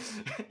 Like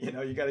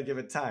you got to give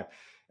it time.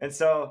 And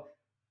so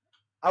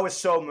I was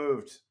so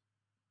moved,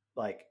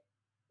 like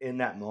in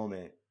that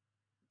moment,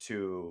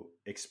 to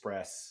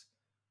express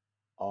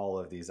all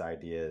of these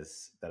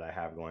ideas that I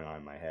have going on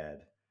in my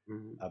head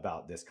Hmm.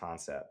 about this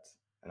concept.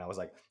 And I was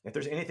like, if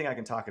there's anything I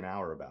can talk an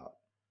hour about,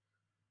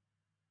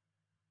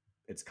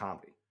 it's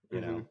comedy,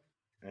 Hmm.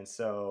 And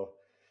so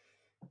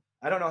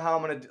I don't know how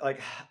I'm gonna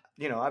like,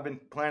 I've been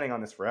planning on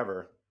this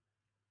forever.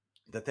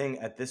 The thing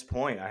at this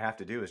point I have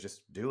to do is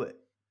just do it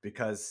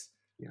because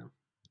Yeah.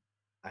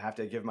 I have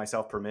to give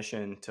myself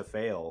permission to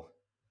fail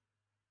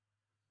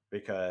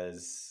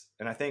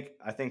and I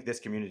think this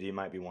community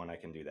might be one I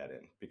can do that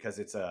in because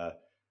it's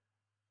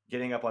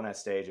getting up on that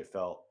stage. It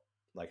felt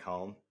like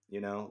home,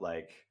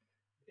 like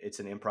it's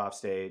an improv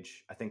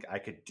stage. I think I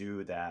could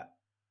do that.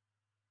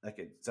 Like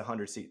it's a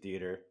 100-seat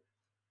theater,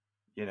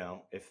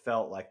 it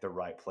felt like the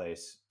right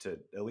place to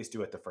at least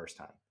do it the first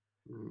time.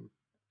 Hmm.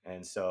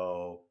 And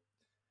so,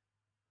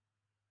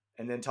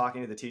 and then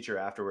talking to the teacher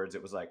afterwards,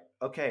 it was like,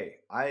 okay,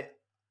 I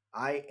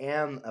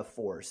am a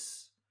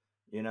force,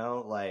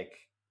 like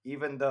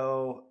even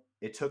though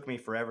it took me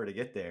forever to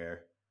get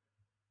there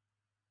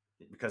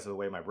because of the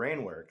way my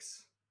brain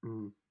works,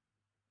 Hmm.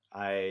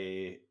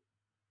 I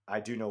I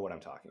do know what I'm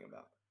talking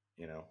about.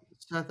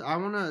 Seth, I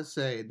want to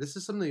say this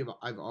is something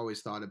I've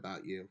always thought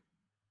about you.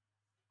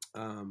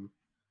 Um,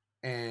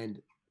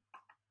 And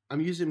I'm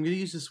going to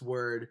use this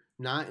word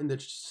not in the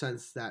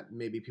sense that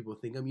maybe people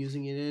think I'm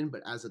using it in,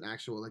 but as an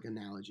actual like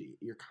analogy.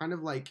 You're kind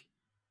of like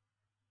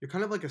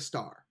a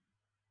star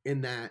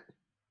in that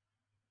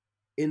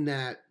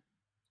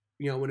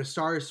when a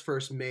star is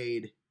first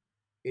made,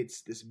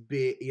 it's this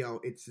big,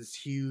 it's this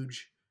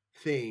huge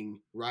thing,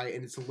 right?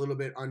 And it's a little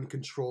bit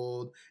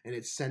uncontrolled, and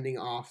it's sending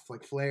off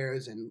like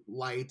flares and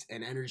light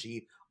and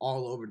energy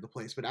all over the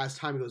place. But as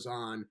time goes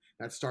on,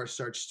 that star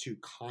starts to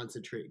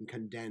concentrate and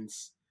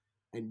condense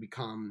and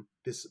become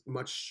this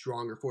much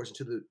stronger force,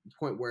 to the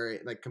point where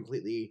it like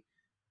completely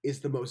is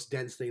the most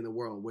dense thing in the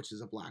world, which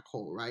is a black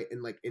hole, right?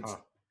 And like it's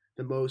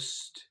the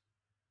most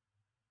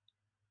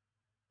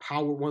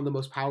one of the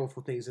most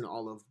powerful things in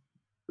all of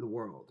the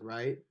world,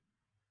 right?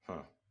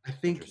 I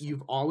think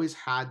you've always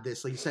had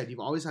this, like you said, you've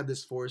always had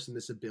this force and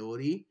this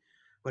ability,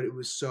 but it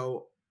was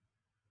so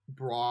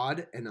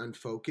broad and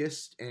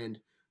unfocused, and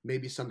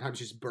maybe sometimes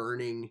just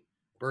burning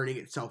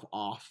itself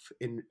off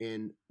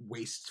in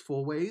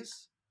wasteful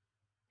ways.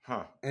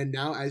 And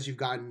now, as you've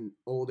gotten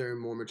older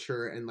and more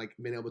mature, and like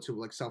been able to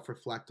like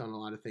self-reflect on a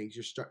lot of things,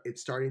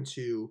 it's starting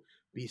to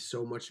be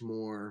so much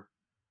more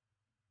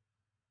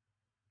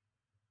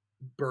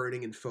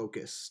burning and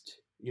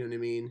focused. You know what I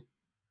mean?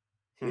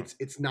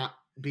 It's not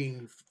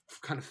being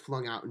kind of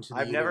flung out into the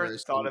universe. I've never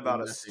thought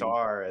about a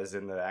star as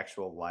in the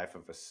actual life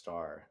of a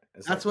star.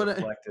 That's like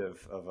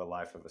reflective of a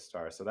life of a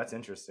star. So that's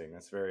interesting.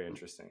 That's very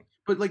interesting.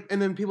 But like,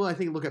 and then people I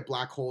think look at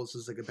black holes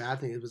as like a bad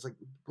thing. It was like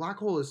black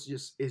hole is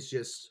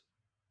just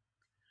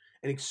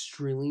an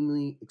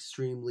extremely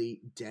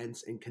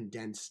dense and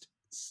condensed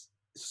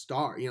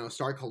star. A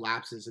star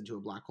collapses into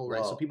a black hole,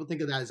 right? So people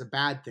think of that as a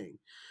bad thing,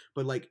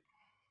 but like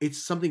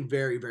it's something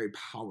very, very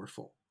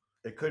powerful.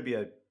 It could be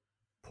a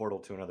portal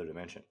to another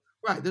dimension.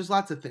 Right. There's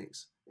lots of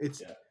things.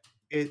 It's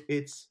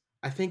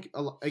I think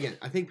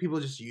people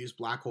just use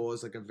black hole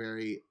as like a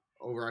very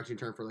overarching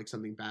term for like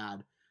something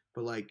bad,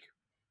 but like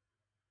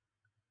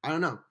I don't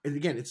know. And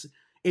again,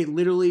 it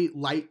literally,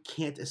 light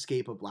can't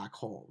escape a black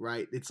hole,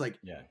 right? It's like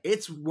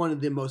it's one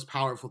of the most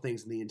powerful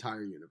things in the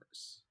entire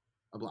universe,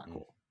 a black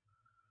hole.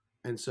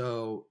 And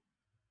so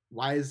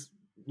why is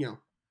you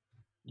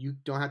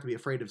don't have to be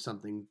afraid of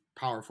something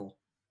powerful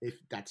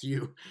if that's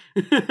you.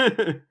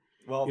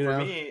 Well,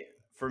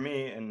 for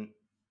me, and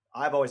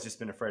I've always just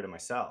been afraid of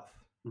myself.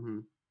 Mm-hmm.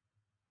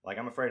 Like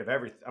I'm afraid of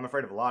everything. I'm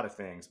afraid of a lot of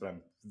things, but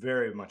I'm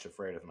very much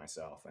afraid of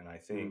myself. And I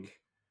think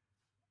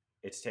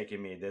it's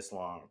taken me this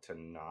long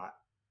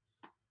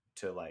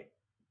to like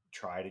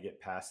try to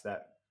get past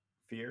that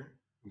fear.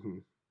 Mm-hmm.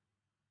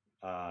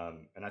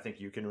 And I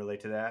think you can relate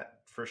to that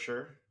for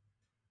sure.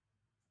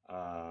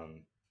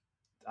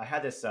 I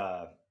had this,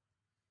 the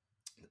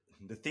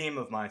theme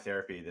of my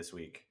therapy this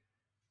week,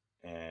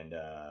 and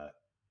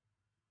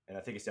I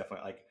think it's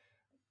definitely like,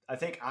 I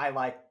think I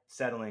like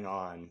settling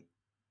on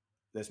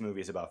this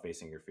movie is about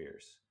facing your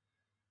fears,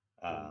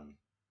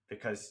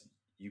 because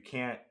you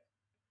can't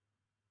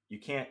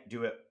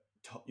do it.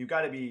 You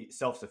got to be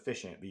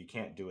self-sufficient, but you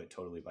can't do it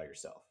totally by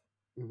yourself.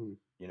 Mm-hmm.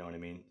 You know what I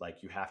mean?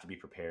 Like you have to be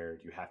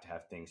prepared. You have to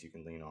have things you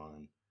can lean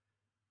on.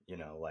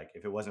 Like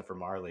if it wasn't for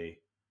Marley,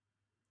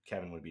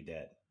 Kevin would be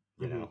dead.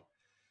 You know,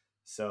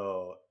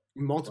 so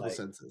in multiple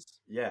senses.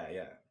 Yeah.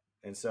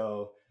 And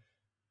so,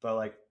 but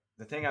like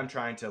the thing I'm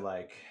trying to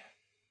like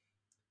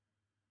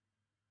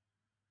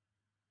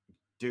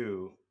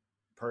do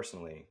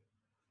personally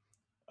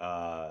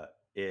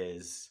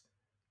is,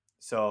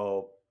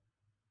 so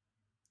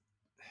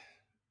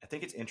I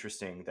think it's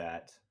interesting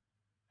that,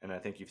 and I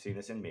think you've seen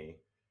this in me,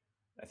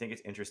 I think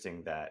it's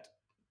interesting that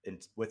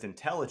with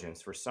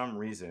intelligence, for some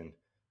reason,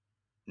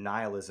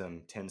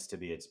 nihilism tends to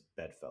be its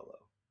bedfellow.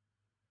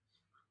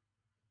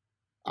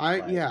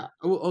 Yeah.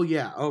 Oh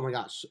yeah. Oh my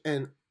gosh.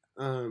 And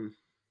I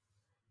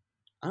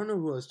don't know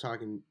who I was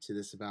talking to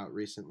this about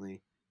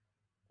recently,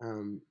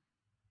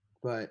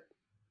 but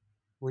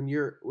what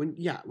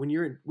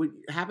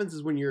happens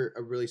is when you're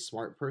a really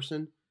smart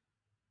person,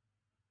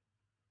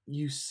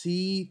 you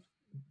see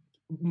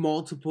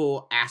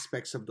multiple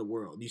aspects of the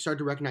world. You start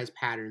to recognize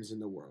patterns in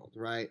the world,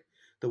 right?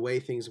 The way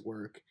things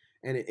work.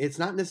 And it's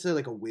not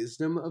necessarily like a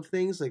wisdom of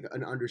things, like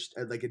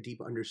like a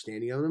deep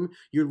understanding of them.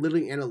 You're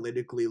literally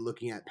analytically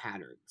looking at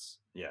patterns.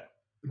 Yeah.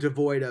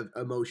 Devoid of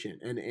emotion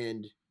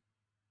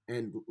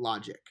and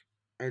logic.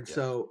 And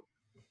so,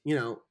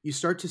 you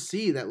start to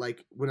see that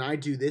like when I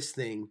do this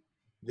thing,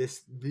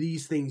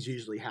 these things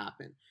usually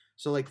happen.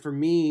 So like for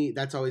me,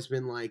 that's always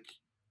been like,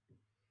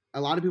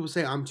 a lot of people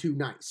say I'm too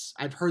nice.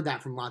 I've heard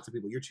that from lots of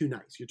people. You're too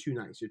nice. You're too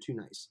nice. You're too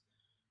nice.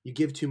 You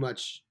give too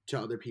much to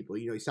other people.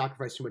 You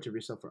sacrifice too much of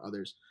yourself for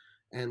others.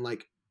 And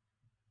like,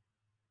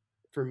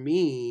 for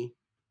me,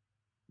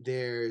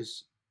 there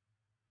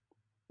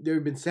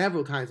have been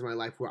several times in my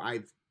life where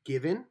I've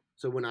given.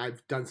 So when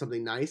I've done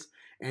something nice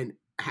and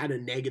had a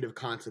negative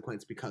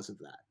consequence because of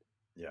that.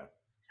 Yeah.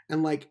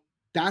 And like,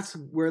 that's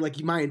where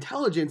like my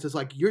intelligence is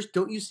like,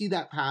 don't you see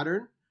that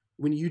pattern?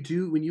 When you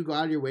go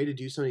out of your way to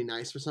do something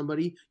nice for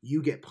somebody,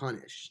 you get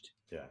punished.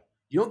 Yeah.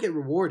 You don't get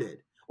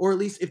rewarded. or at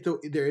least if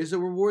there is a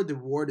reward, the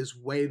reward is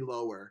way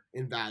lower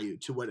in value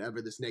to whatever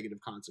this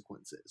negative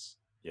consequence is.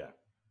 Yeah.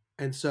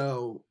 And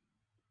so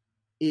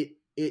it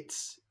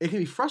can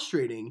be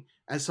frustrating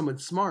as someone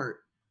smart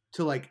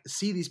to like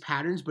see these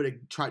patterns, but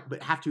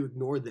have to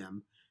ignore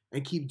them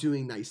and keep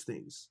doing nice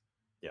things.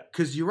 Yeah.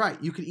 Because you're right.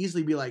 You could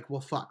easily be like,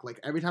 well, fuck. Like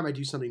every time I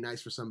do something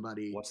nice for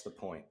somebody, What's the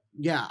point?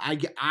 Yeah,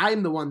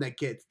 I'm the one that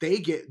they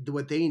get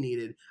what they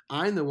needed.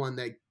 I'm the one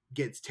that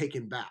gets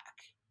taken back.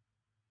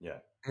 Yeah.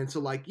 And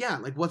so like, yeah,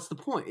 like what's the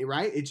point,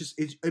 right?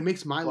 It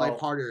makes my life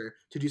harder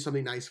to do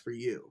something nice for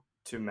you.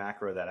 To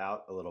macro that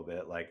out a little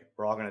bit, like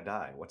we're all gonna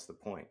die. What's the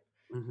point?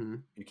 Mm-hmm.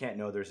 You can't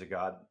know there's a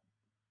God.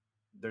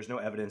 There's no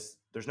evidence.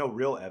 There's no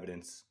real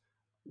evidence.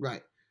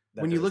 Right.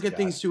 When you look at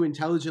things too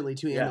intelligently,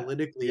 too Yeah.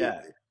 analytically,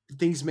 Yeah.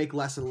 things make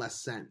less and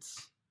less sense.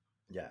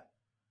 Yeah.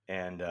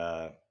 And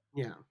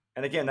yeah.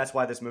 And again, that's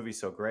why this movie's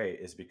so great,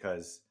 is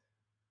because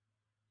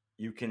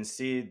you can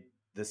see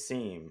the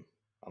seam.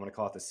 I'm gonna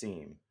call it the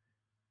seam.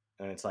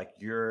 And it's like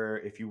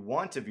if you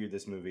want to view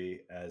this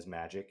movie as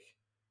magic,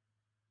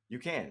 you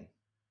can.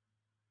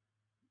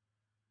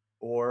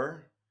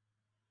 Or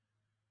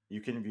you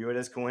can view it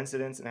as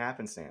coincidence and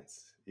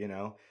happenstance. You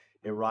know,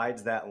 it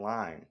rides that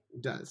line.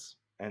 It does.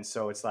 And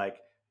so it's like,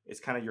 it's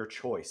kind of your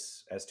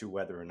choice as to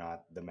whether or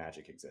not the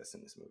magic exists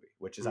in this movie,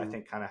 which is, I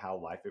think, kind of how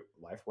life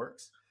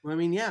works. Well, I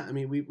mean, yeah. I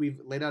mean,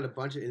 we've laid out a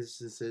bunch of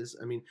instances.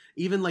 I mean,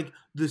 even like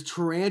this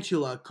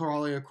tarantula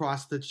crawling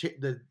across the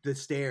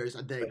stairs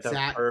at the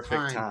exact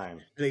perfect time.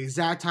 At the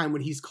exact time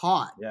when he's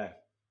caught. Yeah.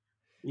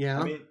 Yeah.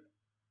 I mean,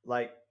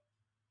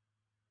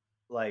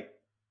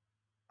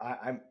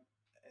 I'm.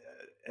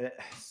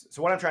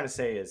 So what I'm trying to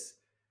say is,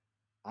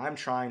 I'm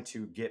trying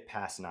to get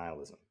past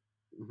nihilism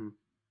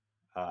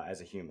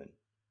as a human,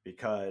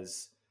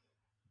 because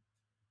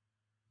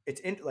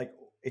it's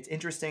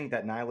interesting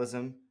that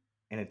nihilism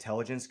and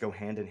intelligence go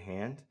hand in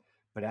hand,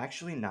 but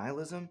actually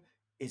nihilism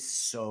is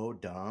so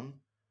dumb.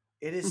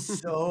 It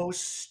is so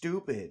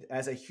stupid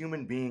as a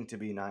human being to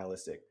be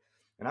nihilistic.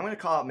 And I'm going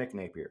to call out Mick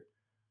Napier.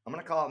 I'm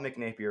going to call out Mick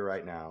Napier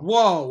right now.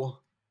 Whoa.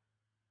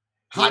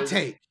 Hot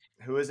take.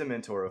 Who is a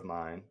mentor of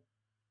mine.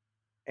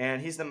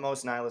 And he's the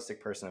most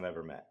nihilistic person I've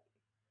ever met.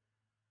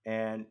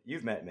 And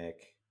you've met Mick,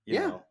 you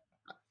know.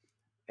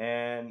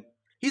 And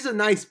he's a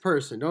nice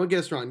person. Don't get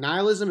us wrong.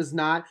 Nihilism is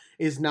not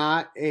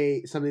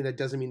something that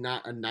doesn't mean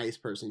not a nice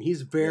person.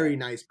 He's a very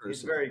nice person.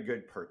 He's a very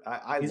good person.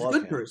 He's love a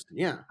good him. person.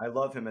 Yeah. I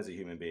love him as a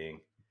human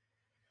being.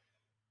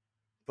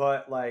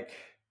 But like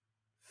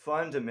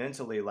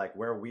fundamentally, like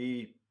where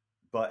we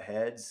butt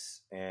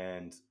heads,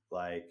 and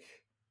like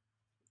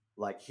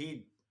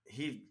he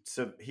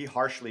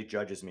harshly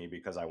judges me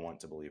because I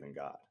want to believe in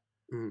God.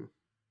 Mm.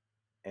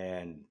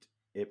 And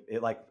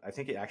it like, I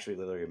think it actually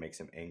literally makes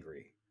him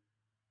angry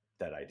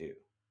that I do.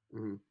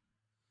 Mm-hmm.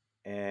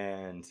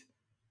 And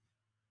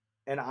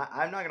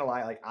I'm not gonna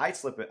lie, like I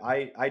slip it.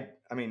 I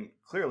mean,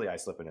 clearly I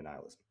slip into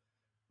nihilism.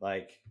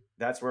 Like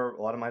that's where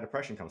a lot of my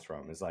depression comes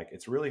from. Is like,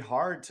 it's really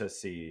hard to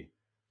see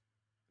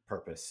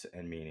purpose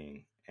and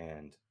meaning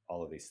and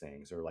all of these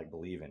things, or like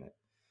believe in it.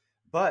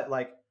 But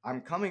like,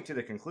 I'm coming to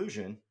the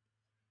conclusion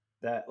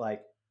that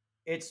like,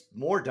 it's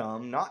more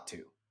dumb not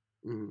to.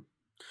 Mm-hmm.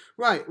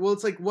 Right. Well,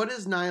 it's like, what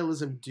does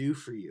nihilism do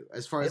for you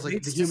as far as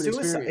like the human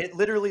experience? It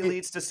literally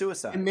leads to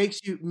suicide. It makes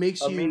you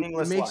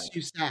life.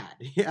 you sad.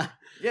 Yeah.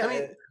 Yeah. I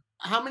mean,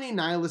 how many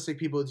nihilistic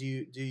people do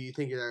you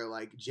think are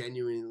like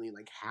genuinely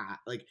like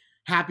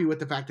happy with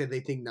the fact that they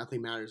think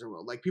nothing matters in the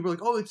world? Like people are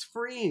like, oh, it's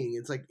freeing.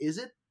 It's like, is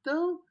it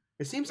though?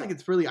 It seems like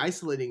it's really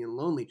isolating and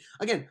lonely.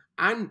 Again,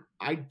 I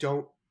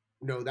don't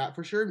know that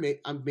for sure.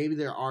 Maybe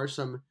there are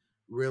some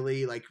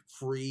really like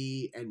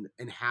free and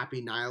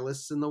happy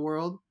nihilists in the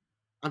world.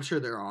 I'm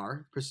sure there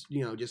are,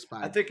 you know, just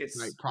by, I think it's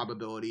like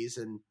probabilities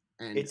and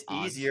it's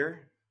odds.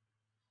 Easier,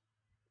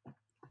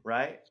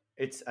 right?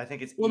 I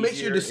think it's well,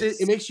 easier.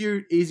 It makes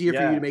you easier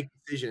for you to make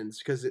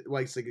decisions because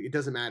it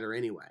doesn't matter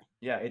anyway.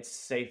 Yeah, it's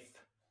safe.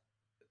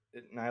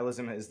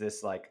 Nihilism is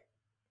this like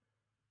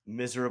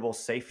miserable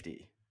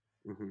safety,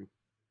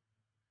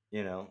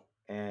 you know,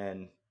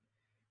 and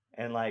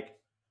like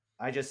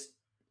I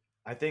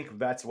think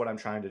that's what I'm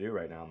trying to do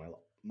right now in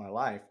my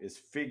life, is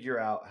figure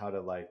out how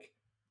to like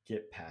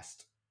get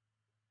past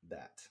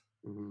that,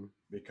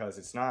 because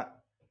it's not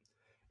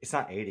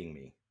aiding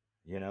me,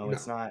 you know. No.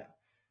 It's not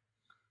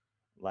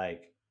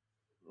like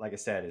I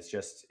said, it's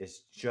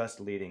just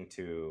leading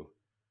to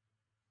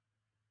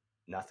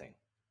nothing.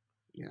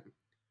 Yeah,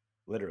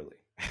 literally.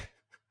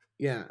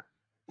 Yeah,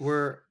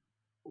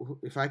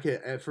 if I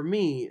could, for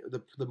me,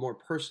 the more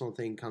personal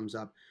thing comes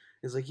up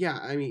is like, yeah,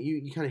 I mean,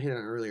 you kind of hit on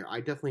it earlier.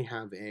 I definitely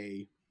have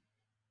a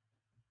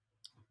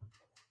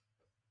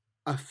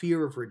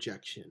fear of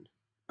rejection.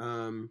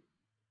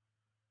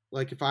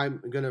 Like if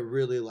I'm gonna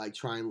really like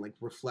try and like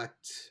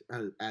reflect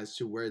as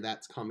to where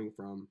that's coming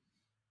from,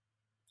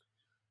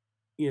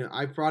 you know,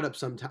 I've brought up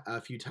a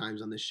few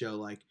times on this show,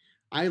 like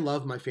I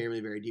love my family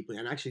very deeply,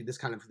 and actually this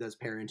kind of does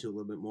pair into a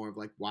little bit more of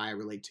like why I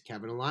relate to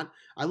Kevin a lot.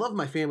 I love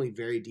my family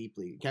very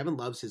deeply. Kevin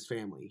loves his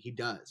family. He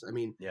does. I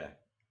mean, yeah,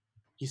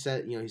 he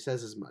says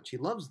as much. He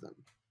loves them,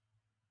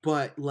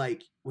 But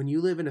like when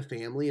you live in a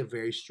family of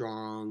very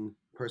strong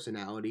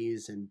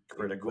personalities and will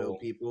Critical.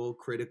 people,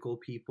 critical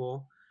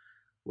people,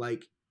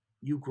 like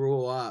you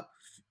grow up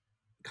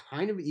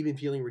kind of even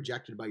feeling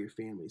rejected by your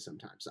family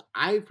sometimes. So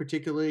I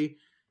particularly,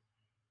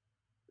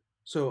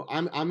 so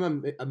I'm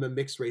a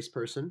mixed race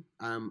person.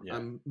 Yeah.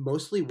 I'm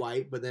mostly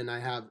white, but then I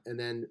have and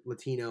then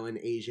Latino and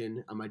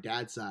Asian on my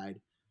dad's side.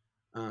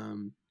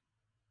 Um,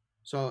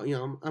 so you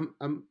know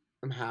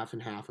I'm half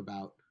and half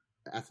about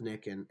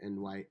ethnic and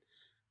white.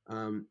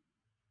 Um,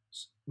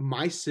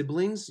 my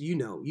siblings, you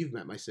know, you've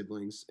met my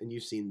siblings and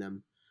you've seen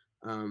them.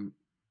 Um,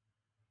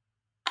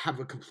 have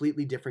a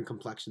completely different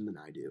complexion than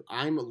I do.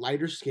 I'm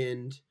lighter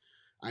skinned.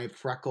 I have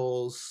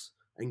freckles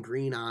and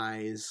green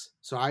eyes.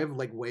 So I have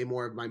like way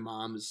more of my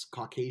mom's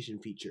Caucasian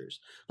features.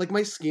 Like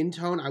my skin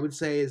tone, I would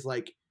say is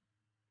like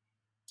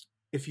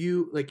if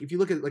you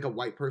look at like a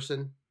white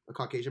person, a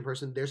Caucasian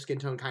person, their skin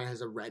tone kind of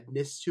has a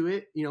redness to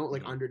it, you know,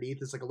 like Hmm. underneath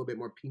it's like a little bit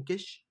more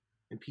pinkish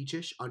and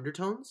peachish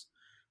undertones.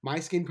 My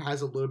skin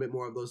has a little bit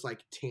more of those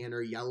like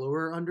tanner,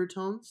 yellower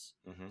undertones,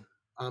 Hmm.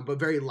 but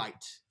very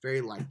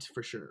light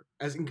for sure.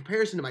 As in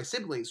comparison to my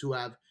siblings who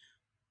have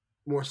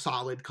more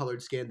solid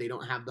colored skin, they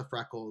don't have the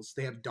freckles.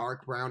 They have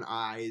dark brown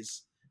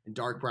eyes and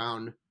dark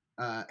brown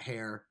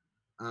hair.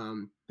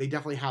 They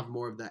definitely have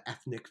more of the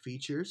ethnic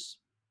features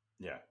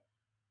Yeah.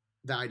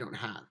 that I don't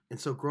have. And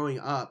so growing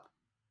up,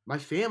 my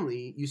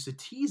family used to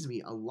tease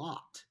me a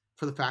lot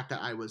for the fact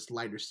that I was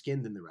lighter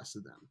skinned than the rest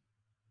of them.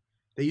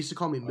 They used to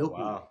call me Oh milkweed.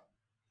 wow.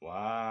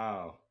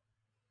 Wow.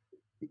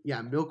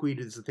 Yeah, milkweed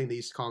is the thing they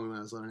used to call me when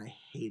I was little, and I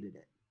hated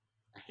it.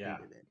 I Yeah.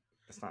 hated it.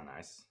 That's not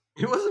nice.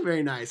 It wasn't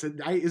very nice.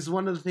 It's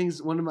one of the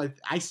things. One of my.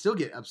 I still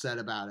get upset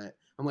about it.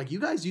 I'm like, you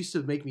guys used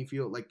to make me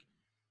feel like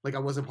I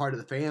wasn't part of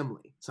the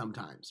family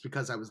sometimes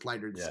because I was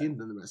lighter Yeah. skinned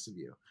than the rest of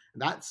you,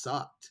 and that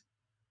sucked.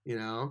 You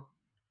know,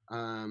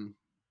 um,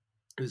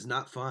 it was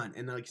not fun.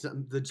 And like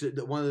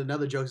one of the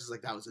another jokes is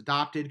like that was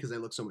adopted because I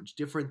look so much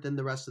different than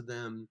the rest of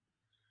them.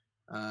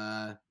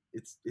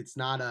 It's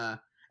not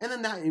a. And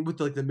then that with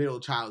like the middle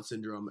child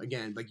syndrome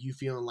again, like you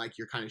feeling like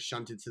you're kind of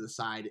shunted to the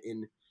side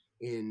in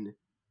Most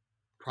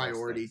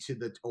priority things. to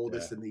the Yeah.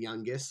 oldest and the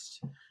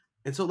youngest.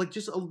 And so like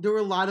there were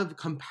a lot of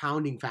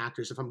compounding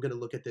factors if I'm going to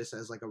look at this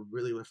as like a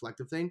really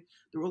reflective thing.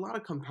 There were a lot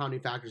of compounding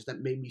factors that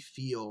made me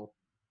feel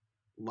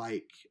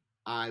like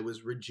I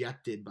was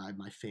rejected by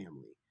my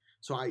family.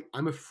 So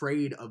I'm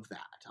afraid of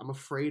that. I'm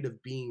afraid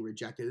of being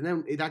rejected. And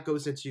then that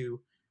goes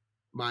into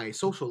my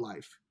social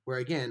life where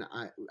again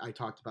I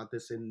talked about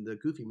this in the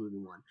Goofy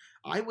movie one.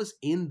 I was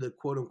in the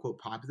quote unquote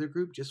popular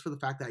group just for the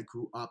fact that I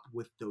grew up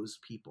with those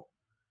people.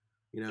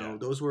 You Yeah. know,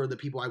 those were the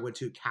people I went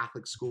to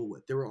Catholic school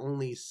with. There were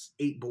only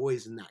 8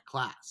 boys in that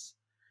class.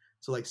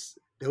 So, like,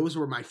 those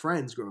were my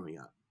friends growing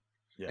up.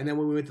 Yeah. And then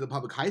when we went to the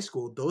public high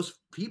school,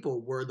 those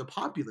people were the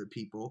popular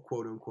people,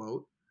 quote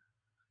unquote.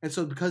 And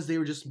so, because they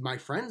were just my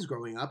friends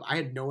growing up, I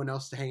had no one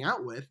else to hang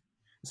out with.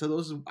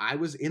 So, I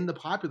was in the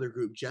popular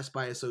group just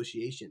by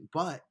association.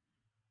 But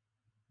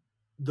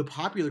the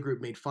popular group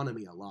made fun of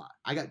me a lot.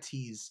 I got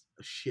teased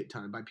a shit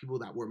ton by people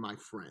that were my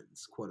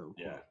friends, quote unquote.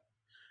 Yeah.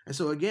 And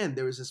so again,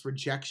 there was this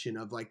rejection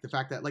of like the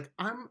fact that like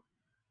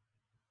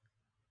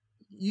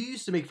you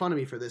used to make fun of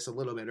me for this a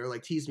little bit or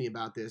like tease me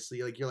about this. So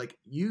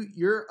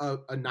you're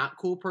a not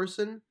cool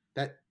person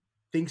that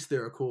thinks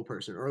they're a cool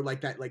person or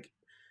like that like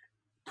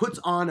puts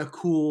on a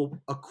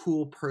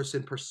cool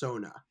person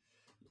persona.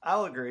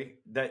 I'll agree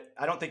that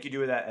I don't think you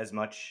do that as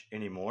much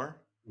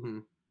anymore, Mm-hmm.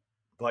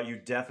 but you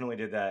definitely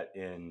did that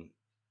in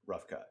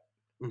Rough Cut.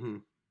 Mm-hmm.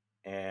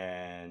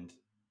 And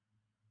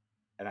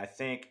I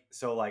think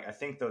so like I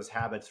think those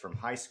habits from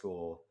high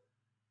school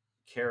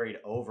carried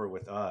over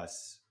with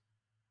us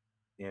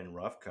in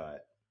Rough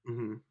Cut,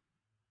 Mm-hmm.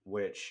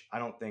 which I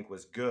don't think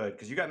was good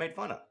because you got made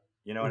fun of.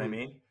 You know what I Mm-hmm.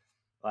 mean?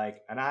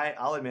 Like, and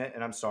I'll admit,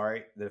 and I'm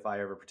sorry that if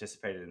I ever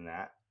participated in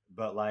that,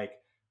 but like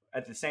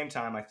at the same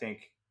time, I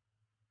think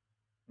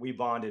we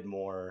bonded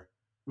more.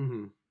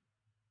 Mm-hmm.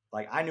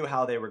 Like I knew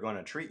how they were going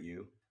to treat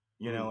you.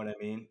 You Mm-hmm. know what I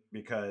mean?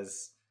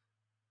 Because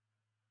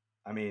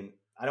I mean,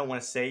 I don't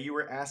want to say you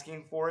were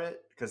asking for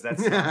it because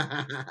that's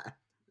not,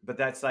 but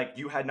that's like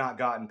you had not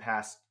gotten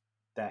past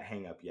that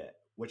hang up yet,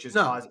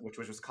 No. which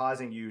was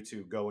causing you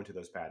to go into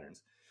those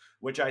patterns,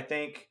 which I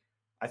think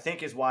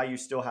is why you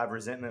still have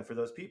resentment for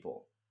those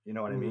people. You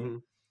know what I mean? Mm-hmm.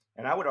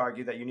 And I would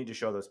argue that you need to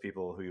show those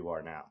people who you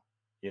are now.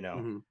 You know,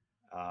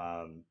 Mm-hmm.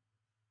 um,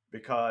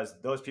 because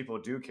those people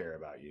do care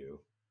about you,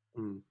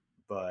 Mm-hmm.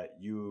 but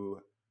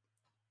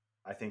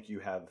I think you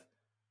have,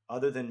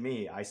 other than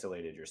me,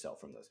 isolated yourself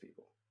from those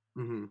people.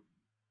 Mm-hmm.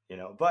 You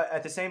know, but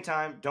at the same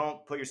time,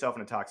 don't put yourself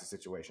in a toxic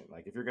situation.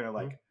 Like if you're gonna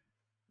like,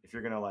 if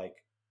you're gonna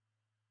like,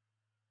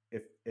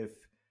 if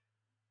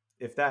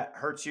if that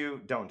hurts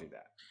you, don't do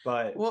that.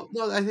 But Well,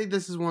 no, I think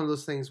this is one of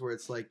those things where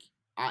it's like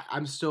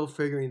I'm still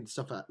figuring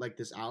stuff like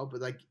this out,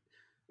 but like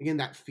again,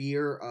 that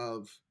fear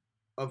of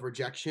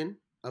rejection,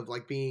 of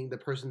like being the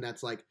person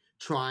that's like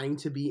trying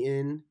to be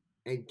in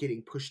and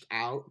getting pushed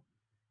out,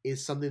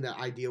 is something that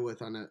I deal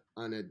with on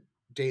a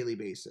daily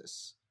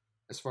basis.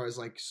 As far as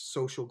like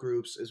social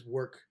groups, as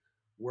work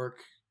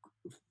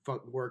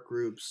work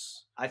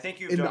groups I think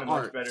you've in done the a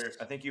much better. arts.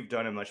 I think you've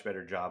done a much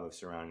better job of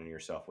surrounding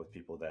yourself with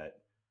people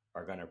that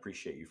are going to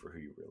appreciate you for who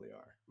you really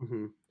are.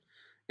 Hmm.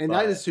 And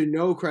that is But to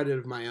no credit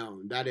of my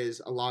own. That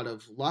is a lot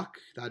of luck.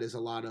 That is a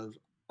lot of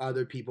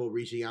other people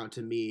reaching out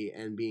to me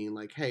and being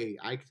like, "Hey,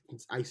 I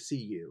see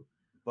you.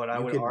 but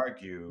You can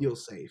feel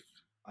safe."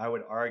 I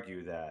would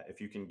argue that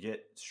if you can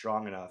get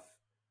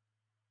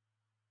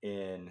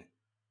in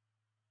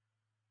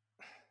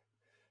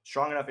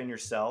strong enough in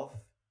yourself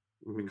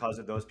Hmm. because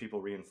of those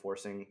people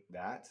reinforcing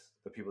that,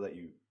 the people that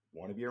you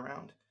want to be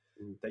around,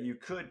 Hmm. that you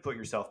could put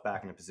yourself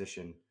back in a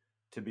position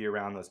to be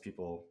around those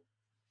people.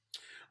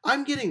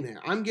 I'm getting there.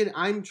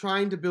 I'm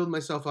trying to build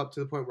myself up to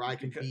the point where I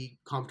can because be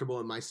comfortable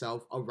in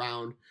myself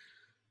around.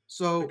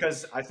 So,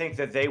 because I think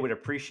that they would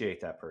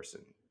appreciate that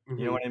person.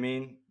 You know mhm, what I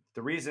mean?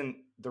 The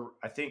reason the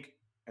I think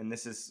and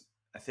this is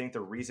I think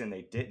the reason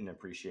they didn't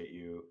appreciate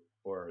you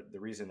or the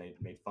reason they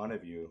made fun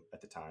of you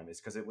at the time is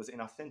because it was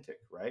inauthentic,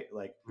 right?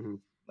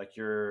 mhm, Like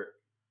you're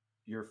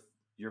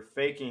you're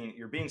faking,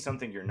 you're being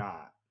something you're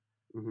not.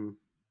 mhm,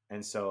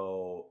 And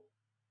so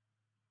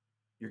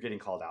you're getting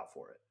called out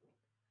for it.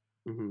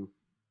 mhm.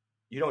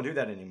 You don't do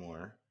that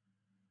anymore,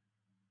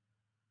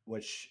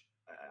 which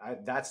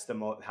that's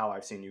how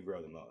I've seen you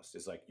grow the most.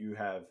 Is like you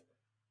have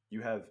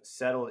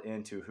settled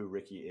into who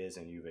Ricky is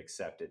and you've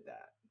accepted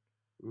that,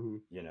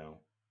 Mhm. you know.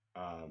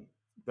 Um,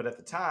 but at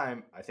the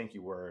time, I think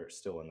you were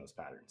still in those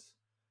patterns.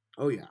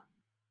 Oh yeah.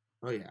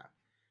 Oh yeah.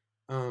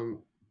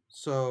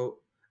 So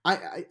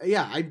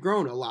yeah, I've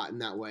grown a lot in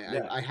that way.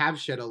 Yeah. I have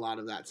shed a lot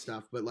of that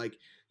stuff, but like,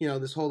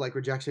 this whole like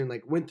rejection,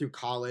 like went through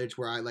college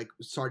where I like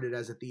started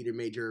as a theater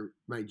major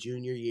my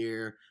junior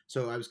year.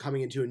 So I was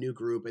coming into a new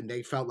group and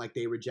they felt like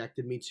they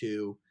rejected me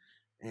too.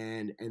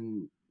 And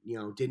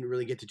didn't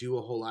really get to do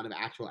a whole lot of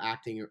actual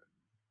acting,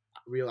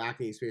 real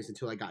acting experience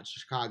until I got to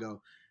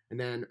Chicago. And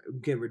then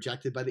getting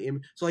rejected by the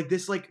so like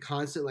this like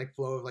constant like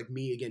flow of like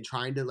me again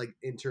trying to like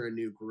enter a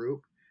new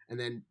group and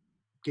then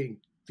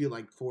getting feel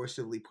like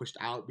forcibly pushed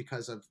out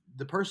because of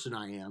the person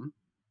I am,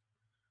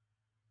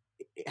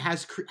 it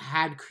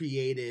had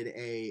created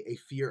a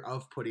fear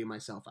of putting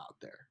myself out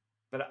there.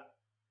 But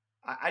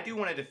I do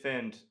want to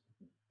defend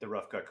the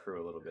Rough Cut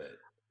crew a little bit.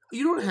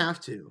 You don't have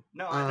to.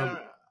 No,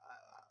 no.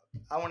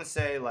 I want to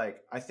say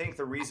like I think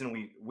the reason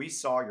we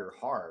saw your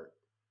heart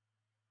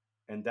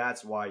and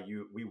that's why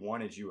we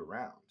wanted you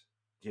around.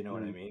 You know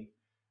what I Mm, mean?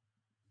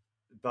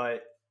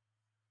 But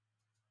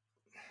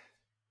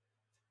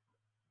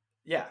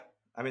yeah,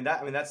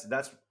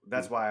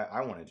 that's why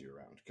I wanted you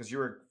around because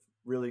you're a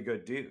really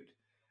good dude.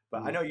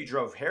 But I mm. know you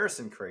drove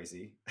Harrison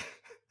crazy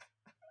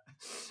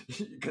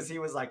because he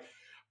was like,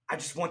 I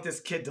just want this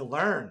kid to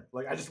learn.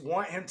 Like I just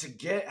want him to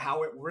get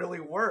how it really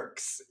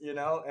works, you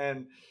know,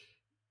 and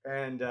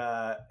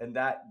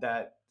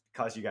that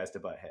caused you guys to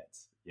butt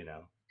heads, you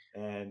know,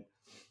 and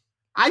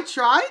I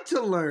tried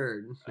to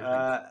learn.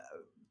 uh,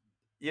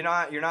 you're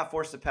not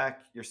forced to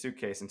pack your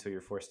suitcase until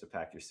you're forced to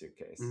pack your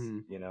suitcase, Mm-hmm.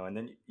 you know, and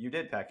then you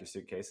did pack your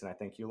suitcase, and I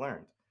think you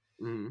learned.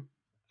 Mm-hmm.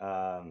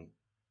 Um,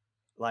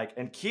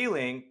 and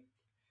Keeling,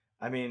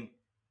 I mean,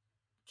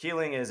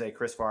 Keeling is a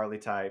Chris Farley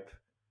type,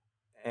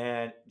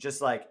 and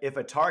just like if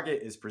a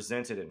target is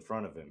presented in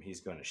front of him,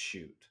 he's going to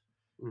shoot,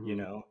 you Mm-hmm.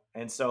 know,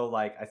 and so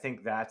like I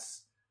think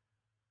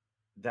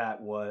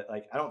that was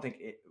like I don't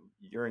think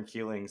your and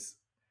Keeling's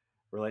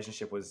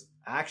relationship was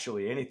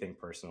actually anything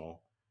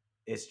personal.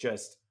 It's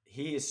just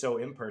he is so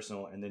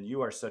impersonal, and then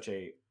you are such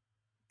a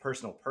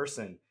personal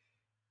person.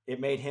 It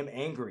made him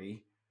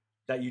angry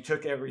that you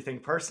took everything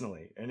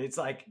personally, and it's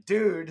like,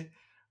 dude,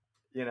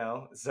 you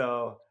know.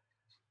 So,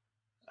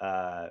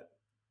 uh,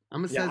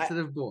 I'm a yeah,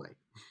 sensitive boy.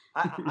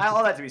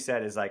 all that to be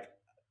said is like,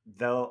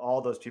 though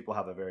all those people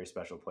have a very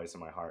special place in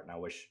my heart, and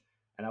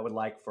I would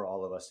like for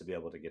all of us to be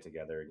able to get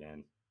together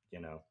again, you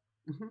know.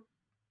 Hmm.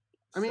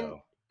 I mean,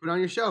 So put on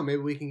your show.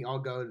 Maybe we can all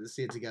go to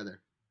see it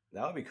together.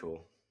 that would be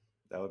cool.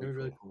 That would be That'd be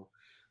really cool. cool.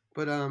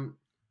 But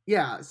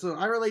yeah. So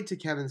I relate to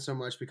Kevin so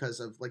much because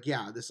of like,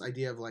 yeah, this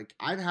idea of like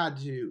I've had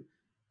to.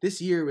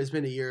 This year has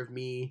been a year of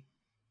me.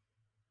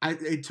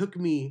 It took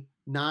me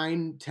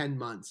 9-10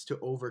 months to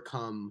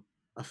overcome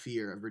a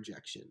fear of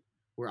rejection,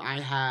 where I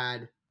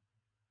had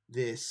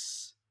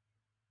this.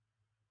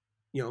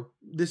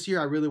 This year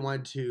I really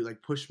wanted to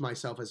like push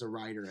myself as a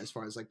writer, as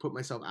far as like put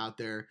myself out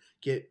there,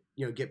 get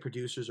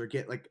producers or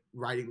get like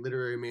writing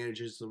literary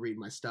managers to read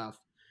my stuff,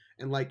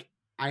 and like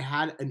I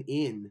had an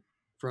in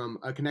from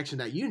a connection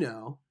that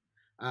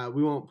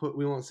we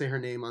won't say her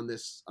name on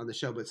the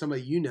show, but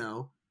somebody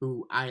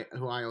who I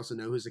also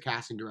know, who's a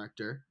casting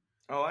director.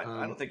 Oh, I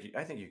Um, don't think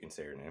I think you can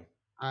say your name.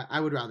 I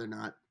would rather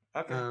not.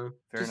 Okay,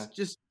 fair enough.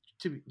 Just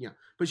to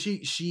but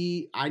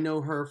she I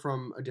know her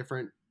from a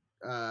different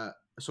uh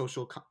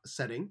social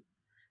setting,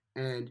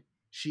 and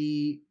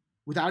she,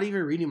 without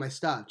even reading my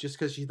stuff, just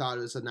because she thought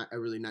it was a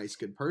really nice,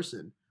 good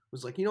person,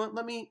 was like, you know what,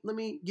 let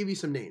me give you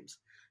some names,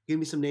 give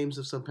me some names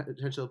of some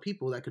potential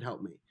people that could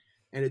help me.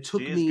 And it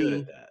She took is good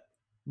at me that.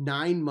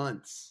 9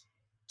 months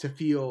to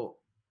feel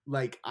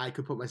like I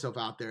could put myself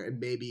out there and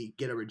maybe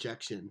get a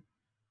rejection,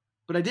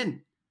 but I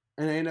didn't.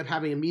 And I ended up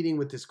having a meeting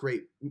with this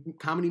great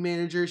comedy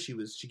manager. She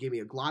gave me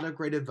a lot of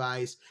great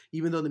advice,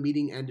 even though the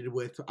meeting ended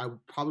with, I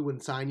probably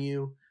wouldn't sign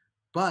you,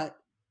 but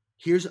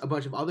here's a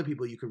bunch of other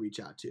people you can reach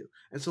out to.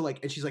 And so like,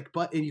 and she's like,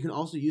 and you can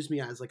also use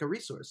me as like a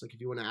resource. Like if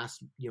you want to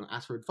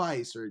ask for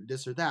advice or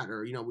this or that,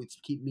 or, we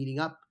keep meeting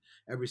up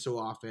every so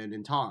often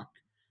and talk,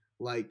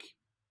 like,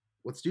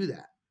 let's do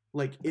that.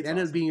 Like it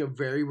ended up being a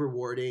very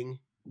rewarding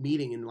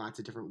meeting in lots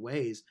of different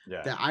ways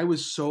that I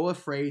was so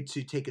afraid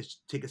to take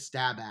a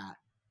stab at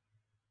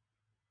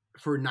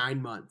for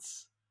 9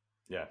 months.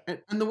 Yeah.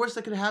 And the worst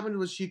that could have happened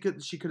was she could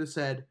have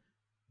said,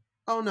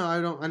 "Oh no,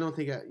 I don't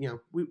think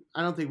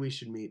I don't think we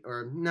should meet,"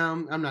 or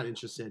 "No, I'm not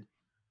interested."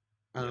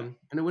 And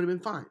it would have been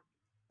fine.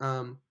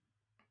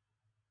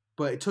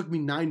 But it took me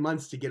 9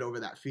 months to get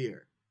over that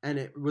fear, and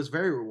it was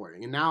very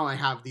rewarding. And now I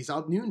have these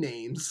new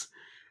names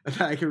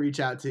that I can reach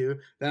out to.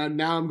 That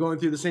now I'm going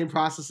through the same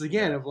process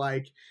again of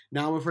like,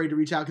 now I'm afraid to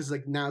reach out because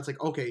like now it's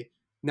like, okay,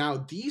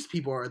 now these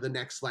people are the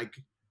next, like,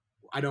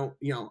 I don't,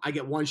 I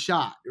get one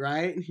shot,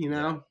 right?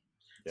 Yeah.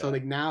 So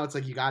like now it's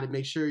like you got to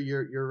make sure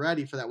you're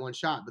ready for that one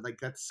shot, but like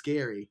that's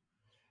scary.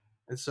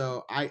 And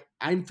so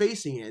I'm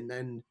facing it, and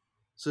then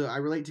so I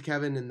relate to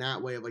Kevin in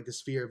that way of like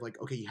this fear of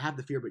like, okay, you have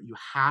the fear, but you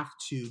have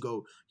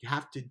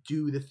to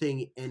do the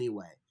thing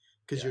anyway,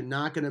 because you're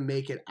not gonna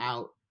make it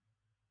out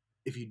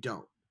if you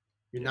don't.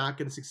 You're not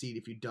gonna succeed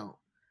if you don't.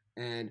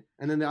 And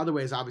then the other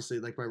way is obviously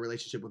like my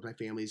relationship with my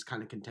family is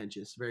kind of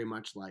contentious, very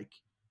much like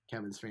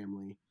Kevin's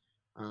family.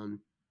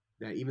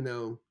 That even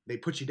though they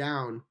put you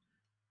down,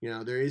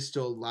 there is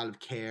still a lot of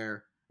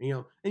care.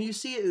 And you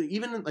see it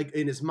even like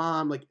in his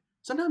mom. Like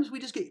sometimes we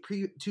just get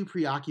too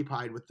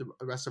preoccupied with the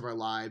rest of our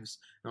lives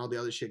and all the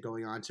other shit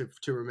going on to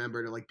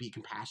remember to like be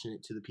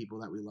compassionate to the people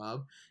that we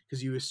love,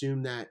 because you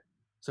assume that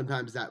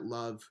sometimes that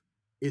love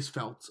is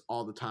felt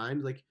all the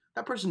time. Like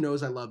that person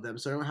knows I love them,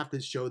 so I don't have to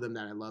show them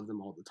that I love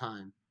them all the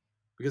time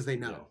because they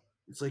know. Yeah.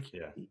 It's like,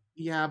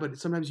 yeah, but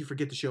sometimes you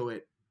forget to show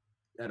it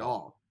at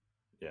all.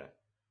 Yeah.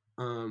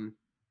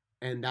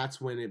 And that's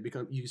when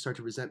you start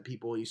to resent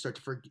people. You start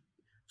to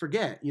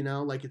forget,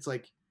 like it's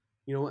like,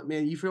 you know what,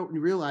 man, you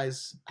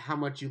realize how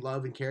much you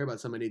love and care about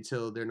somebody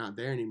until they're not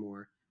there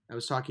anymore. I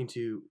was talking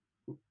to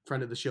a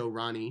friend of the show,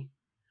 Ronnie,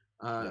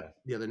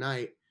 the other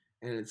night,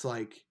 and it's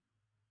like,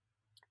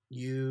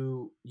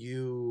 you,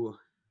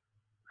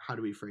 how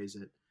do we phrase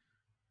it?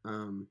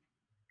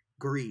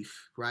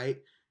 Grief, right?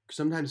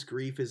 Sometimes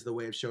grief is the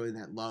way of showing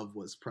that love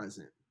was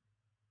present.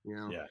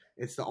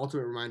 It's the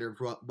ultimate reminder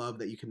of love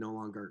that you can no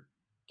longer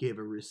give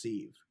or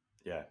receive.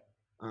 Yeah.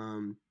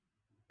 And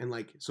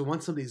like, so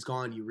once somebody's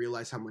gone, you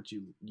realize how much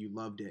you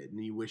loved it,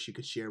 and you wish you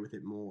could share with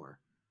it more.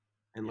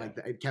 And like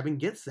Kevin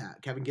gets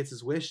that. Kevin gets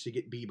his wish to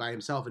be by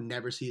himself and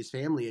never see his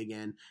family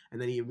again. And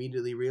then he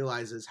immediately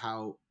realizes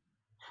how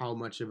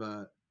much of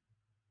a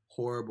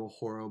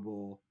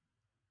horrible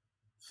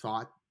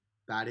thought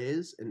that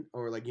is, and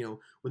or like,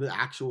 what the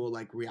actual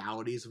like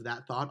realities of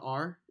that thought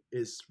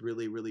is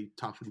really, really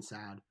tough and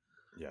sad.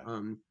 Yeah.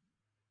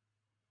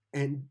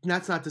 And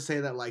that's not to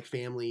say that like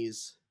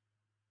families.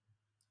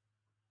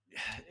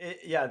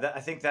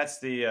 I think that's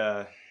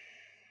the.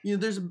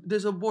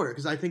 There's a border,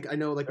 because I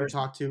know like we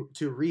talked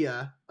to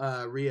Ria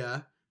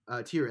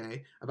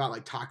Tire about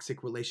like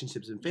toxic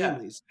relationships and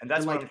families, and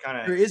that's like what I'm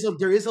kind of.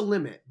 There is a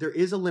limit. There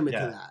is a limit to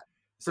that.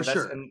 For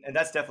sure. And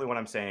that's definitely what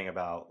I'm saying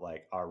about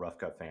like our Rough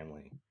Cut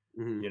family.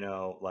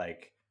 Mm-hmm.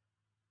 Like,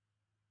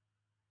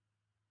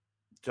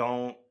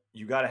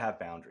 you got to have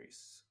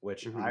boundaries,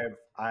 which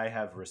I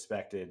have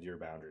respected your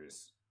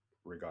boundaries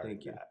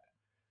regarding that.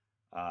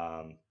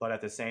 But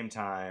at the same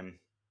time,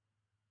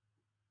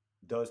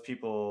 those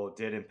people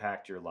did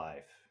impact your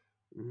life,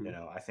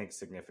 I think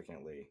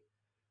significantly,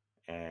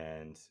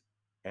 and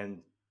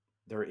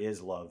there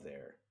is love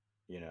there,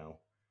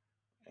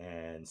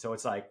 and so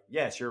it's like,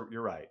 yes, you're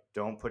right.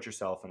 Don't put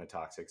yourself in a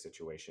toxic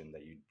situation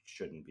that you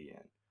shouldn't be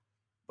in,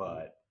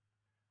 but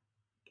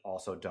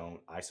also don't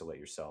isolate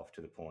yourself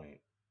to the point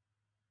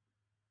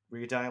where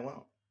you die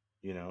alone,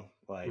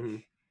 like,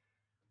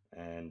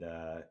 and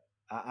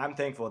I'm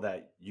thankful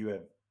that you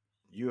have,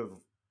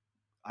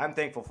 I'm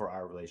thankful for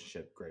our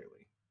relationship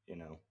greatly,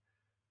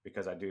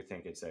 because I do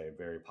think it's a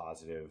very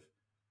positive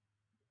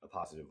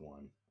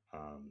one,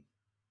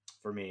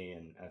 for me.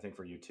 And I think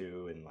for you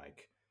too. And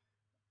like,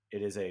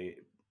 it is a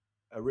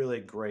really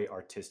great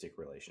artistic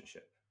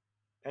relationship,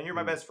 and you're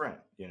my best friend,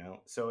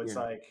 so it's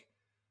like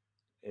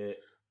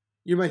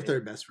you're my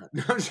third best friend.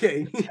 No, I'm just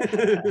kidding.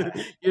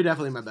 You're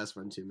definitely my best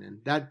friend too, man.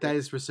 That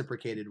is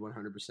reciprocated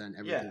 100%.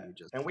 Everything you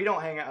just. And we don't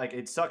hang out. Like,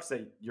 it sucks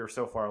that you're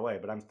so far away,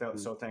 but I'm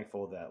so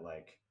thankful that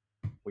like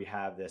we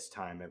have this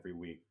time every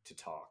week to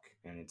talk.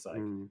 And it's like,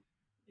 and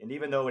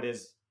even though it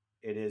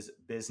is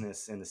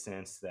business in the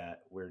sense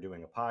that we're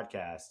doing a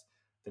podcast,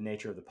 the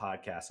nature of the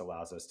podcast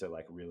allows us to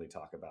like really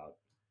talk about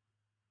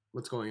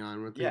what's going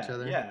on with each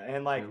other. Yeah,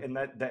 and like, and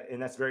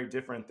that's very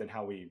different than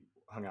how we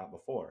hung out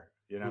before.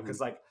 Because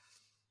like,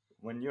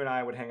 when you and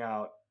I would hang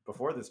out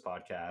before this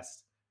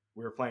podcast,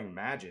 we were playing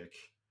Magic,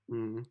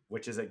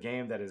 which is a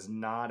game that is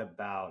not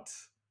about.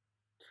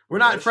 We're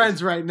not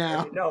friends right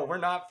now. No, we're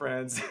not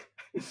friends.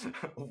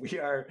 we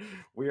are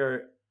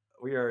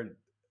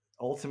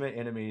ultimate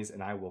enemies,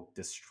 and I will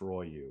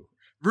destroy you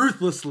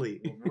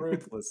Ruthlessly.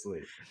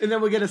 And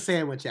then we'll get a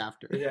sandwich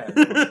after. Yeah.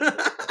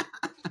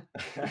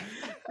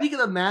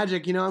 Speaking of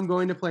Magic, I'm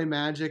going to play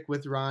Magic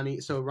with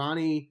Ronnie. So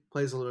Ronnie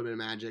plays a little bit of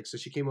Magic. So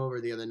she came over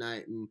the other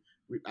night, and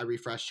I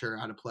refreshed her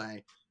how to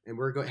play. And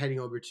we're heading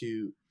over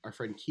to our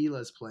friend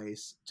Keela's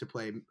place to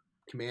play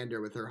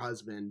Commander with her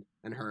husband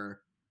and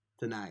her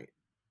tonight.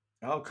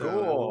 Oh, cool! So a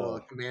little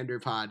Commander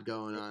pod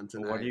going on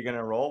tonight. What are you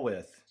gonna roll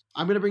with?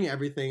 I'm gonna bring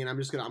everything, and I'm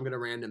gonna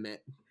random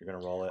it. You're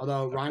gonna roll it.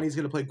 Although Ronnie's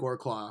gonna play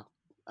Goreclaw,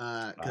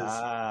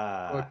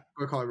 because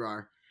Goreclaw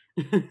Rar.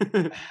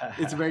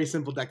 It's a very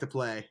simple deck to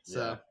play.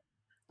 So,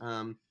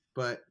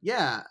 but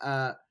yeah,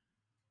 I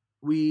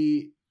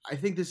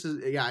think this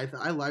is I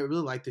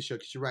really like the show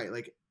because you're right.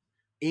 Like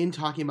in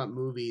talking about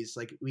movies,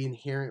 like we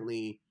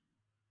inherently,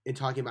 in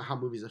talking about how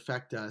movies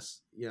affect us,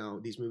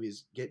 these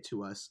movies get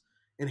to us.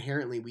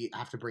 Inherently, we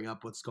have to bring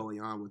up what's going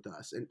on with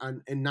us, and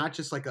not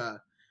just like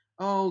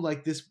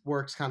like this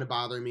work's kind of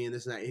bothering me and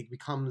this and that. It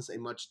becomes a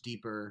much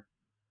deeper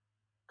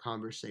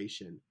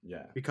conversation.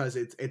 Yeah, because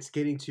it's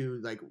getting to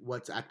like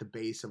what's at the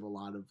base of a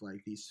lot of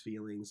like these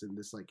feelings and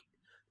this like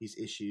these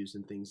issues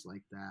and things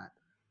like that.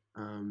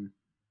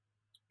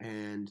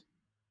 And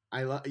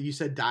you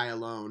said Die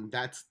Alone.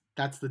 That's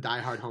the Die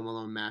Hard Home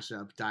Alone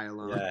mashup. Die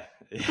Alone.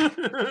 Yeah.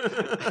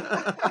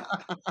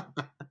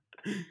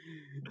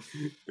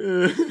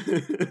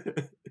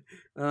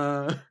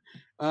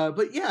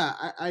 But yeah,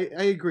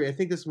 I agree. I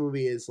think this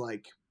movie is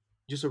like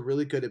just a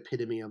really good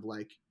epitome of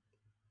like,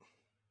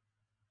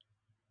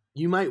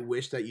 you might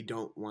wish that you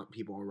don't want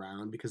people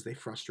around because they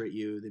frustrate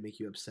you, they make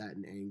you upset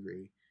and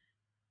angry.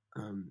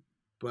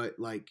 But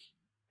like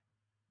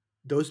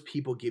those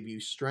people give you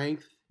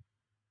strength,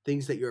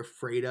 things that you're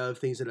afraid of,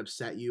 things that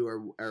upset you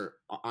are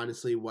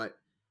honestly what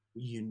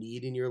you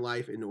need in your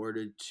life in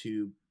order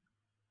to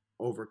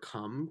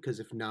overcome. Because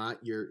if not,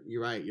 you're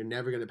right, you're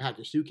never going to pack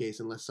your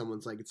suitcase unless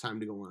someone's like, it's time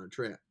to go on a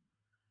trip.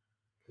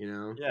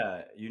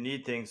 Yeah, you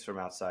need things from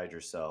outside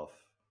yourself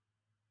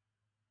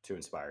to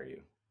inspire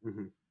you.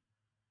 Mm-hmm.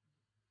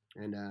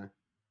 And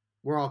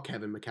we're all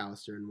Kevin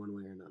McAllister in one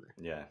way or another.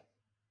 Yeah.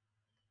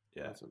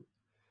 Awesome.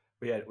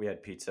 We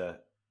had pizza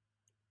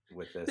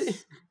with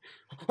this.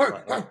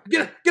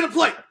 Get a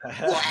plate.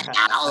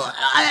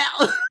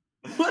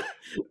 What?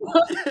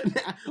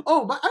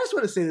 Oh, but I just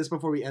want to say this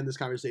before we end this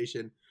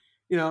conversation.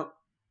 Fuck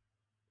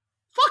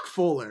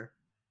Fuller.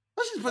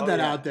 Let's just put that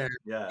out there.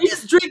 Yeah.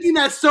 He's drinking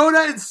that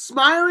soda and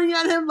smiling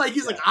at him like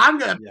he's like, I'm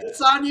gonna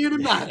piss on you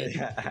tonight.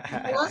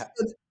 What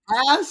an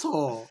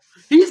asshole.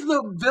 He's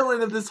the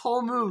villain of this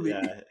whole movie.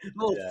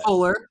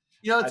 Fuller.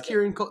 It's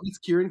Kieran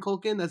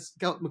Culkin. That's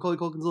Macaulay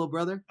Culkin's little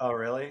brother. Oh,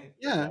 really?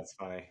 Yeah. That's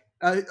funny.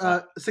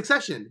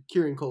 Succession,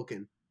 Kieran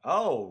Culkin.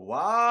 Oh,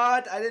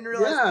 what? I didn't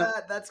realize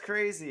that. That's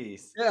crazy.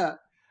 Yeah.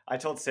 I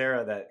told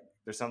Sarah that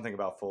there's something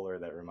about Fuller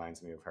that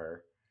reminds me of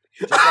her.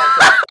 Just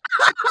like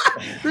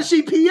does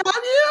she pee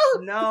on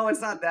you? No,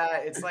 it's not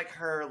that. It's like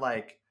her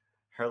wryness,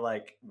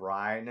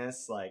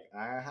 like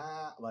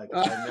like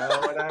I know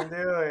what I'm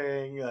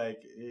doing,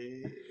 like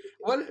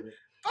what.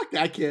 Fuck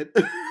that kid.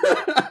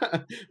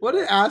 What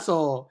an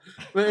asshole.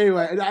 But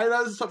anyway,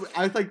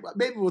 I think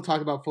maybe we'll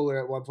talk about Fuller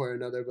at one point or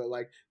another, but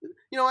like, you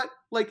know what?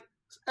 Like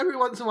every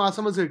once in a while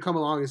someone's gonna come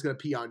along and is gonna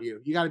pee on you.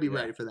 You gotta be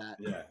ready for that.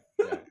 Yeah.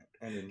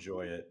 And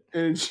enjoy it.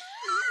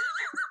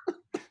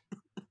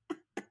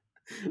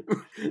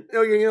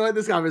 Okay, you know what?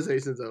 This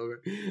conversation's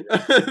over.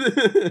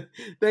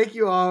 Thank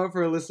you all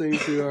for listening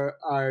to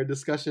our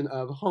discussion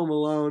of Home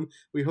Alone.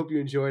 We hope you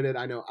enjoyed it.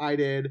 I know I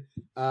did.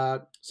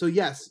 So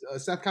yes,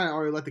 Seth kind of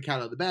already let the cat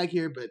out of the bag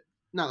here, but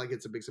not like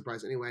it's a big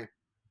surprise anyway.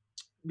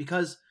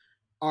 Because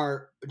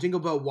our Jingle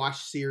Bell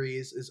Watch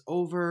series is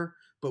over,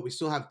 but we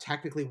still have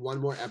technically one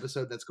more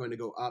episode that's going to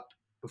go up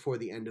before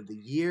the end of the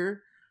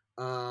year,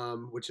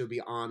 which will be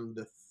on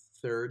the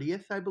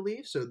 30th, I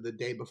believe. So the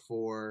day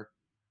before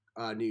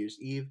New Year's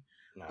Eve.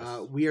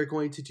 Nice. We are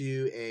going to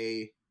do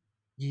a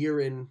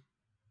year-in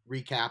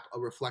recap, a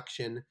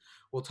reflection.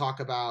 We'll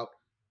talk about,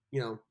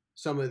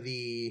 some of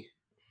the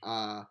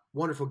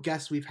wonderful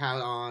guests we've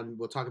had on.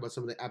 We'll talk about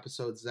some of the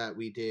episodes that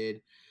we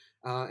did,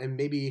 and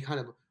maybe kind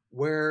of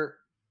where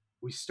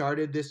we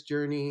started this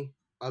journey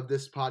of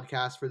this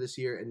podcast for this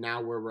year, and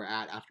now where we're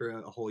at after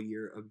a whole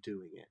year of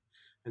doing it,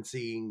 and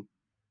seeing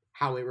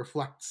how it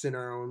reflects in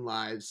our own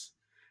lives.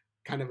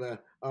 Kind of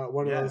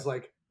one of those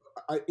like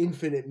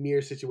infinite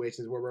mirror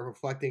situations where we're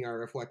reflecting our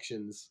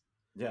reflections.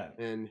 Yeah.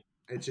 And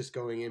it's just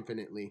going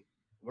infinitely.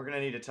 We're going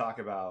to need to talk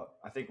about,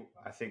 I think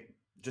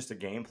just a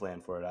game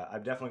plan for it.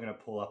 I'm definitely going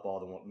to pull up all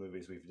the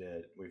movies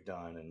we've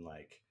done and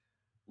like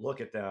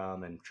look at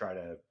them and try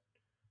to,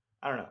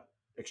 I don't know,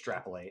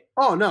 extrapolate.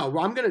 Oh no,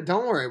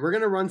 don't worry. We're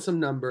going to run some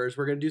numbers.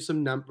 We're going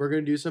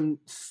to do some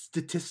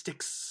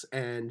statistics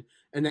and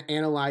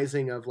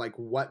analyzing of like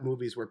what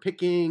movies we're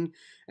picking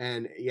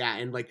and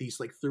like these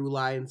like through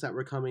lines that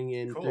were coming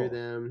in through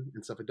them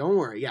and stuff. Don't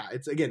worry. Yeah,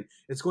 it's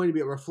going to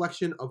be a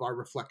reflection of our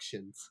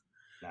reflections.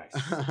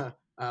 Nice.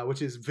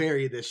 which is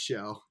very this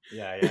show.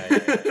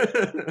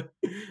 Yeah.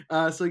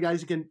 So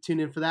guys, you can tune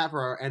in for that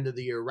for our end of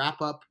the year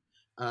wrap up,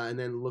 and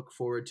then look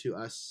forward to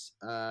us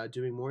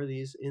doing more of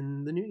these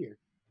in the new year.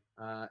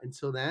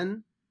 Until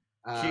then,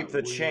 Keep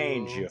the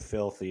change, you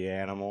filthy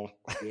animal.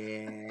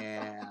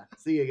 Yeah.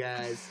 See you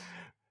guys.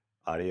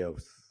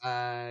 Adios.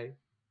 Bye.